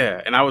good.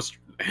 Yeah, and I was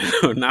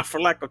not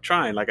for lack of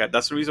trying. Like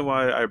that's the reason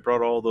why I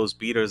brought all those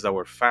beaters that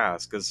were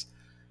fast, because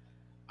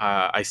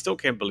I still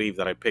can't believe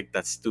that I picked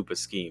that stupid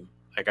scheme.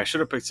 Like I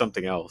should have picked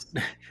something else.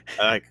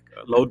 Like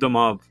load them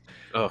up.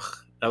 Ugh,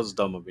 that was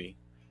dumb of me.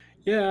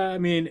 Yeah, I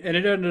mean, and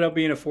it ended up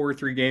being a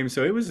 4-3 game,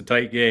 so it was a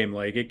tight game.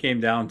 Like it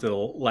came down to the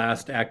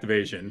last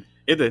activation.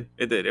 It did.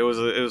 It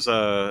was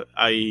I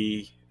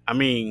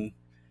mean,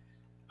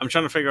 I'm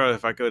trying to figure out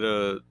if I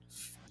could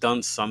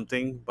done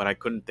something, but I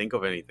couldn't think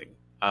of anything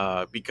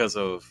because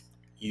of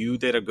you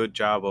did a good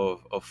job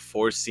of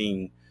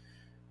forcing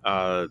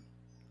uh,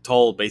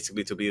 Tull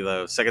basically to be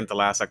the second to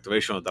last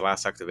activation or the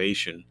last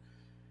activation,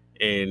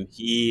 and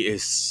he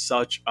is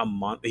such a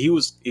he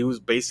was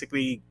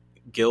basically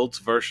Guild's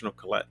version of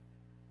Colette,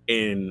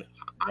 and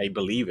I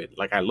believe it.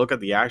 Like I look at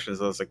the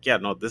actions, I was like, yeah,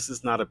 no, this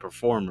is not a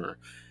performer.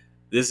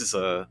 This is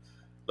a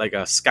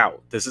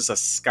scout. This is a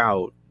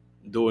scout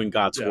doing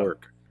God's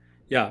work.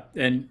 Yeah,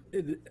 and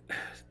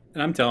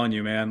I'm telling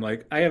you, man,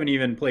 like I haven't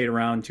even played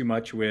around too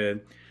much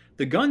with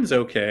the guns.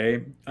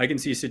 Okay, I can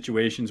see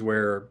situations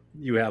where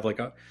you have like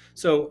a.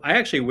 So I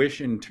actually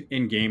wish in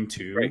game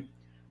 2, Right.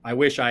 I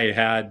wish I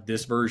had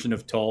this version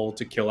of Tull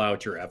to kill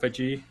out your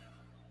effigy.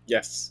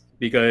 Yes.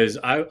 Because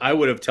I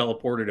would have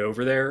teleported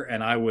over there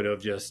and I would have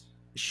just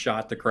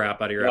shot the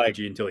crap out of your Like,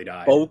 effigy until he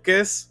died.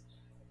 Focus.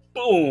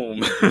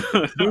 Boom.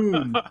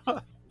 Boom.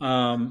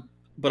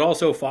 But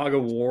also Fog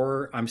of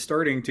War, I'm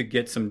starting to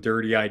get some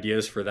dirty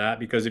ideas for that,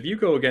 because if you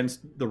go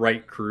against the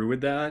right crew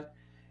with that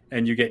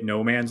and you get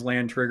No Man's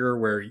Land trigger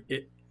where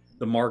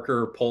the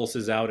marker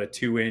pulses out a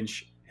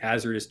 2-inch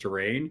hazardous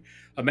terrain,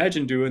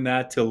 imagine doing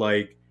that to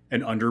like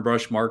an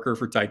underbrush marker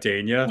for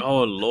Titania.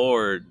 Oh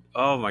Lord.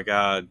 Oh my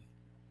God.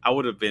 I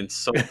would have been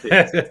so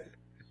pissed.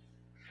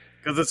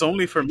 Because it's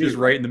only for me. Just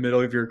right in the middle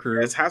of your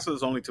crew. It's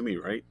hazardous only to me,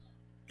 right?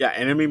 Yeah,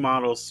 enemy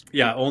models.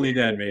 Yeah, only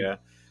then, maybe. Yeah.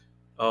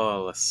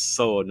 Oh, that's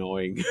so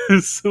annoying.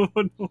 So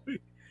annoying.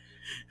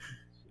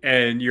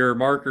 And your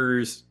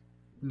marker's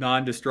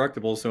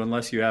non-destructible, so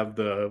unless you have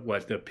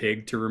the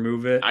pig to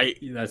remove it,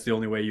 that's the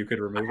only way you could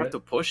remove it. I have to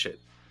push it.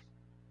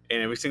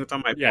 And every single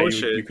time I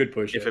push you could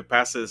push if it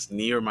passes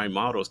near my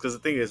models. Because the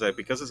thing is that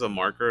because it's a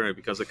marker and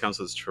because it counts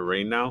as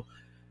terrain now,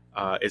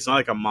 it's not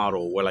like a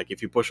model where like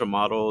if you push a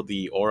model,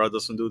 the aura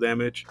doesn't do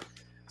damage.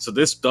 So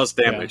this does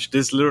damage. Yeah.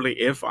 This literally,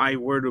 if I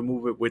were to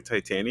move it with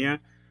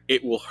Titania,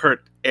 it will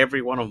hurt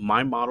every one of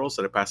my models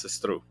that it passes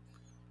through.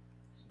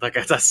 Like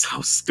that's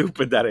how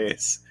stupid that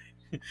is.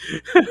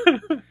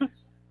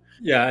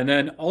 Yeah, and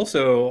then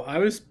also I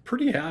was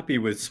pretty happy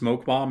with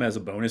Smoke Bomb as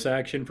a bonus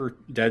action for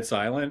Dead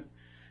Silent,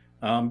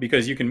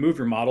 because you can move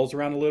your models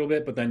around a little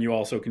bit, but then you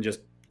also can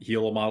just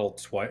heal a model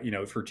twice,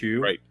 for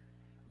 2. Right.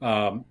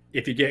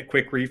 If you get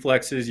quick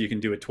reflexes, you can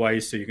do it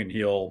twice, so you can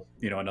heal,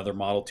 another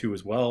model 2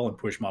 as well and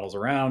push models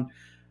around.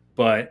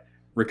 But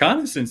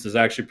Reconnaissance is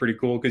actually pretty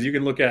cool because you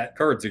can look at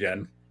cards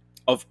again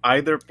of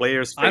either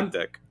player's fate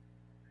deck.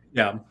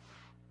 Yeah.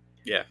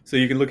 Yeah. So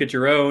you can look at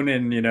your own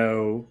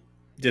and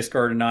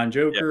discard a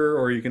non-joker,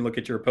 or you can look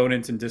at your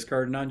opponents and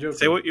discard a non-joker.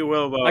 Say what you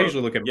will about. I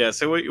usually look at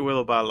say what you will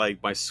about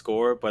like my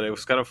score, but it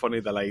was kind of funny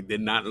that I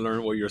did not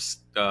learn what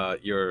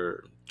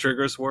your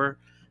triggers were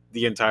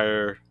the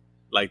entire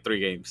 3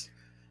 games.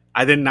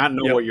 I did not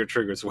know what your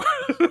triggers were.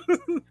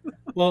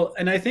 Well,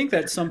 and I think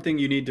that's something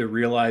you need to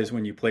realize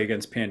when you play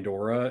against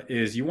Pandora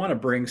is you want to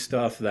bring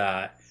stuff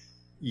that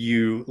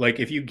you like.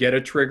 If you get a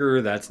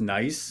trigger, that's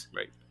nice,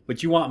 right?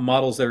 But you want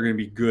models that are going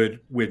to be good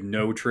with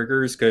no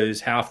triggers,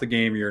 because half the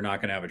game you're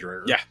not going to have a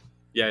trigger.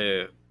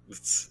 Yeah.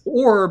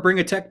 Or bring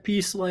a tech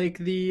piece like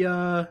the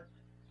old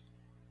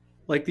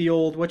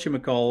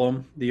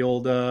whatchamacallem, the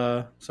old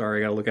sorry,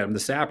 I gotta look at them, the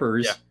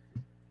sappers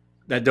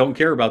that don't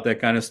care about that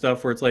kind of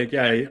stuff, where it's like,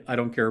 I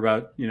don't care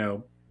about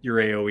your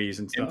AoEs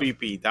and stuff.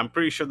 MVP. I'm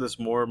pretty sure there's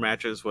more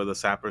matches where the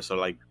sappers are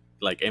like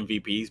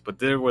MVPs, but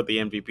they're where the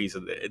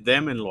MVPs.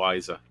 Them and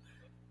Loiza,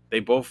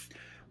 they both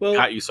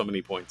got you so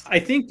many points. I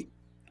think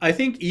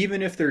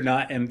even if they're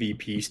not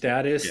MVP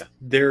status,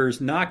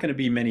 there's not going to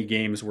be many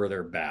games where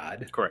they're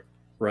bad. Correct.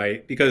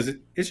 Right? Because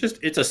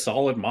it's a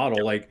solid model.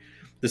 Yep. Like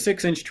the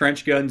 6-inch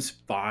trench gun's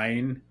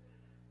fine.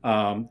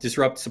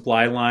 Disrupt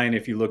supply line.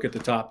 If you look at the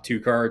top 2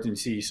 cards and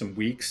see some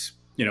weaks,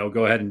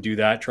 go ahead and do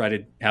that. Try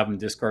to have them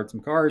discard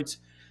some cards.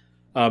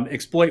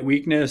 Exploit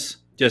weakness,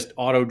 just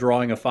auto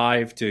drawing a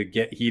 5 to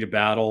get heat of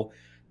battle.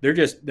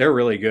 They're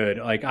really good.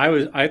 Like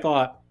I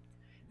thought,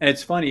 and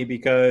it's funny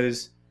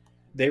because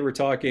they were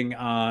talking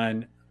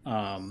on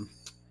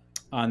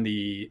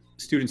the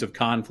Students of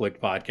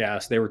Conflict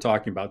podcast. They were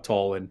talking about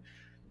Tull, and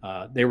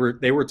they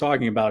were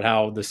talking about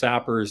how the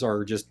sappers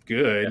are just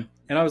good.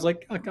 And I was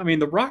like, I mean,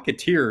 the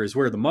Rocketeer is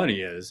where the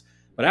money is.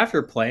 But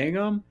after playing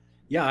them,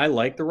 I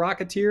like the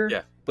Rocketeer.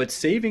 Yeah. But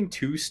saving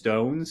 2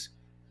 stones,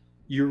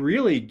 you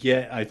really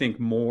get, I think,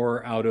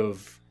 more out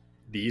of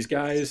these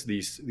guys,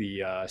 the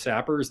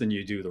sappers, than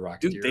you do the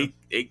Rocketeer.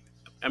 Dude,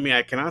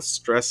 I cannot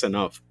stress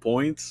enough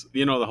points.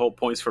 The whole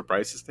points for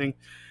prices thing.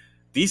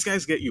 These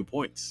guys get you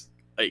points.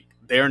 Like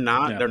they're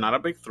not a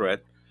big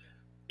threat,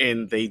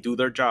 and they do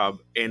their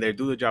job, and they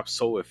do the job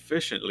so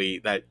efficiently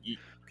that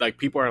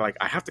people are like,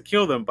 I have to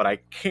kill them, but I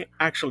can't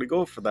actually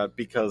go for that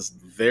because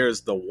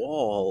there's the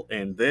wall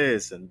and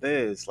this and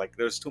this. Like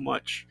there's too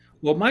much.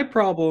 Well, my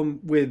problem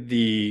with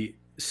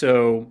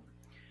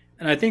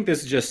and I think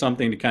this is just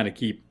something to kind of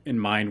keep in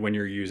mind when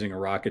you're using a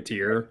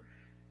Rocketeer,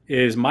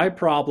 is my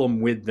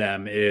problem with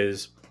them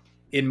is,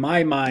 in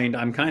my mind,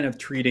 I'm kind of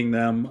treating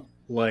them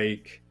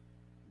like,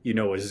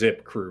 a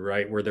zip crew,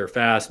 right? Where they're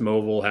fast,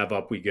 mobile, have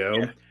up we go.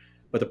 Yeah.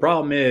 But the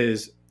problem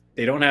is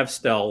They don't have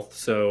stealth,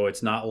 so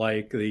it's not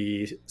like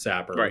the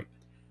Sapper. Right.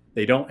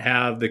 They don't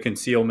have the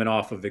concealment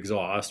off of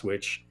exhaust,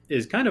 which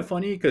is kind of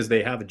funny because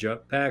they have a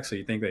jetpack, so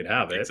you think they'd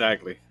have it.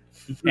 Exactly.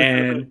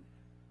 And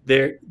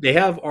they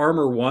have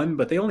armor 1,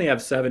 but they only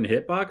have 7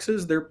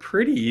 hitboxes. They're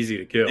pretty easy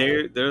to kill.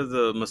 They're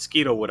the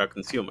mosquito without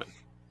concealment.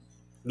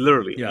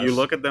 Literally, Yes. you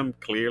look at them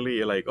clearly,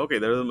 you're like, okay,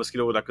 they're the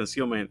mosquito without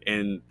concealment,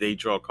 and they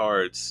draw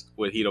cards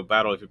with heat of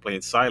battle if you're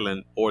playing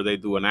silent, or they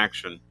do an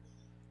action.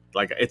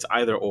 Like, it's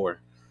either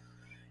or.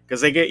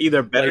 Because they get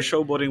either better Like-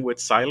 showboating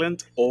with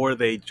silent, or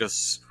they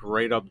just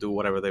straight up do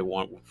whatever they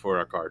want for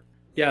a card.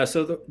 Yeah,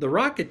 so the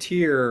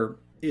Rocketeer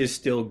is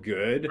still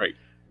good, Right.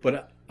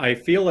 but I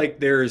feel like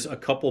there's a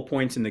couple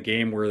points in the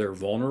game where they're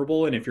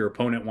vulnerable, and if your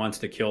opponent wants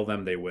to kill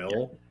them, they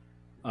will.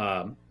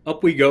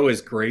 Up We Go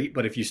is great,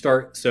 but if you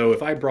start, so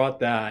if I brought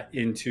that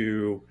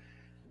into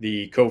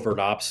the Covert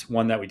Ops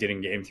one that we did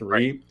in Game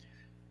 3,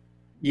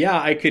 yeah,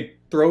 I could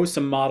throw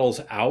some models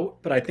out,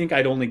 but I think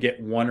I'd only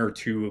get 1 or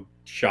 2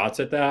 shots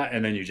at that,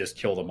 and then you just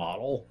kill the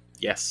model.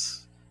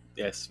 Yes,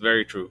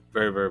 very true,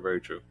 very, very,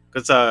 very true.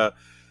 Because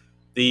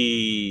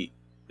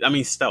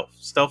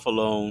stealth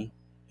alone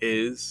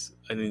is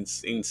an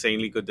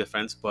insanely good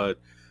defense, but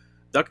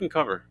duck and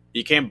cover.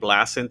 You can't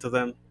blast into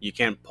them. You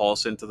can't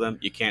pulse into them.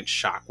 You can't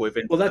shockwave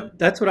into them.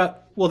 That's what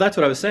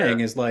I was saying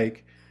is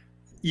like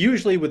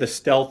usually with a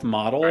stealth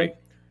model, Right.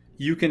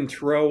 you can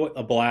throw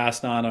a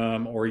blast on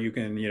them, or you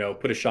can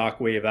put a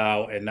shockwave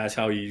out, and that's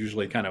how you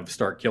usually kind of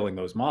start killing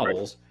those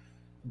models.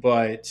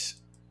 But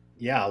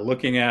yeah,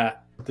 looking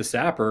at the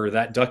Sapper,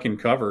 that duck and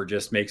cover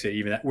just makes it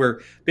even where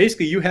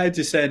basically you had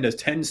to send a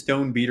 10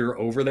 stone beater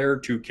over there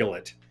to kill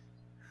it.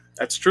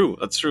 That's true.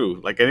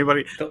 Like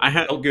anybody, I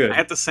had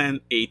to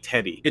send a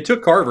Teddy. It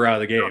took Carver out of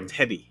the game. No,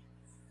 Teddy.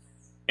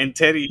 And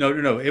Teddy.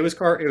 No. It was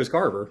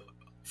Carver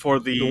for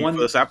the one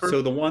for the Sapper.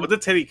 So the one. What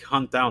did Teddy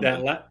hunt down?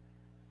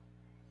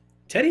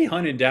 Teddy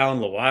hunted down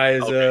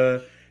Loiza.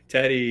 Okay.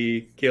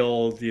 Teddy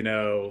killed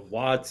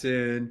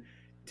Watson.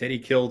 Teddy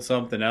killed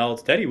something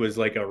else. Teddy was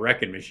like a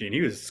wrecking machine.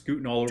 He was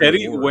scooting all over.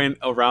 Teddy the board. went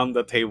around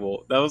the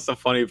table. That was the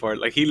funny part.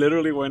 Like he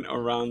literally went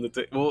around the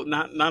table. Well,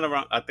 not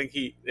around. I think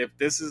if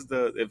this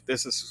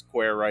is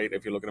square, right?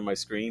 If you're looking at my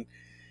screen,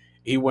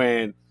 he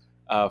went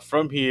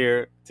from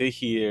here to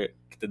here,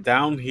 to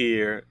down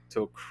here,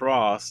 to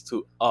across,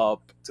 to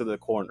up to the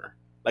corner.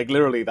 Like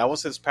literally, that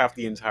was his path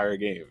the entire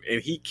game,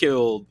 and he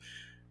killed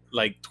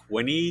like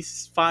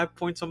 25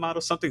 points of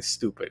models, something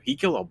stupid. He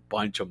killed a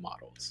bunch of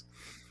models.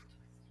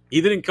 He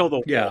didn't kill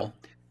the wall.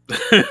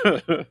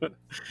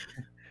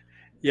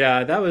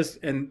 Yeah, that was,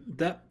 and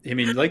that, I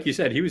mean, like you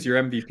said, he was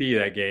your MVP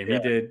that game.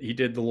 Yeah. He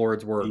did the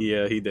Lord's work.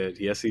 Yeah, he did.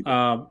 Yes, he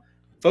did.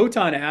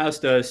 Photon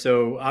asked us,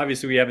 so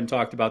obviously we haven't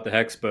talked about the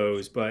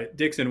Hexbows, but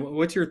Dixon,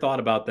 what's your thought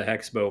about the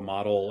Hexbow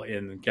model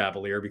in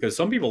Cavalier? Because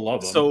some people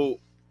love them.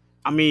 So,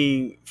 I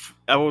mean,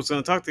 I was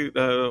going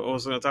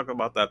to talk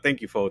about that.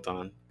 Thank you,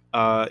 Photon.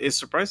 It's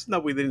surprising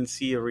that we didn't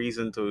see a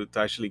reason to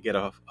actually get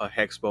a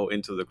Hexbow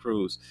into the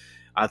crews.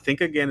 I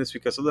think again it's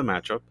because of the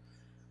matchup.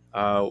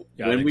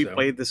 When we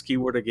played this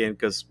keyword again,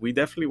 because we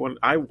definitely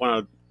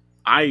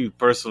I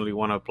personally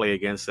want to play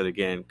against it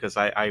again because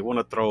I want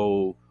to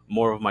throw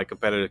more of my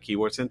competitive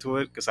keywords into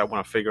it because I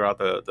want to figure out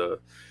the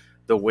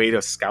way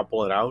to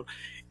scalpel it out,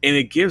 and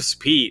it gives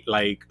Pete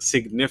like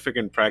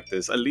significant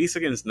practice, at least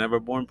against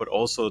Neverborn, but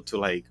also to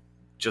like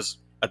just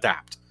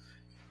adapt.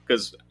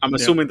 Because I'm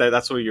assuming that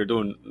that's what you're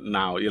doing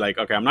now. You're like,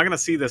 okay, I'm not gonna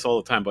see this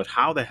all the time, but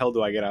how the hell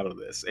do I get out of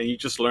this? And you're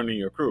just learning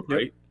your crew,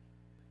 right?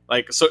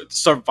 Like, so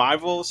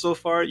survival so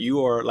far,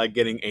 you are like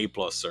getting A+,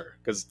 sir,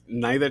 because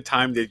neither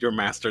time did your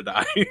master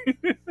die.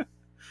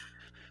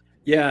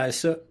 Yeah,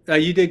 so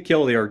you did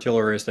kill the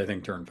artillerist, I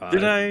think, turn 5.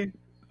 Did I?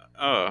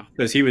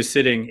 Because he was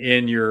sitting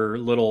in your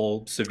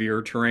little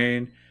severe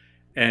terrain,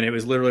 and it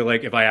was literally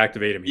like, if I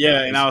activate him, he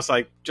dies. And I was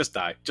like, just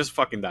die. Just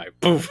fucking die.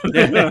 Poof.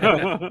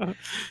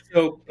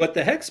 So, but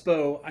the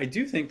Hexbow, I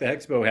do think the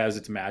Hexbow has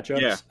its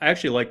matchups. Yeah. I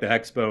actually like the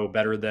Hexbow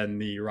better than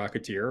the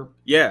Rocketeer.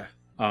 Yeah.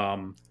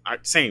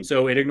 Same.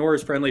 So it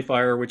ignores friendly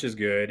fire, which is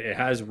good. It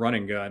has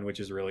running gun,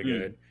 which is really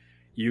good.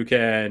 You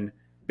can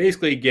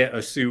basically get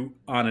a suit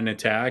on an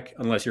attack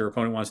unless your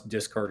opponent wants to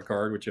discard a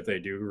card, which if they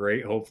do,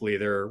 great. Hopefully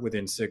they're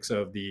within 6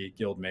 of the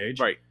Guild Mage.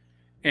 Right.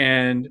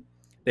 And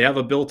they have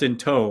a built-in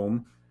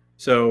tome,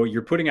 so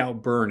you're putting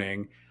out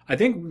burning. I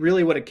think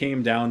really what it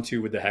came down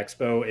to with the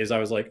Hexbow is I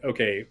was like,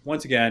 okay,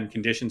 once again,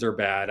 conditions are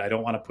bad. I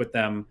don't want to put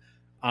them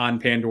on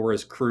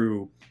Pandora's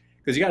crew.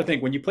 Because you got to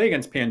think, when you play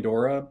against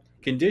Pandora,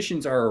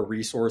 conditions are a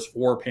resource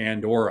for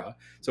Pandora.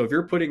 So if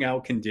you're putting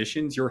out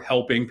conditions, you're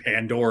helping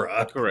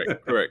Pandora.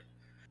 Correct.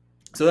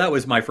 So that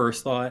was my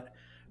first thought.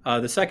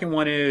 The second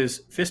one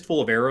is Fistful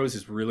of Arrows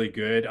is really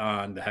good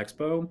on the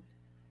Hexbow.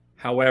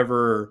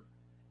 However,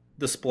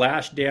 the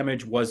splash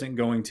damage wasn't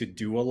going to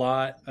do a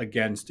lot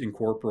against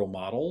incorporeal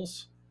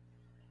models.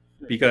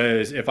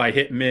 Because if I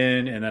hit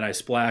min and then I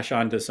splash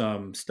onto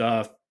some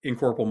stuff,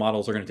 incorporeal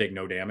models are going to take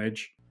no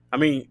damage. I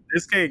mean,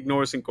 this guy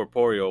ignores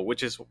incorporeal,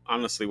 which is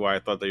honestly why I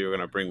thought that you were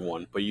going to bring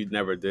one, but you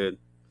never did.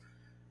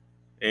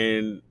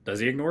 And does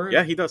he ignore it?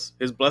 Yeah, he does.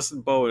 His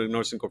blessed bow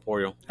ignores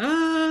incorporeal.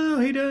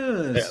 Oh, he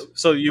does. Yeah.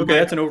 So you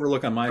that's an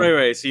overlook on my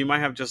right. So you might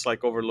have just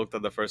like overlooked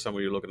that the first time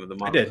when you're looking at the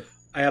model. I did.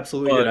 I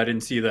absolutely did. I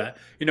didn't see that.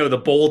 The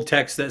bold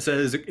text that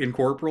says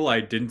incorporeal,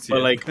 I didn't see it.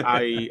 But like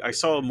I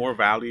saw more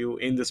value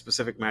in the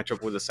specific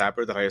matchup with the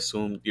sapper that I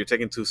assumed you're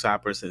taking 2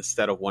 sappers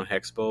instead of 1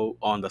 hex bow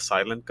on the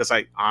silent, because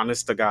I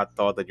honest to God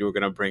thought that you were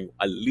gonna bring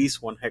at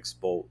least 1 hex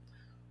bow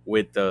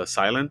with the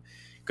silent,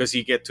 because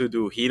you get to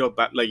do heat up,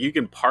 like you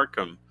can park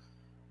him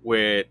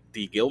with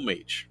the guild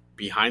mage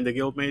behind the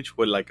guild mage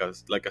with like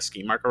a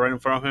ski marker right in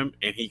front of him,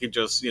 and he can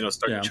just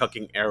start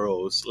chucking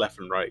arrows left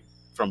and right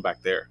from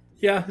back there.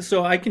 Yeah,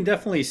 so I can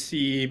definitely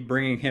see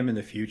bringing him in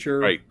the future.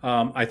 Right.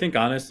 I think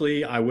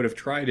honestly, I would have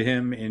tried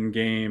him in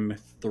game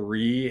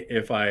 3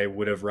 if I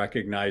would have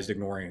recognized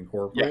ignoring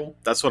incorporeal. Yeah,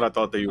 that's what I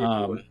thought that you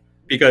were doing.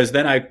 Because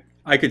then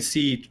I could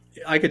see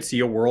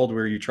a world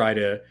where you try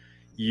to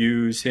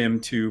use him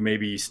to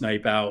maybe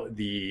snipe out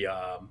the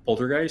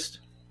poltergeist.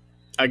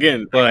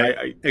 Again, but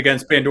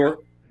against Pandora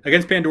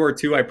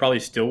 2, I probably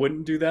still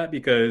wouldn't do that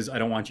because I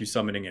don't want you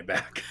summoning it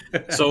back.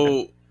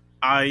 So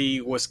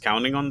I was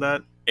counting on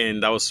that,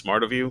 and that was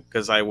smart of you,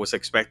 because I was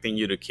expecting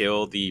you to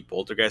kill the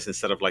poltergeist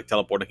instead of like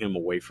teleporting him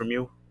away from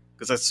you.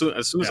 Because as soon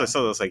as I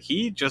saw that, I was like,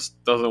 he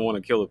just doesn't want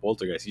to kill the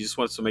poltergeist. He just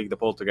wants to make the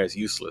poltergeist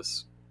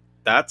useless.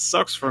 That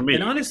sucks for me.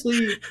 And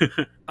honestly,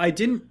 I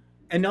didn't.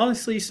 And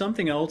honestly,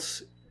 something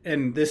else,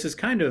 and this is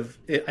kind of,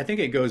 I think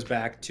it goes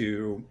back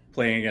to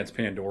playing against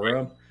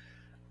Pandora. Right.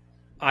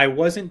 I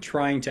wasn't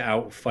trying to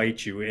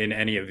outfight you in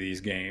any of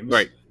these games.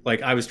 Right.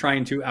 Like I was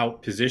trying to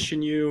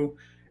outposition you,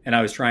 and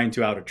I was trying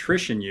to out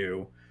attrition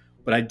you.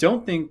 But I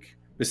don't think,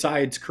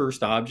 besides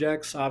cursed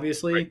objects,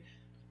 obviously,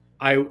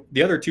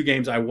 the other 2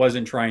 games I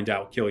wasn't trying to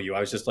outkill you. I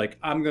was just like,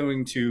 I'm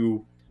going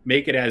to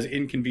make it as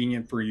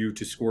inconvenient for you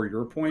to score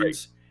your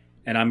points,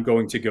 and I'm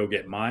going to go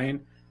get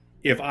mine.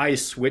 If I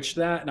switched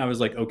that and I was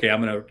like, okay,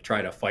 I'm going to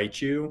try to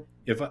fight you,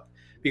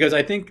 because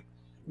I think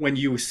when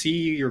you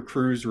see your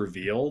crews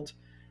revealed,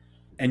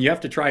 and you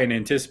have to try and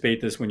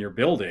anticipate this when you're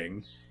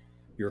building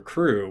your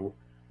crew,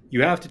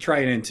 you have to try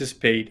and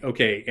anticipate,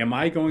 okay,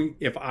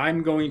 if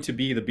I'm going to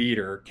be the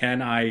beater,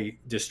 can I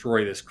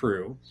destroy this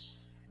crew?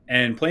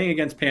 And playing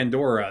against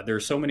Pandora,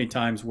 there's so many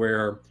times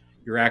where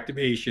your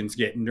activations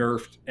get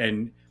nerfed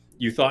and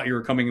you thought you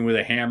were coming in with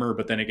a hammer,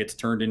 but then it gets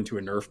turned into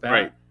a nerf bat.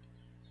 Right.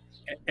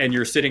 And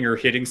you're sitting or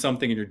hitting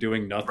something and you're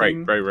doing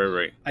nothing.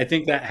 Right. I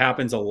think that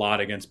happens a lot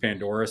against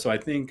Pandora. So I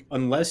think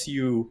unless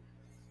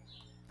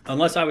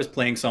I was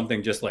playing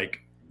something just like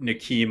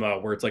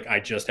Nikima, where it's like I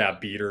just have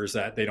beaters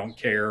that they don't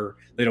care,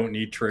 they don't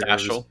need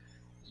triggers, Dashel.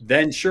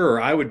 Then sure,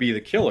 I would be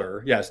the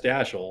killer. Yes,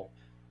 Dashel.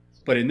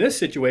 But in this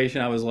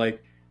situation, I was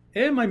like,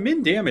 my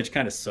min damage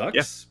kind of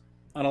sucks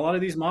on a lot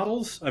of these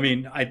models. I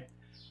mean,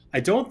 I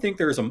don't think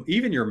there's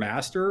even your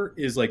master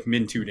is like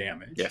min 2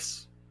 damage.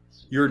 Yes.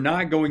 You're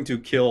not going to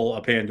kill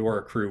a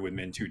Pandora crew with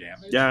min 2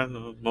 damage. Yeah,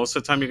 no, most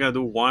of the time you're going to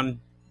do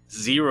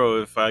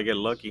 1-0 if I get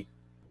lucky.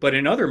 But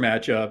in other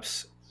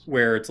matchups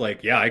where it's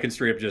like, I can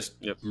straight up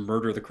just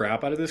murder the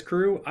crap out of this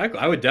crew,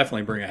 I would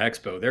definitely bring a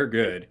Hexbow. They're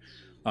good.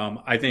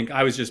 I think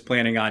I was just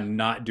planning on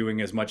not doing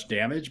as much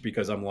damage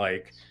because I'm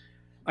like,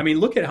 I mean,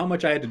 look at how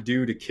much I had to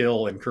do to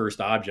kill and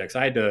cursed objects.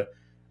 I had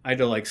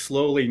to like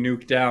slowly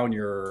nuke down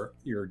your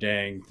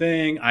dang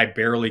thing. I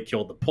barely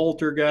killed the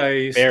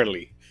poltergeist.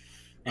 Barely.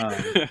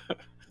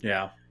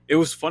 Yeah. It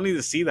was funny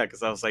to see that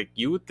because I was like,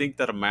 you would think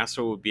that a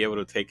master would be able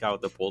to take out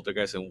the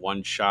poltergeist in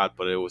one shot,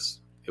 but it was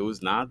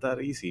not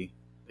that easy.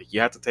 Like, you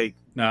had to take.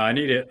 No, I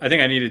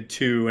think I needed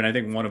 2, and I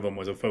think one of them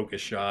was a focus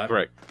shot.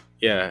 Correct.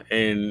 Yeah,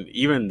 and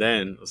even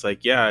then, it's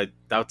like,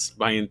 that's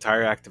my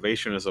entire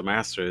activation as a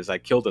master is I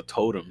killed a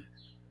totem.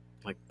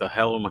 Like, the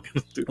hell am I going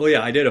to do? Well,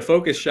 yeah, I did a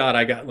focus shot.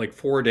 I got like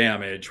 4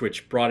 damage,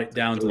 which brought it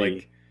down 3. To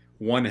like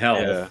 1 health.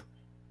 Yeah.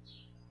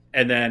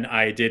 And then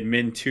I did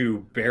min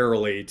 2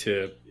 barely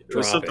to drop it.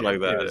 Was something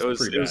like that. It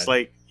was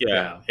like,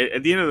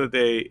 at the end of the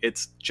day,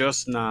 it's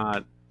just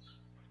not.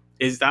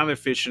 It's not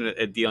efficient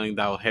at dealing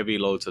down heavy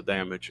loads of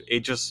damage.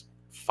 It just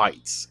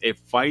fights. It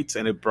fights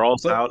and it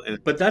brawls out.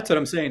 But that's what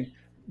I'm saying.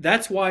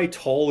 That's why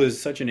Tull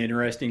is such an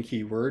interesting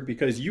keyword,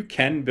 because you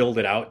can build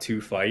it out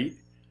to fight.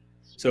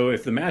 So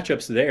if the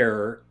matchup's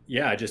there,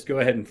 just go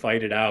ahead and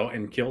fight it out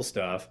and kill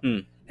stuff.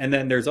 And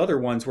then there's other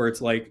ones where it's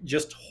like,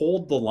 just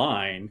hold the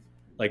line.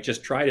 Like,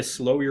 just try to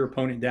slow your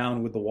opponent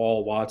down with the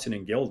Wall, Watson,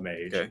 and Guild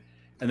Mage. Okay.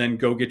 And then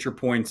go get your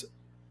points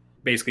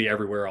basically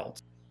everywhere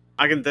else.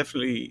 I can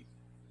definitely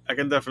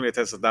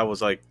attest that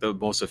was like the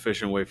most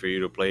efficient way for you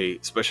to play,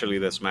 especially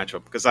this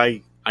matchup. Because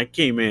I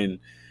came in,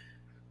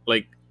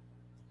 like,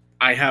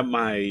 I have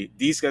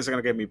these guys are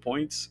going to get me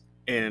points,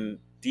 and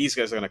these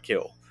guys are going to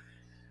kill.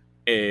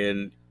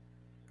 And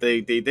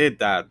they did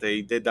that.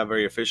 They did that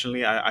very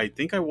efficiently. I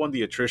think I won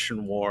the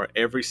attrition war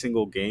every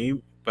single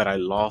game, but I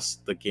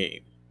lost the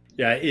game.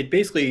 Yeah, it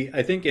basically,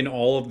 I think in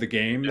all of the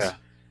games,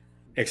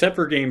 except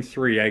for game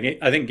 3,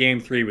 I think game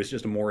 3 was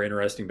just a more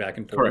interesting back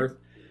and forth.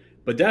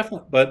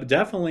 Correct. But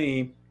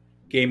definitely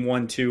game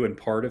 1, 2, and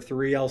part of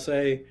 3, I'll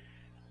say,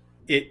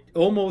 it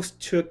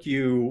almost took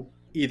you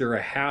either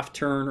a half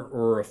turn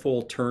or a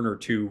full turn or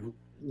two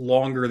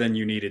longer than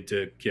you needed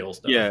to kill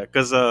stuff. Yeah,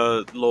 because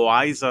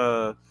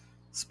Loiza,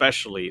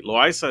 especially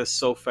Loiza is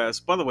so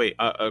fast. By the way,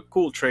 a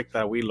cool trick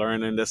that we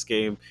learned in this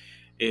game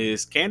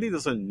is Candy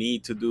doesn't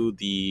need to do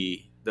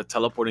the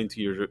teleporting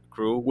to your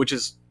crew, which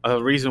is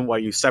a reason why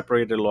you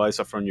separated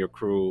Loiza from your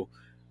crew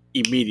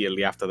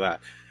immediately after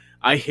that.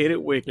 I hit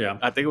it with, Yeah.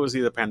 I think it was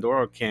either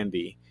Pandora or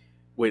Candy,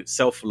 with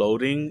self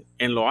loading,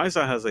 and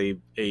Loiza has a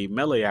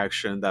melee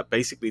action that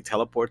basically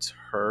teleports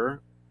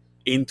her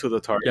into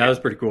the target. Yeah, that was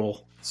pretty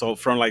cool. So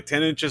from like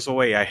 10 inches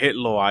away, I hit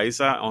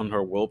Loiza on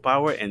her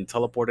willpower and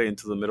teleported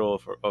into the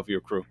middle of your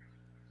crew.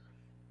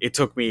 It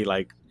took me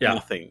like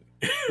nothing.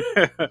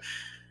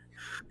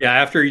 Yeah,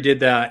 after he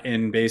did that,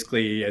 and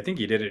basically, I think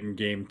he did it in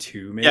game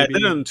 2, maybe. Yeah, I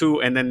did it in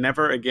 2, and then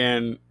never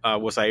again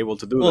was I able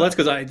to do that. Well, that's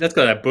because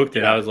I booked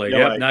it. I was like,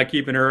 like, not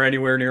keeping her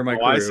anywhere near my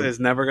crew. Loiza is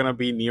never gonna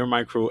be near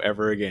my crew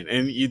ever again.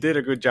 And you did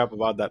a good job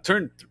about that.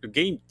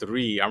 Game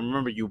 3, I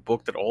remember you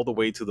booked it all the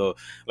way to the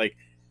like.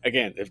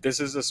 Again, if this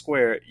is a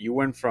square, you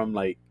went from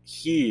like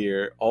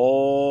here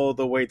all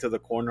the way to the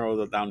corner of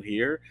the down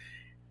here,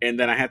 and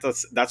then I had to.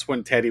 That's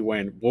when Teddy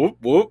went whoop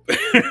whoop.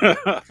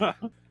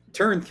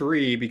 Turn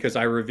 3, because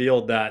I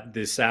revealed that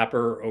the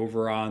sapper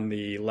over on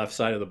the left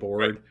side of the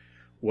board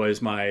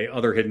was my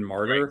other hidden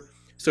martyr. Right.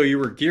 So you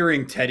were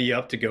gearing Teddy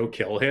up to go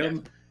kill him.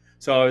 Yeah.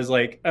 So I was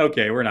like,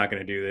 okay, we're not going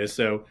to do this.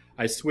 So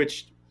I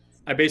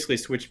basically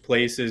switched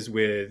places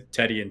with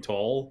Teddy and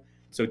Tull.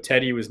 So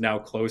Teddy was now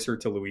closer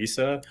to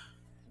Louisa,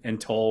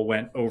 and Tull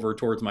went over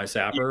towards my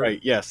sapper. Right,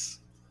 yes.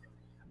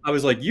 I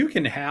was like, you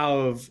can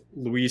have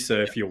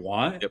Louisa if you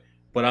want. Yep.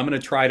 But I'm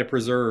going to try to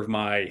preserve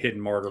my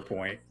hidden martyr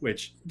point,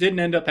 which didn't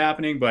end up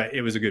happening, but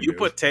it was a good move. You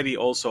put Teddy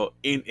also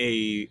in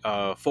a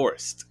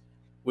forest,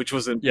 which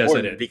was important. Yes,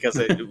 I did. Because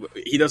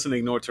he doesn't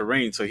ignore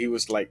terrain, so he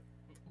was like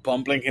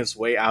bumbling his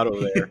way out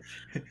of there.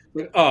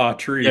 Oh,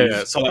 trees.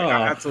 Yeah, so like,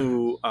 I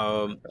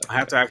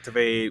had to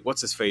activate,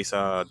 what's his face,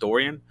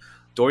 Dorian.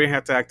 Dorian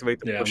had to activate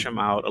to push him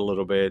out a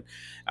little bit.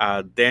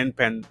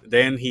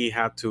 Then he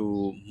had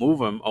to move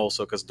him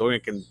also, because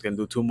Dorian can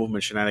do 2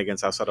 movement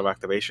shenanigans outside of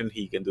activation.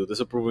 He can do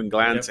disapproving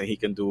glance, and he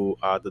can do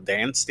the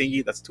dance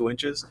thingy that's 2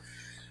 inches.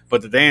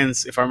 But the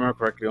dance, if I remember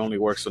correctly, only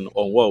works on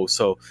WoW.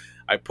 So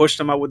I pushed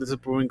him out with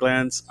disapproving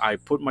glance. I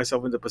put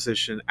myself into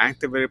position,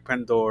 activated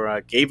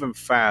Pandora, gave him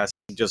fast,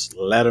 and just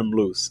let him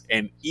loose.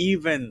 And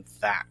even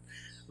that,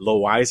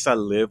 Loiza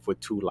lived with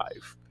 2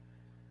 life.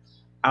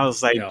 I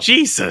was like,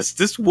 Jesus,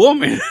 this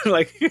woman.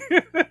 Like,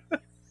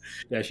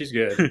 yeah, she's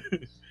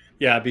good.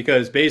 Yeah,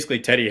 because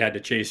basically Teddy had to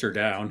chase her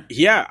down.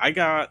 Yeah,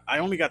 I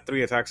only got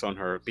 3 attacks on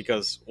her,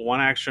 because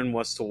one action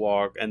was to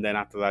walk, and then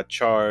after that,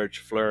 charge,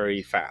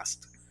 flurry,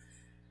 fast.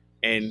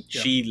 And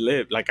she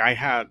lived. Like,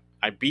 I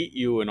beat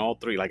you in all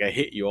 3. Like, I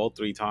hit you all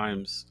 3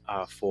 times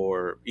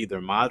for either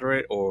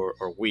moderate or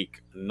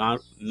weak. None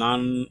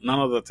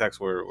of the attacks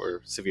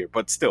were severe,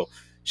 but still,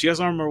 she has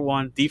armor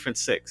 1,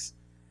 defense 6.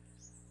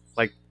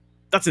 Like,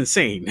 that's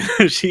insane.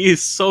 She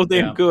is so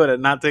damn good at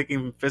not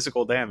taking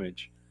physical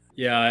damage.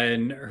 Yeah,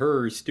 and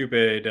her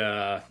stupid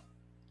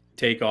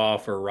take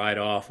off or ride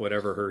off,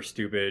 whatever her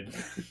stupid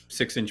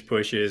 6-inch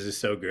push is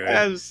so good.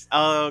 Yes,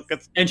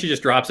 and she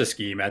just drops a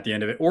scheme at the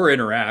end of it, or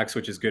interacts,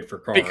 which is good for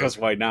Carl. Because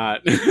why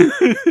not?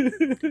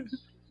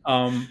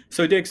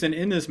 So Dixon,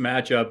 in this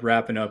matchup,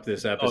 wrapping up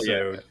this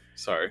episode.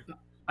 Sorry.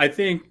 I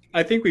think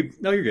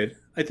you're good.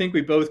 I think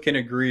we both can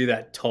agree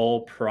that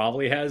Tull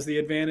probably has the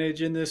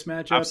advantage in this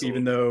matchup,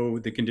 even though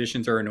the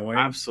conditions are annoying.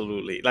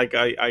 Absolutely. Like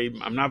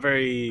I'm not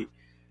very.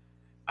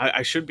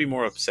 I should be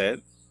more upset,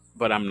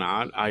 but I'm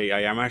not.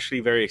 I am actually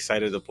very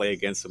excited to play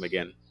against him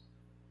again.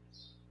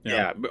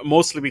 Yeah,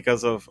 mostly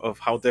because of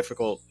how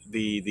difficult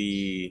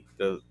the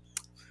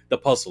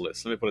puzzle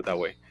is. Let me put it that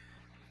way.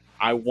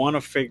 I want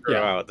to figure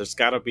out. There's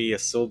got to be a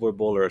silver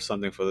bullet or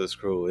something for this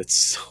crew.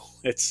 It's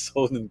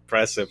so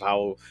impressive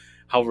how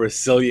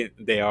resilient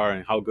they are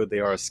and how good they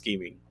are at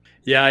scheming.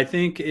 Yeah, I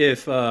think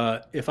if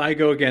I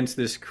go against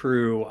this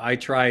crew, I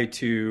try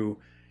to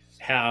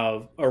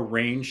have a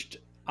ranged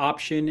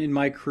option in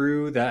my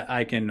crew that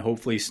I can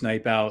hopefully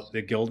snipe out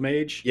the guild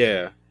mage.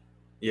 Yeah.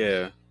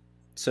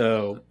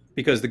 So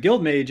because the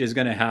guild mage is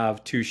going to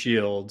have 2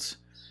 shields,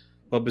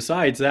 but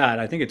besides that,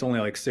 I think it's only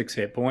like 6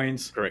 hit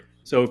points. Correct.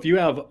 So if you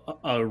have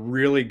a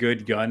really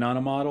good gun on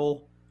a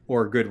model,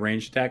 or a good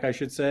ranged attack, I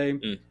should say,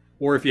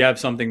 or if you have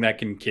something that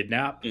can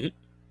kidnap.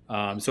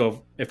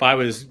 So if I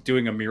was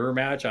doing a mirror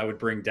match, I would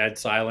bring Dead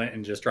Silent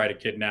and just try to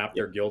kidnap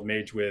their guild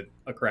mage with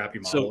a crappy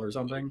model or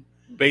something.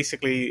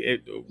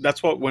 Basically,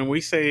 that's what, when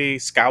we say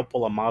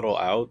scalpel a model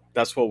out,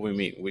 that's what we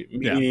mean.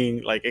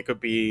 Meaning, like, it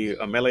could be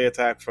a melee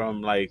attack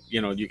from, like,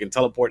 you can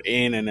teleport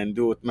in and then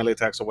do melee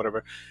attacks or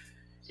whatever.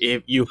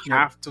 If you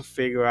have to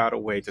figure out a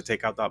way to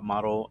take out that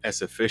model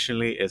as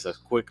efficiently, as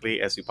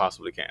quickly as you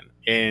possibly can.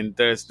 And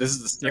this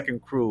is the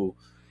second crew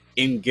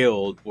in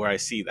guild where I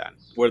see that,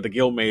 where the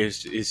guild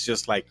mage is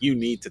just like, you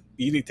need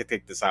to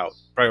take this out,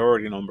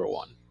 priority number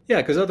 1.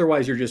 Yeah, because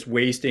otherwise you're just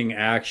wasting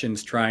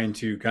actions trying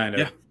to kind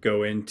of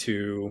go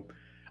into.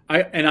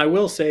 I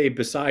will say,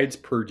 besides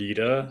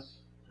Perdita,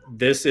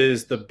 this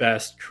is the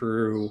best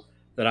crew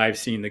that I've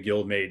seen the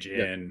guild mage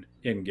in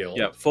guild.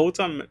 Yeah,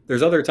 Photon.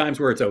 There's other times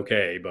where it's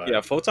okay, but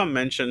yeah, Photon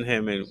mentioned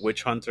him in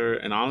Witch Hunter,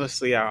 and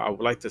honestly, I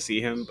would like to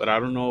see him, but I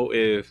don't know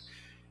if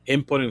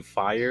him putting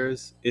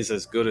fires is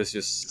as good as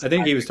just. I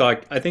think he was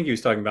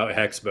talking about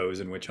hex bows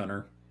in Witch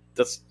Hunter.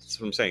 That's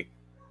what I'm saying.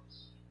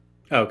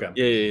 Oh,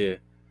 okay.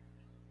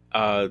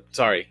 Yeah.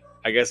 Sorry,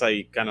 I guess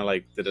I kind of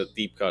like did a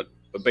deep cut,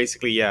 but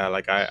basically, yeah,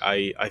 like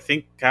I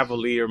think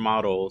Cavalier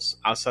models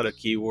outside of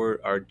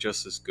keyword are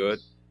just as good,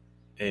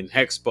 and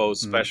hex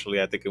bows especially.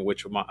 I think in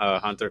Witch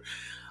Hunter.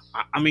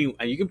 I mean,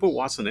 you can put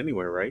Watson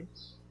anywhere, right?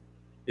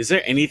 Is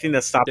there anything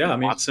that stops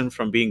Watson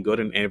from being good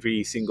in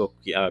every single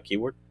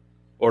keyword?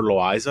 Or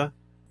Loiza?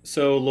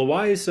 So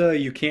Loiza,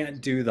 you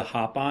can't do the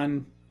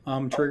hop-on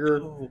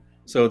trigger. Oh.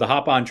 So the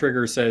hop-on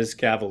trigger says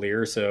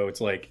Cavalier, so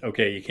it's like,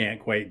 okay, you can't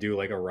quite do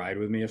like a ride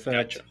with me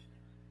effect.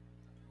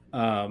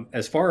 Gotcha.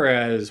 As far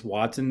as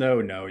Watson,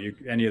 though, no,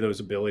 any of those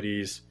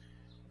abilities.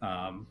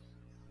 I'm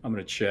going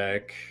to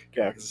check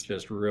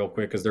just real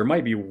quick because there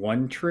might be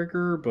one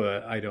trigger,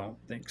 but I don't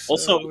think so.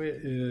 Also,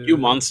 you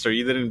monster,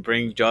 you didn't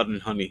bring Jod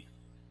and Honey.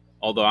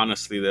 Although,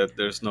 honestly,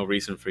 there's no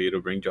reason for you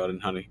to bring Jod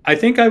and Honey. I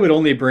think I would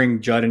only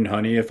bring Jud and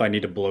Honey if I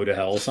need to blow to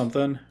hell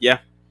something. Yeah.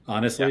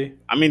 Honestly. Yeah.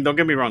 I mean, don't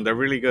get me wrong. They're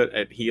really good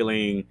at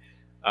healing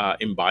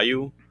in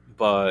Bayou,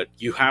 but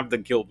you have the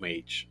Guild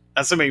Mage.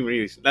 That's the main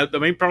reason. The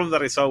main problem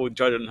that I saw with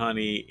Jud and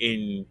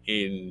Honey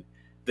in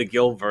the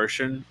Guild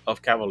version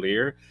of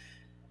Cavalier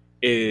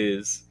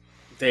is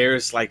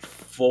there's like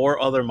 4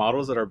 other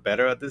models that are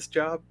better at this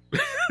job.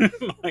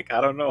 Like,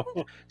 I don't know.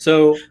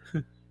 So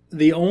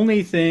the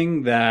only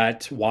thing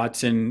that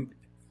Watson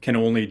can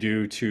only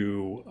do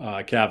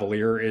to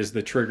Cavalier is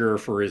the trigger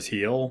for his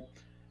heal.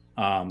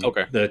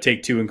 Okay. The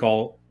take 2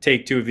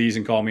 of these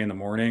and call me in the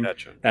morning.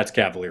 Gotcha. That's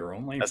Cavalier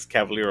only. That's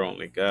Cavalier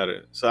only. Got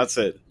it. So that's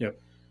it. Yep.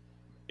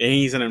 And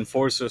he's an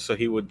enforcer, so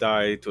he would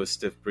die to a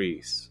stiff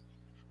breeze.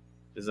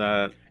 Is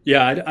that?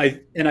 Yeah,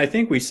 I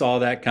think we saw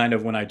that kind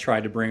of when I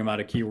tried to bring him out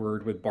of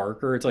keyword with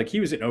Barker. It's like he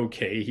was an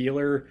okay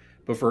healer,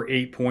 but for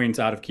 8 points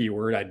out of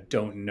keyword, I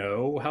don't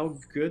know how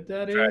good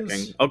that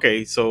is.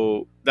 Okay,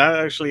 so that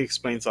actually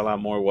explains a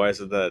lot more why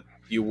is it that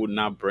you would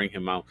not bring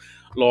him out.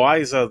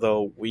 Loiza,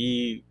 though,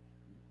 we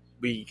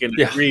can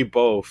agree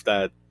both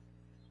that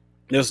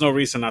there's no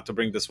reason not to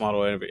bring this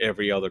model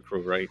every other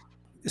crew, right?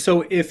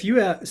 So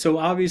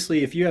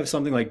obviously if you have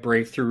something like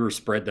Breakthrough or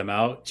Spread Them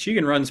Out, she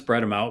can run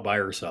Spread Them Out by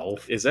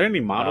herself. Is there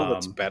any model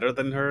that's better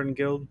than her in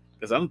Guild?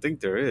 Because I don't think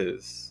there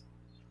is.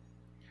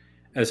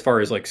 As far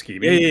as like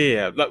scheming,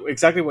 yeah, like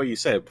exactly what you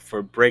said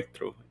for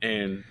Breakthrough,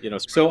 and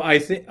So I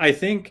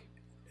think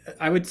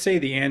I would say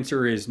the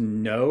answer is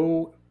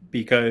no,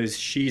 because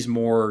she's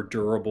more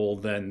durable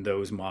than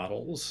those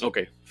models.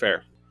 Okay,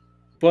 fair.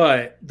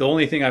 But the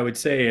only thing I would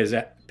say is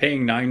that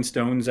paying 9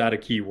 stones out of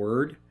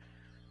keyword,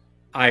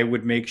 I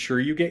would make sure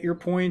you get your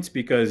points,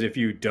 because if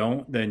you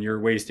don't, then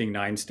you're wasting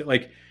 9 stones.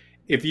 Like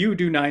if you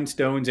do 9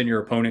 stones and your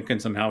opponent can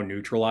somehow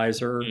neutralize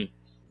her,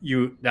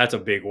 that's a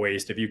big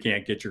waste if you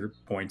can't get your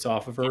points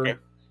off of her.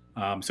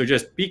 Okay. So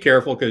just be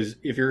careful, because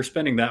if you're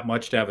spending that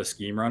much to have a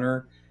scheme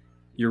runner,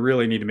 you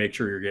really need to make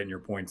sure you're getting your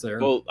points there.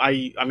 Well,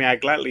 I mean, I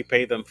gladly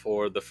pay them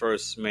for the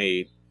first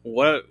maid.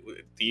 What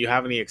do you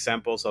have any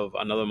examples of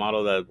another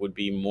model that would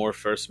be more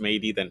first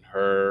matey than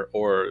her,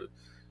 or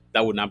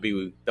that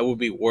would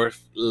be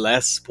worth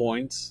less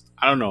points?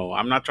 I don't know.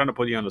 I'm not trying to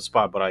put you on the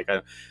spot, but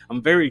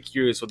I'm very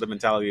curious what the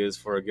mentality is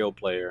for a guild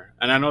player.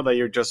 And I know that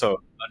you're just a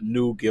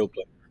new guild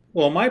player.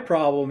 Well, my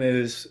problem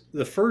is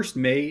the first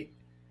mate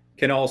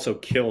can also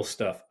kill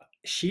stuff.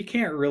 She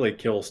can't really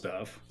kill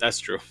stuff. That's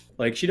true.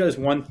 Like she does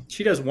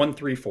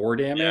 1-3-4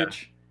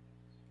 damage.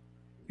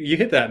 Yeah. You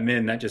hit that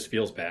min, that just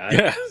feels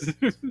bad.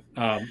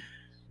 Yeah.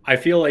 I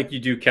feel like you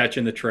do catch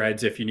in the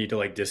treads if you need to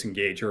like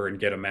disengage her and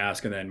get a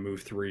mask and then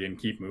move 3 and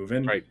keep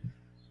moving. Right.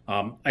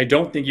 I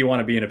don't think you want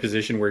to be in a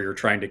position where you're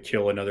trying to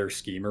kill another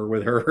schemer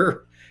with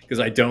her, because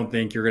I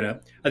think you're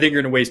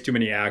gonna waste too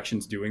many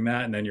actions doing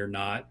that, and then you're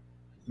not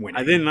winning.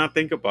 I did not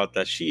think about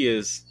that. She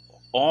is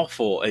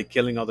awful at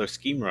killing other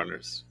scheme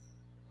runners.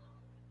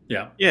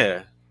 Yeah.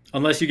 Yeah.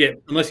 Unless you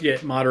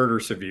get moderate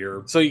or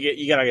severe. So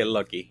you gotta get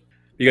lucky.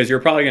 Because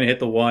you're probably gonna hit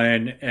the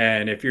one,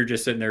 and if you're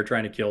just sitting there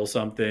trying to kill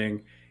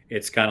something,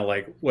 it's kind of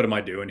like, what am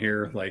I doing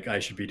here? Like, I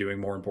should be doing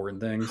more important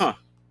things. Huh.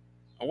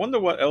 I wonder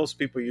what else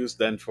people use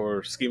then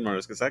for scheme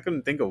runners, because I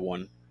couldn't think of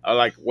one.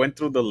 I went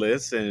through the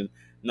list and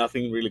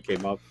nothing really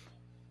came up.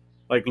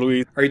 Like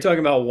Louis. Are you talking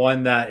about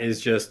one that is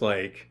just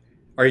like?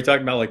 Are you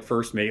talking about like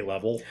first mate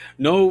level?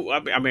 No,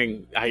 I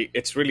mean,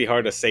 it's really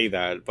hard to say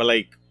that, but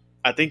like,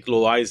 I think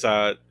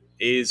Loiza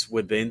is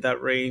within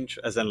that range,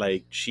 as in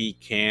like she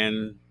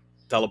can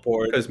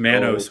teleport. Because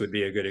Manos would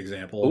be a good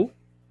example. Who?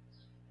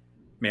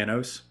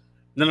 Manos.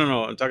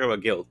 No. I'm talking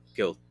about Guild.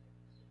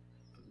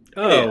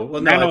 Oh, yeah.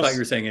 Well, no, Manos... I thought you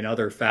were saying in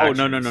other factions.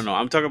 Oh, no.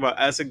 I'm talking about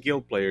as a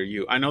Guild player.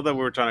 I know that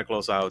we're trying to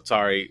close out.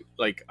 Sorry.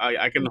 Like,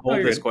 I can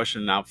hold this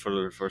question out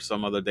for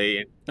some other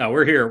day. No,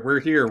 we're here. We're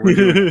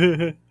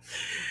here.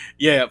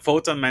 Yeah,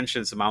 Photon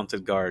mentions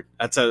Mounted Guard.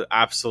 That's an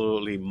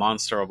absolutely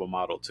monster of a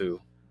model, too.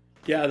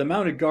 Yeah, the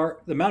mounted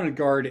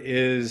guard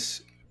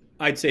is,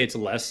 I'd say it's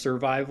less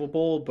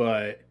survivable,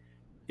 but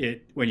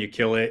it when you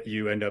kill it,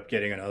 you end up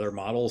getting another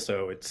model,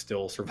 so it's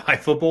still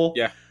survivable.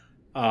 Yeah,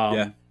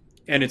 yeah, Um,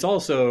 and it's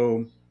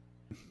also,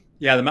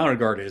 yeah, the mounted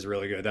guard is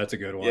really good. That's a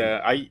good one.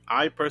 yeah.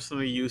 I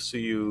personally used to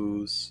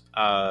use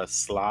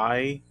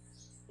Sly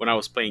when I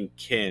was playing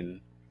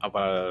Kin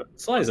about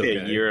Sly's let's say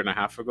a okay. year and a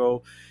half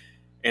ago,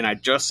 and I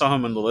just saw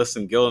him in the list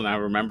in Guild, and I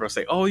remember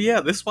saying, "Oh yeah,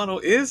 this model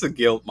is a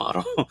Guild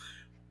model,"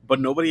 but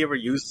nobody ever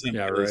used him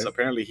Yeah, because right.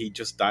 apparently he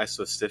just dies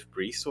to a stiff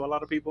breeze to a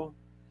lot of people.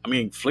 I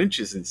mean, Flinch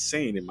is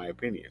insane in my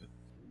opinion.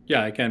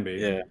 Yeah, it can be.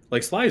 Yeah,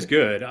 Like Sly's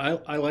good. I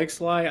like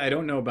Sly. I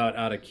don't know about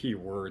out of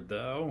keyword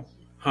though.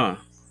 huh?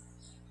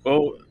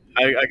 Well,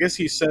 I guess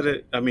you said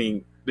it. I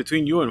mean,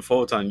 between you and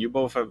Photon, you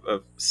both have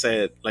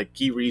said like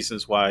key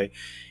reasons why.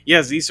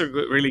 Yes, these are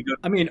good, really good.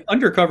 I mean,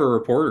 undercover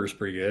reporter is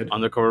pretty good.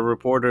 Undercover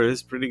Reporter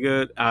is pretty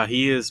good.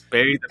 He is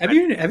very Have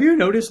you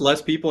noticed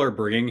less people are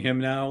bringing him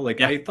now? Like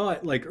yeah, I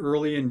thought, like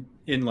early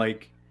in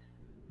like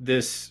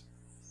this,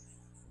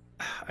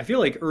 I feel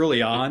like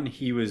early on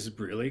he was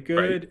really right.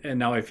 good, and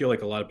now I feel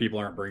like a lot of people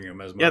aren't bringing him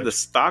as Yeah, the much.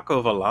 stock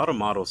of a lot of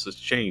models has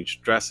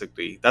changed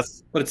drastically.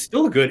 That's But it's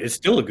still a good. It's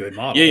still a good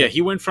yeah, yeah. model.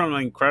 He went from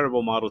an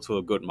incredible model to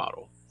a good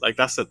model. Like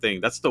that's the thing.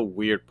 That's the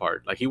weird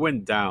part. Like he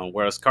went down,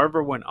 whereas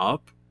Carver went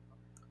up.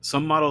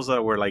 Some models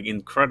that were like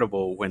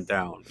incredible went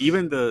down.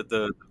 Even the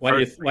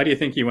first Why do you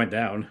think he went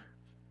down?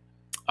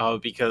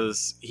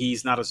 because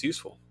he's not as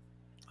useful.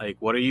 Like,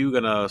 what are you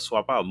gonna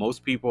swap out?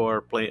 Most people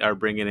are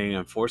bringing in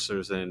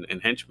enforcers and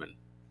henchmen.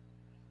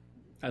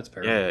 That's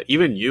fair. Yeah,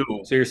 even you.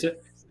 So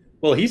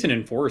well, he's an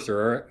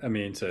enforcer. I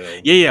mean, so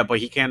Yeah, yeah, but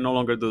he can no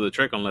longer do the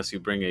trick unless you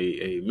bring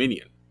a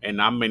minion, and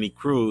not many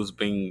crews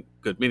bring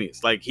good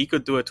minions. Like he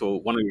could do it to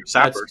one of your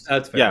sappers.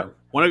 that's Yeah, fair.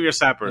 one of your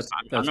sappers.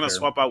 I'm That's gonna fair.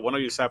 swap out one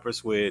of your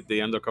sappers with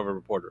the undercover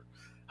reporter.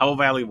 How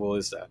valuable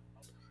is that?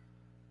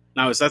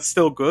 Now, is that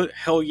still good?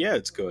 Hell yeah,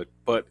 it's good.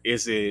 But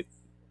is it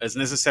as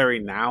necessary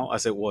now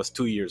as it was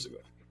 2 years ago?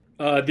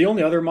 The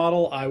only other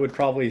model I would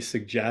probably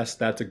suggest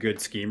that's a good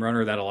scheme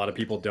runner that a lot of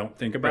people don't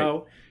think Right.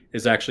 about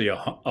is actually a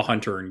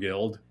hunter in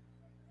guild.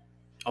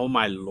 Oh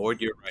my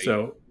lord, you're right.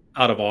 So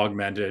out of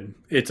augmented,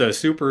 it's a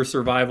super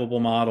survivable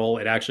model.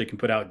 It actually can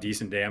put out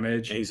decent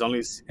damage, And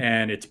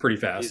and it's pretty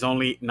he's fast.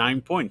 only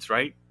 9 points,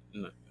 right?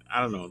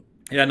 I don't know.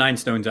 Yeah, 9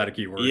 stones out of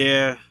keyword.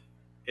 Yeah,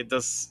 it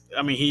does.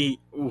 I mean, he.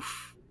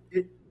 Oof.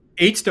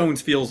 8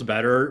 stones feels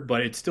better,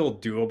 but it's still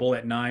doable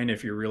at 9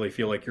 if you really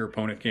feel like your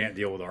opponent can't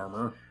deal with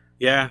armor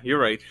Yeah, you're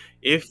right.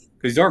 If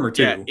because he's armor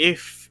yeah, too.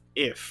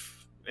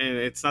 if and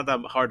it's not that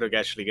hard to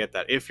actually get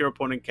that. If your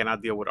opponent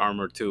cannot deal with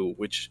armor too,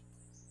 which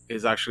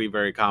is actually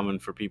very common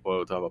for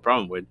people to have a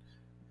problem with,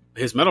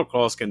 his metal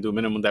claws can do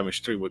minimum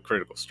damage 3 with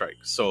critical strike.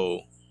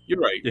 So you're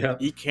right. Yeah.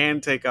 He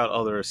can take out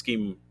other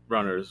scheme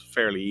runners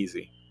fairly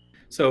easy.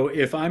 So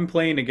if I'm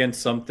playing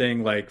against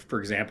something like, for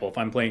example, if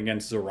I'm playing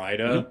against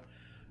Zoraida, Mhm.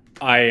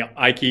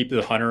 I keep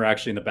the hunter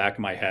actually in the back of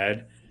my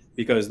head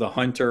because the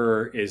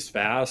hunter is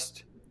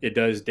fast, it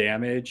does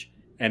damage,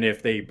 and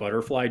if they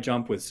butterfly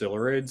jump with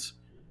Silurids,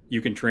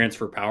 you can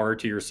transfer power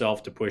to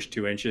yourself to push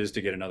 2 inches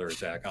to get another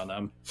attack on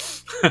them.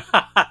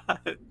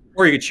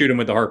 Or you could shoot them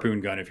with the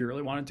harpoon gun if you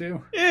really wanted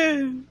to.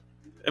 Yeah.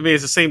 I mean,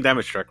 it's the same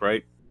damage track,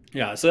 right?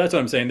 Yeah, so that's what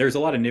I'm saying. There's a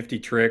lot of nifty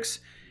tricks,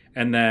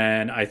 and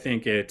then I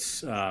think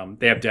it's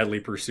they have Deadly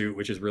Pursuit,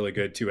 which is really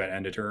good too at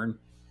end of turn.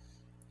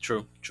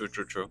 True, true,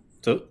 true, true.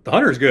 So the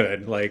hunter's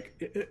good.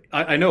 Like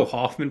I know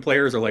Hoffman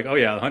players are like, oh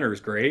yeah, the hunter is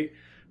great,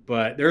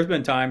 but there's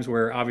been times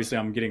where obviously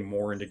I'm getting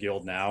more into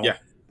guild now. Yeah.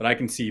 But I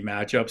can see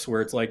matchups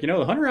where it's like,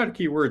 the hunter out of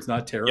keyword's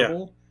not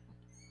terrible.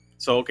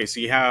 So okay, so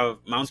you have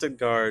Mounted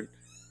Guard,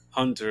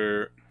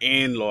 Hunter,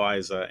 and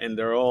Loiza, and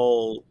they're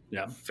all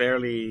Yeah.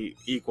 fairly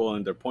equal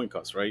in their point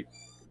cost, right?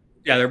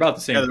 Yeah, they're about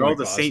the same. Yeah, they're all point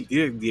the cost. same.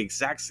 They're the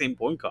exact same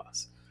point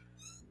cost.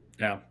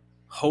 Yeah.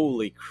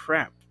 Holy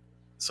crap!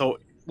 So, A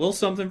little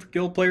something for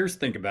guild players to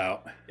think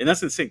about. and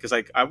that's insane because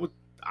like I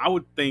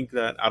would think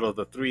that out of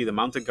the three, the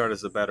Mounted Guard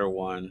is the better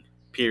one.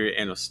 Period.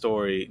 End of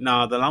story.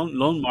 Nah, the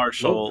Lone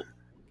Marshal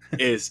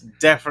is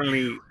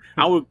definitely.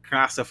 I would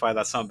classify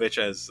that son of a bitch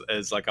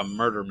as like a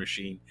murder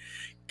machine.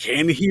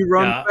 Can he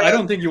run? Yeah, fast? I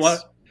don't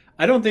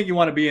think you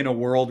want to be in a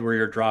world where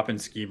you're dropping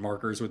scheme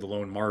markers with the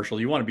lone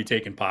marshal. You want to be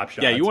taking pop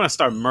shots. Yeah, you want to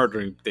start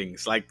murdering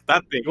things like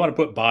that thing. You want to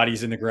put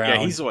bodies in the ground. Yeah,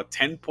 he's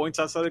 10 points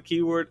outside of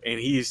keyword, and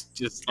he's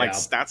just like Yeah.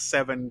 stat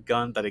 7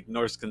 gun that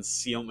ignores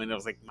concealment. I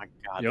was like, my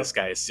god, Yep. this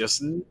guy is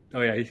just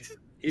Oh yeah,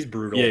 he's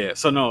brutal. yeah.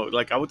 So no,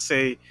 like I would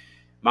say,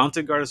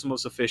 Mounted Guard is the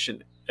most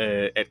efficient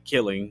at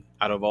killing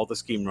out of all the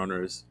scheme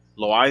runners.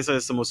 Loiza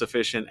is the most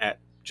efficient at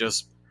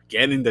just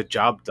getting the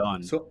job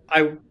done. So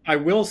I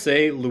will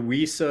say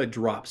Louisa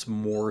drops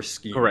more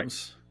schemes.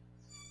 Correct.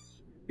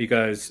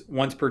 Because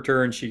once per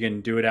turn she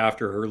can do it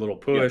after her little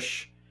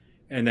push,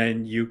 and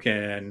then you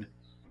can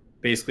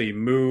basically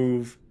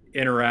move,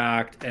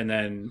 interact, and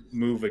then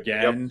move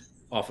again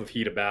off of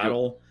heat of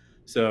battle.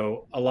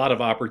 So a lot of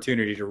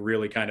opportunity to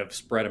really kind of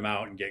spread them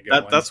out and get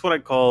going. That's what I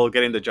call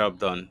getting the job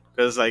done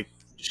because like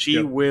she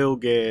Yep. will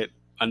get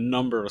a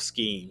number of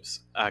schemes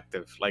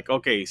active. Like,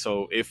 okay,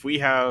 so if we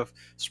have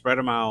spread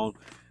them out,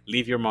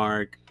 leave your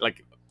mark,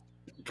 like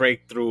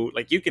breakthrough,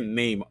 like you can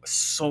name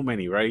so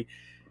many, right?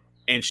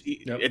 And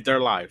they're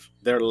live.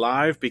 They're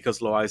live because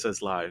Loiza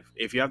is live.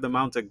 If you have the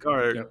mounted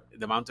guard,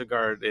 the mounted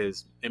guard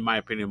is, in my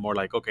opinion, more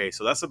like, okay,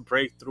 so that's a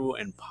breakthrough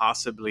and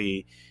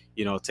possibly,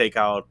 take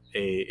out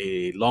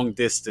a long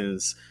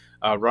distance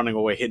running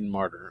away hidden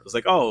martyr. It's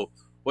like, oh,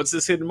 what's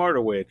this hidden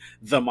martyr with?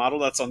 The model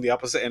that's on the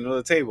opposite end of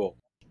the table.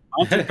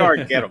 Mounted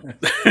guard, get him.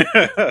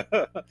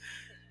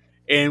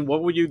 And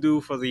what would you do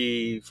for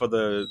the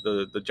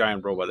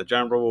giant robot? The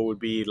giant robot would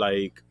be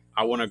like,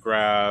 I want to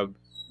grab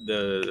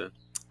the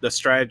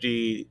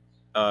strategy,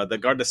 the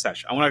guard the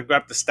stash. I want to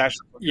grab the stash.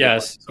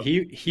 Yes,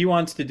 he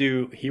wants to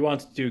do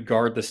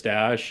guard the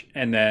stash,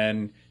 and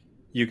then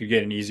you could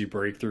get an easy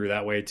breakthrough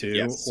that way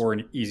too, or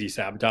an easy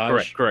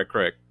sabotage. Correct.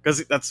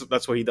 Because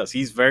that's what he does.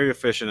 He's very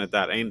efficient at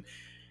that, and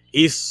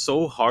he's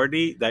so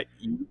hardy that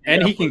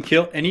he can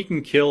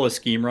kill a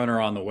scheme runner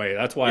on the way.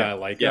 That's why I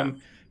like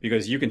him.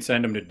 Because you can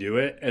send him to do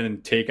it and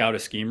then take out a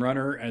scheme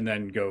runner and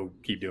then go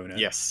keep doing it.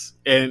 Yes.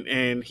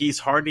 And he's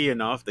hardy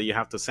enough that you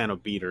have to send a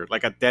beater,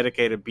 like a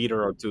dedicated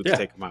beater or two to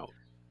take him out.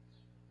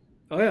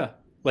 Oh, yeah.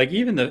 Like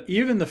even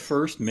the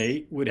first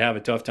mate would have a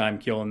tough time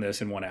killing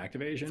this in one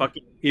activation.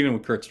 Even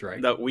with crit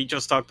strike. That we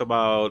just talked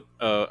about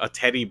a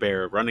teddy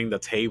bear running the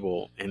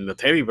table, and the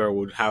teddy bear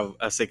would have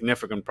a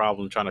significant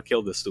problem trying to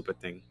kill this stupid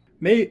thing.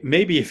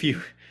 Maybe if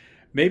you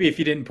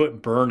didn't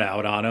put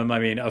burnout on him, I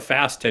mean, a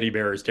fast teddy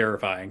bear is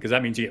terrifying because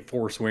that means you get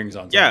 4 swings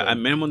on something. Yeah,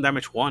 and minimum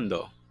damage 1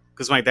 though,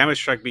 because my damage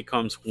strike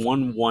becomes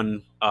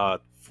 1-1-4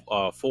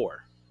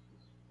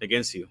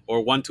 against you,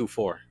 or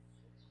 1-2-4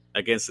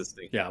 against this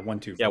thing. Yeah,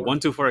 1-2-4. Yeah,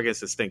 1-2-4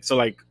 against this thing. So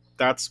like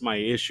that's my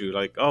issue.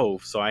 Like, oh,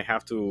 so I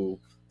have to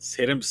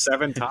hit him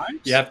 7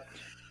 times. You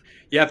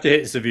have to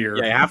hit severe.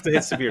 Yeah, I have to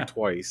hit severe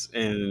twice,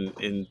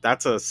 and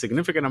that's a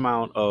significant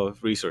amount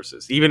of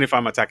resources, even if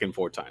I'm attacking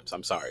 4 times.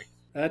 I'm sorry.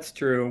 That's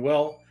true.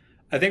 Well,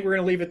 I think we're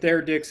going to leave it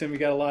there, Dixon. We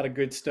got a lot of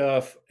good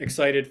stuff.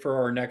 Excited for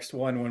our next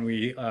one when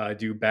we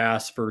do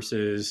bass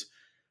versus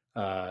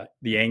the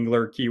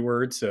angler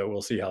keyword. So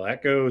we'll see how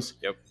that goes.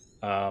 Yep.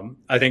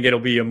 I think it'll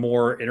be a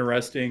more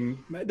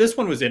interesting. This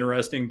one was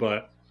interesting,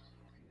 but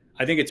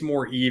I think it's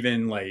more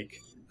even,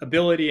 like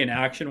ability and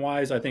action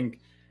wise. I think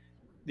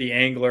the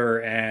angler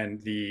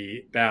and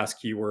the bass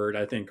keyword,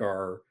 I think,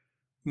 are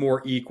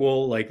more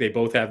equal. Like they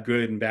both have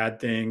good and bad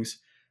things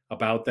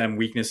about them,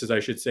 weaknesses,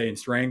 I should say, and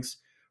strengths.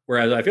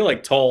 Whereas I feel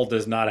like Tull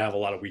does not have a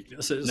lot of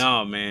weaknesses.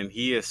 No, man,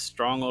 he is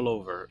strong all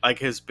over. Like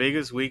his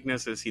biggest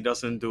weakness is he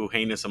doesn't do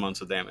heinous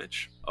amounts of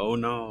damage. Oh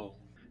no.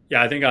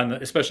 Yeah, I think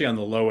especially on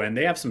the low end,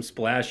 they have some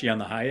splashy on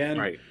the high end,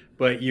 right?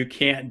 But you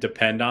can't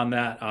depend on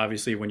that,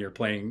 obviously, when you're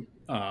playing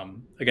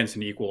against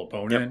an equal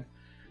opponent. Yep.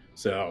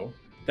 So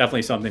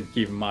definitely something to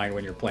keep in mind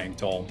when you're playing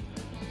Tull.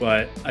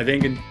 But I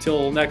think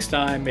until next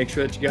time, make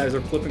sure that you guys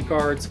are flipping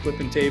cards,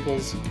 flipping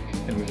tables,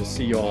 and we will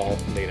see you all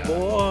later.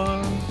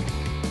 Boy.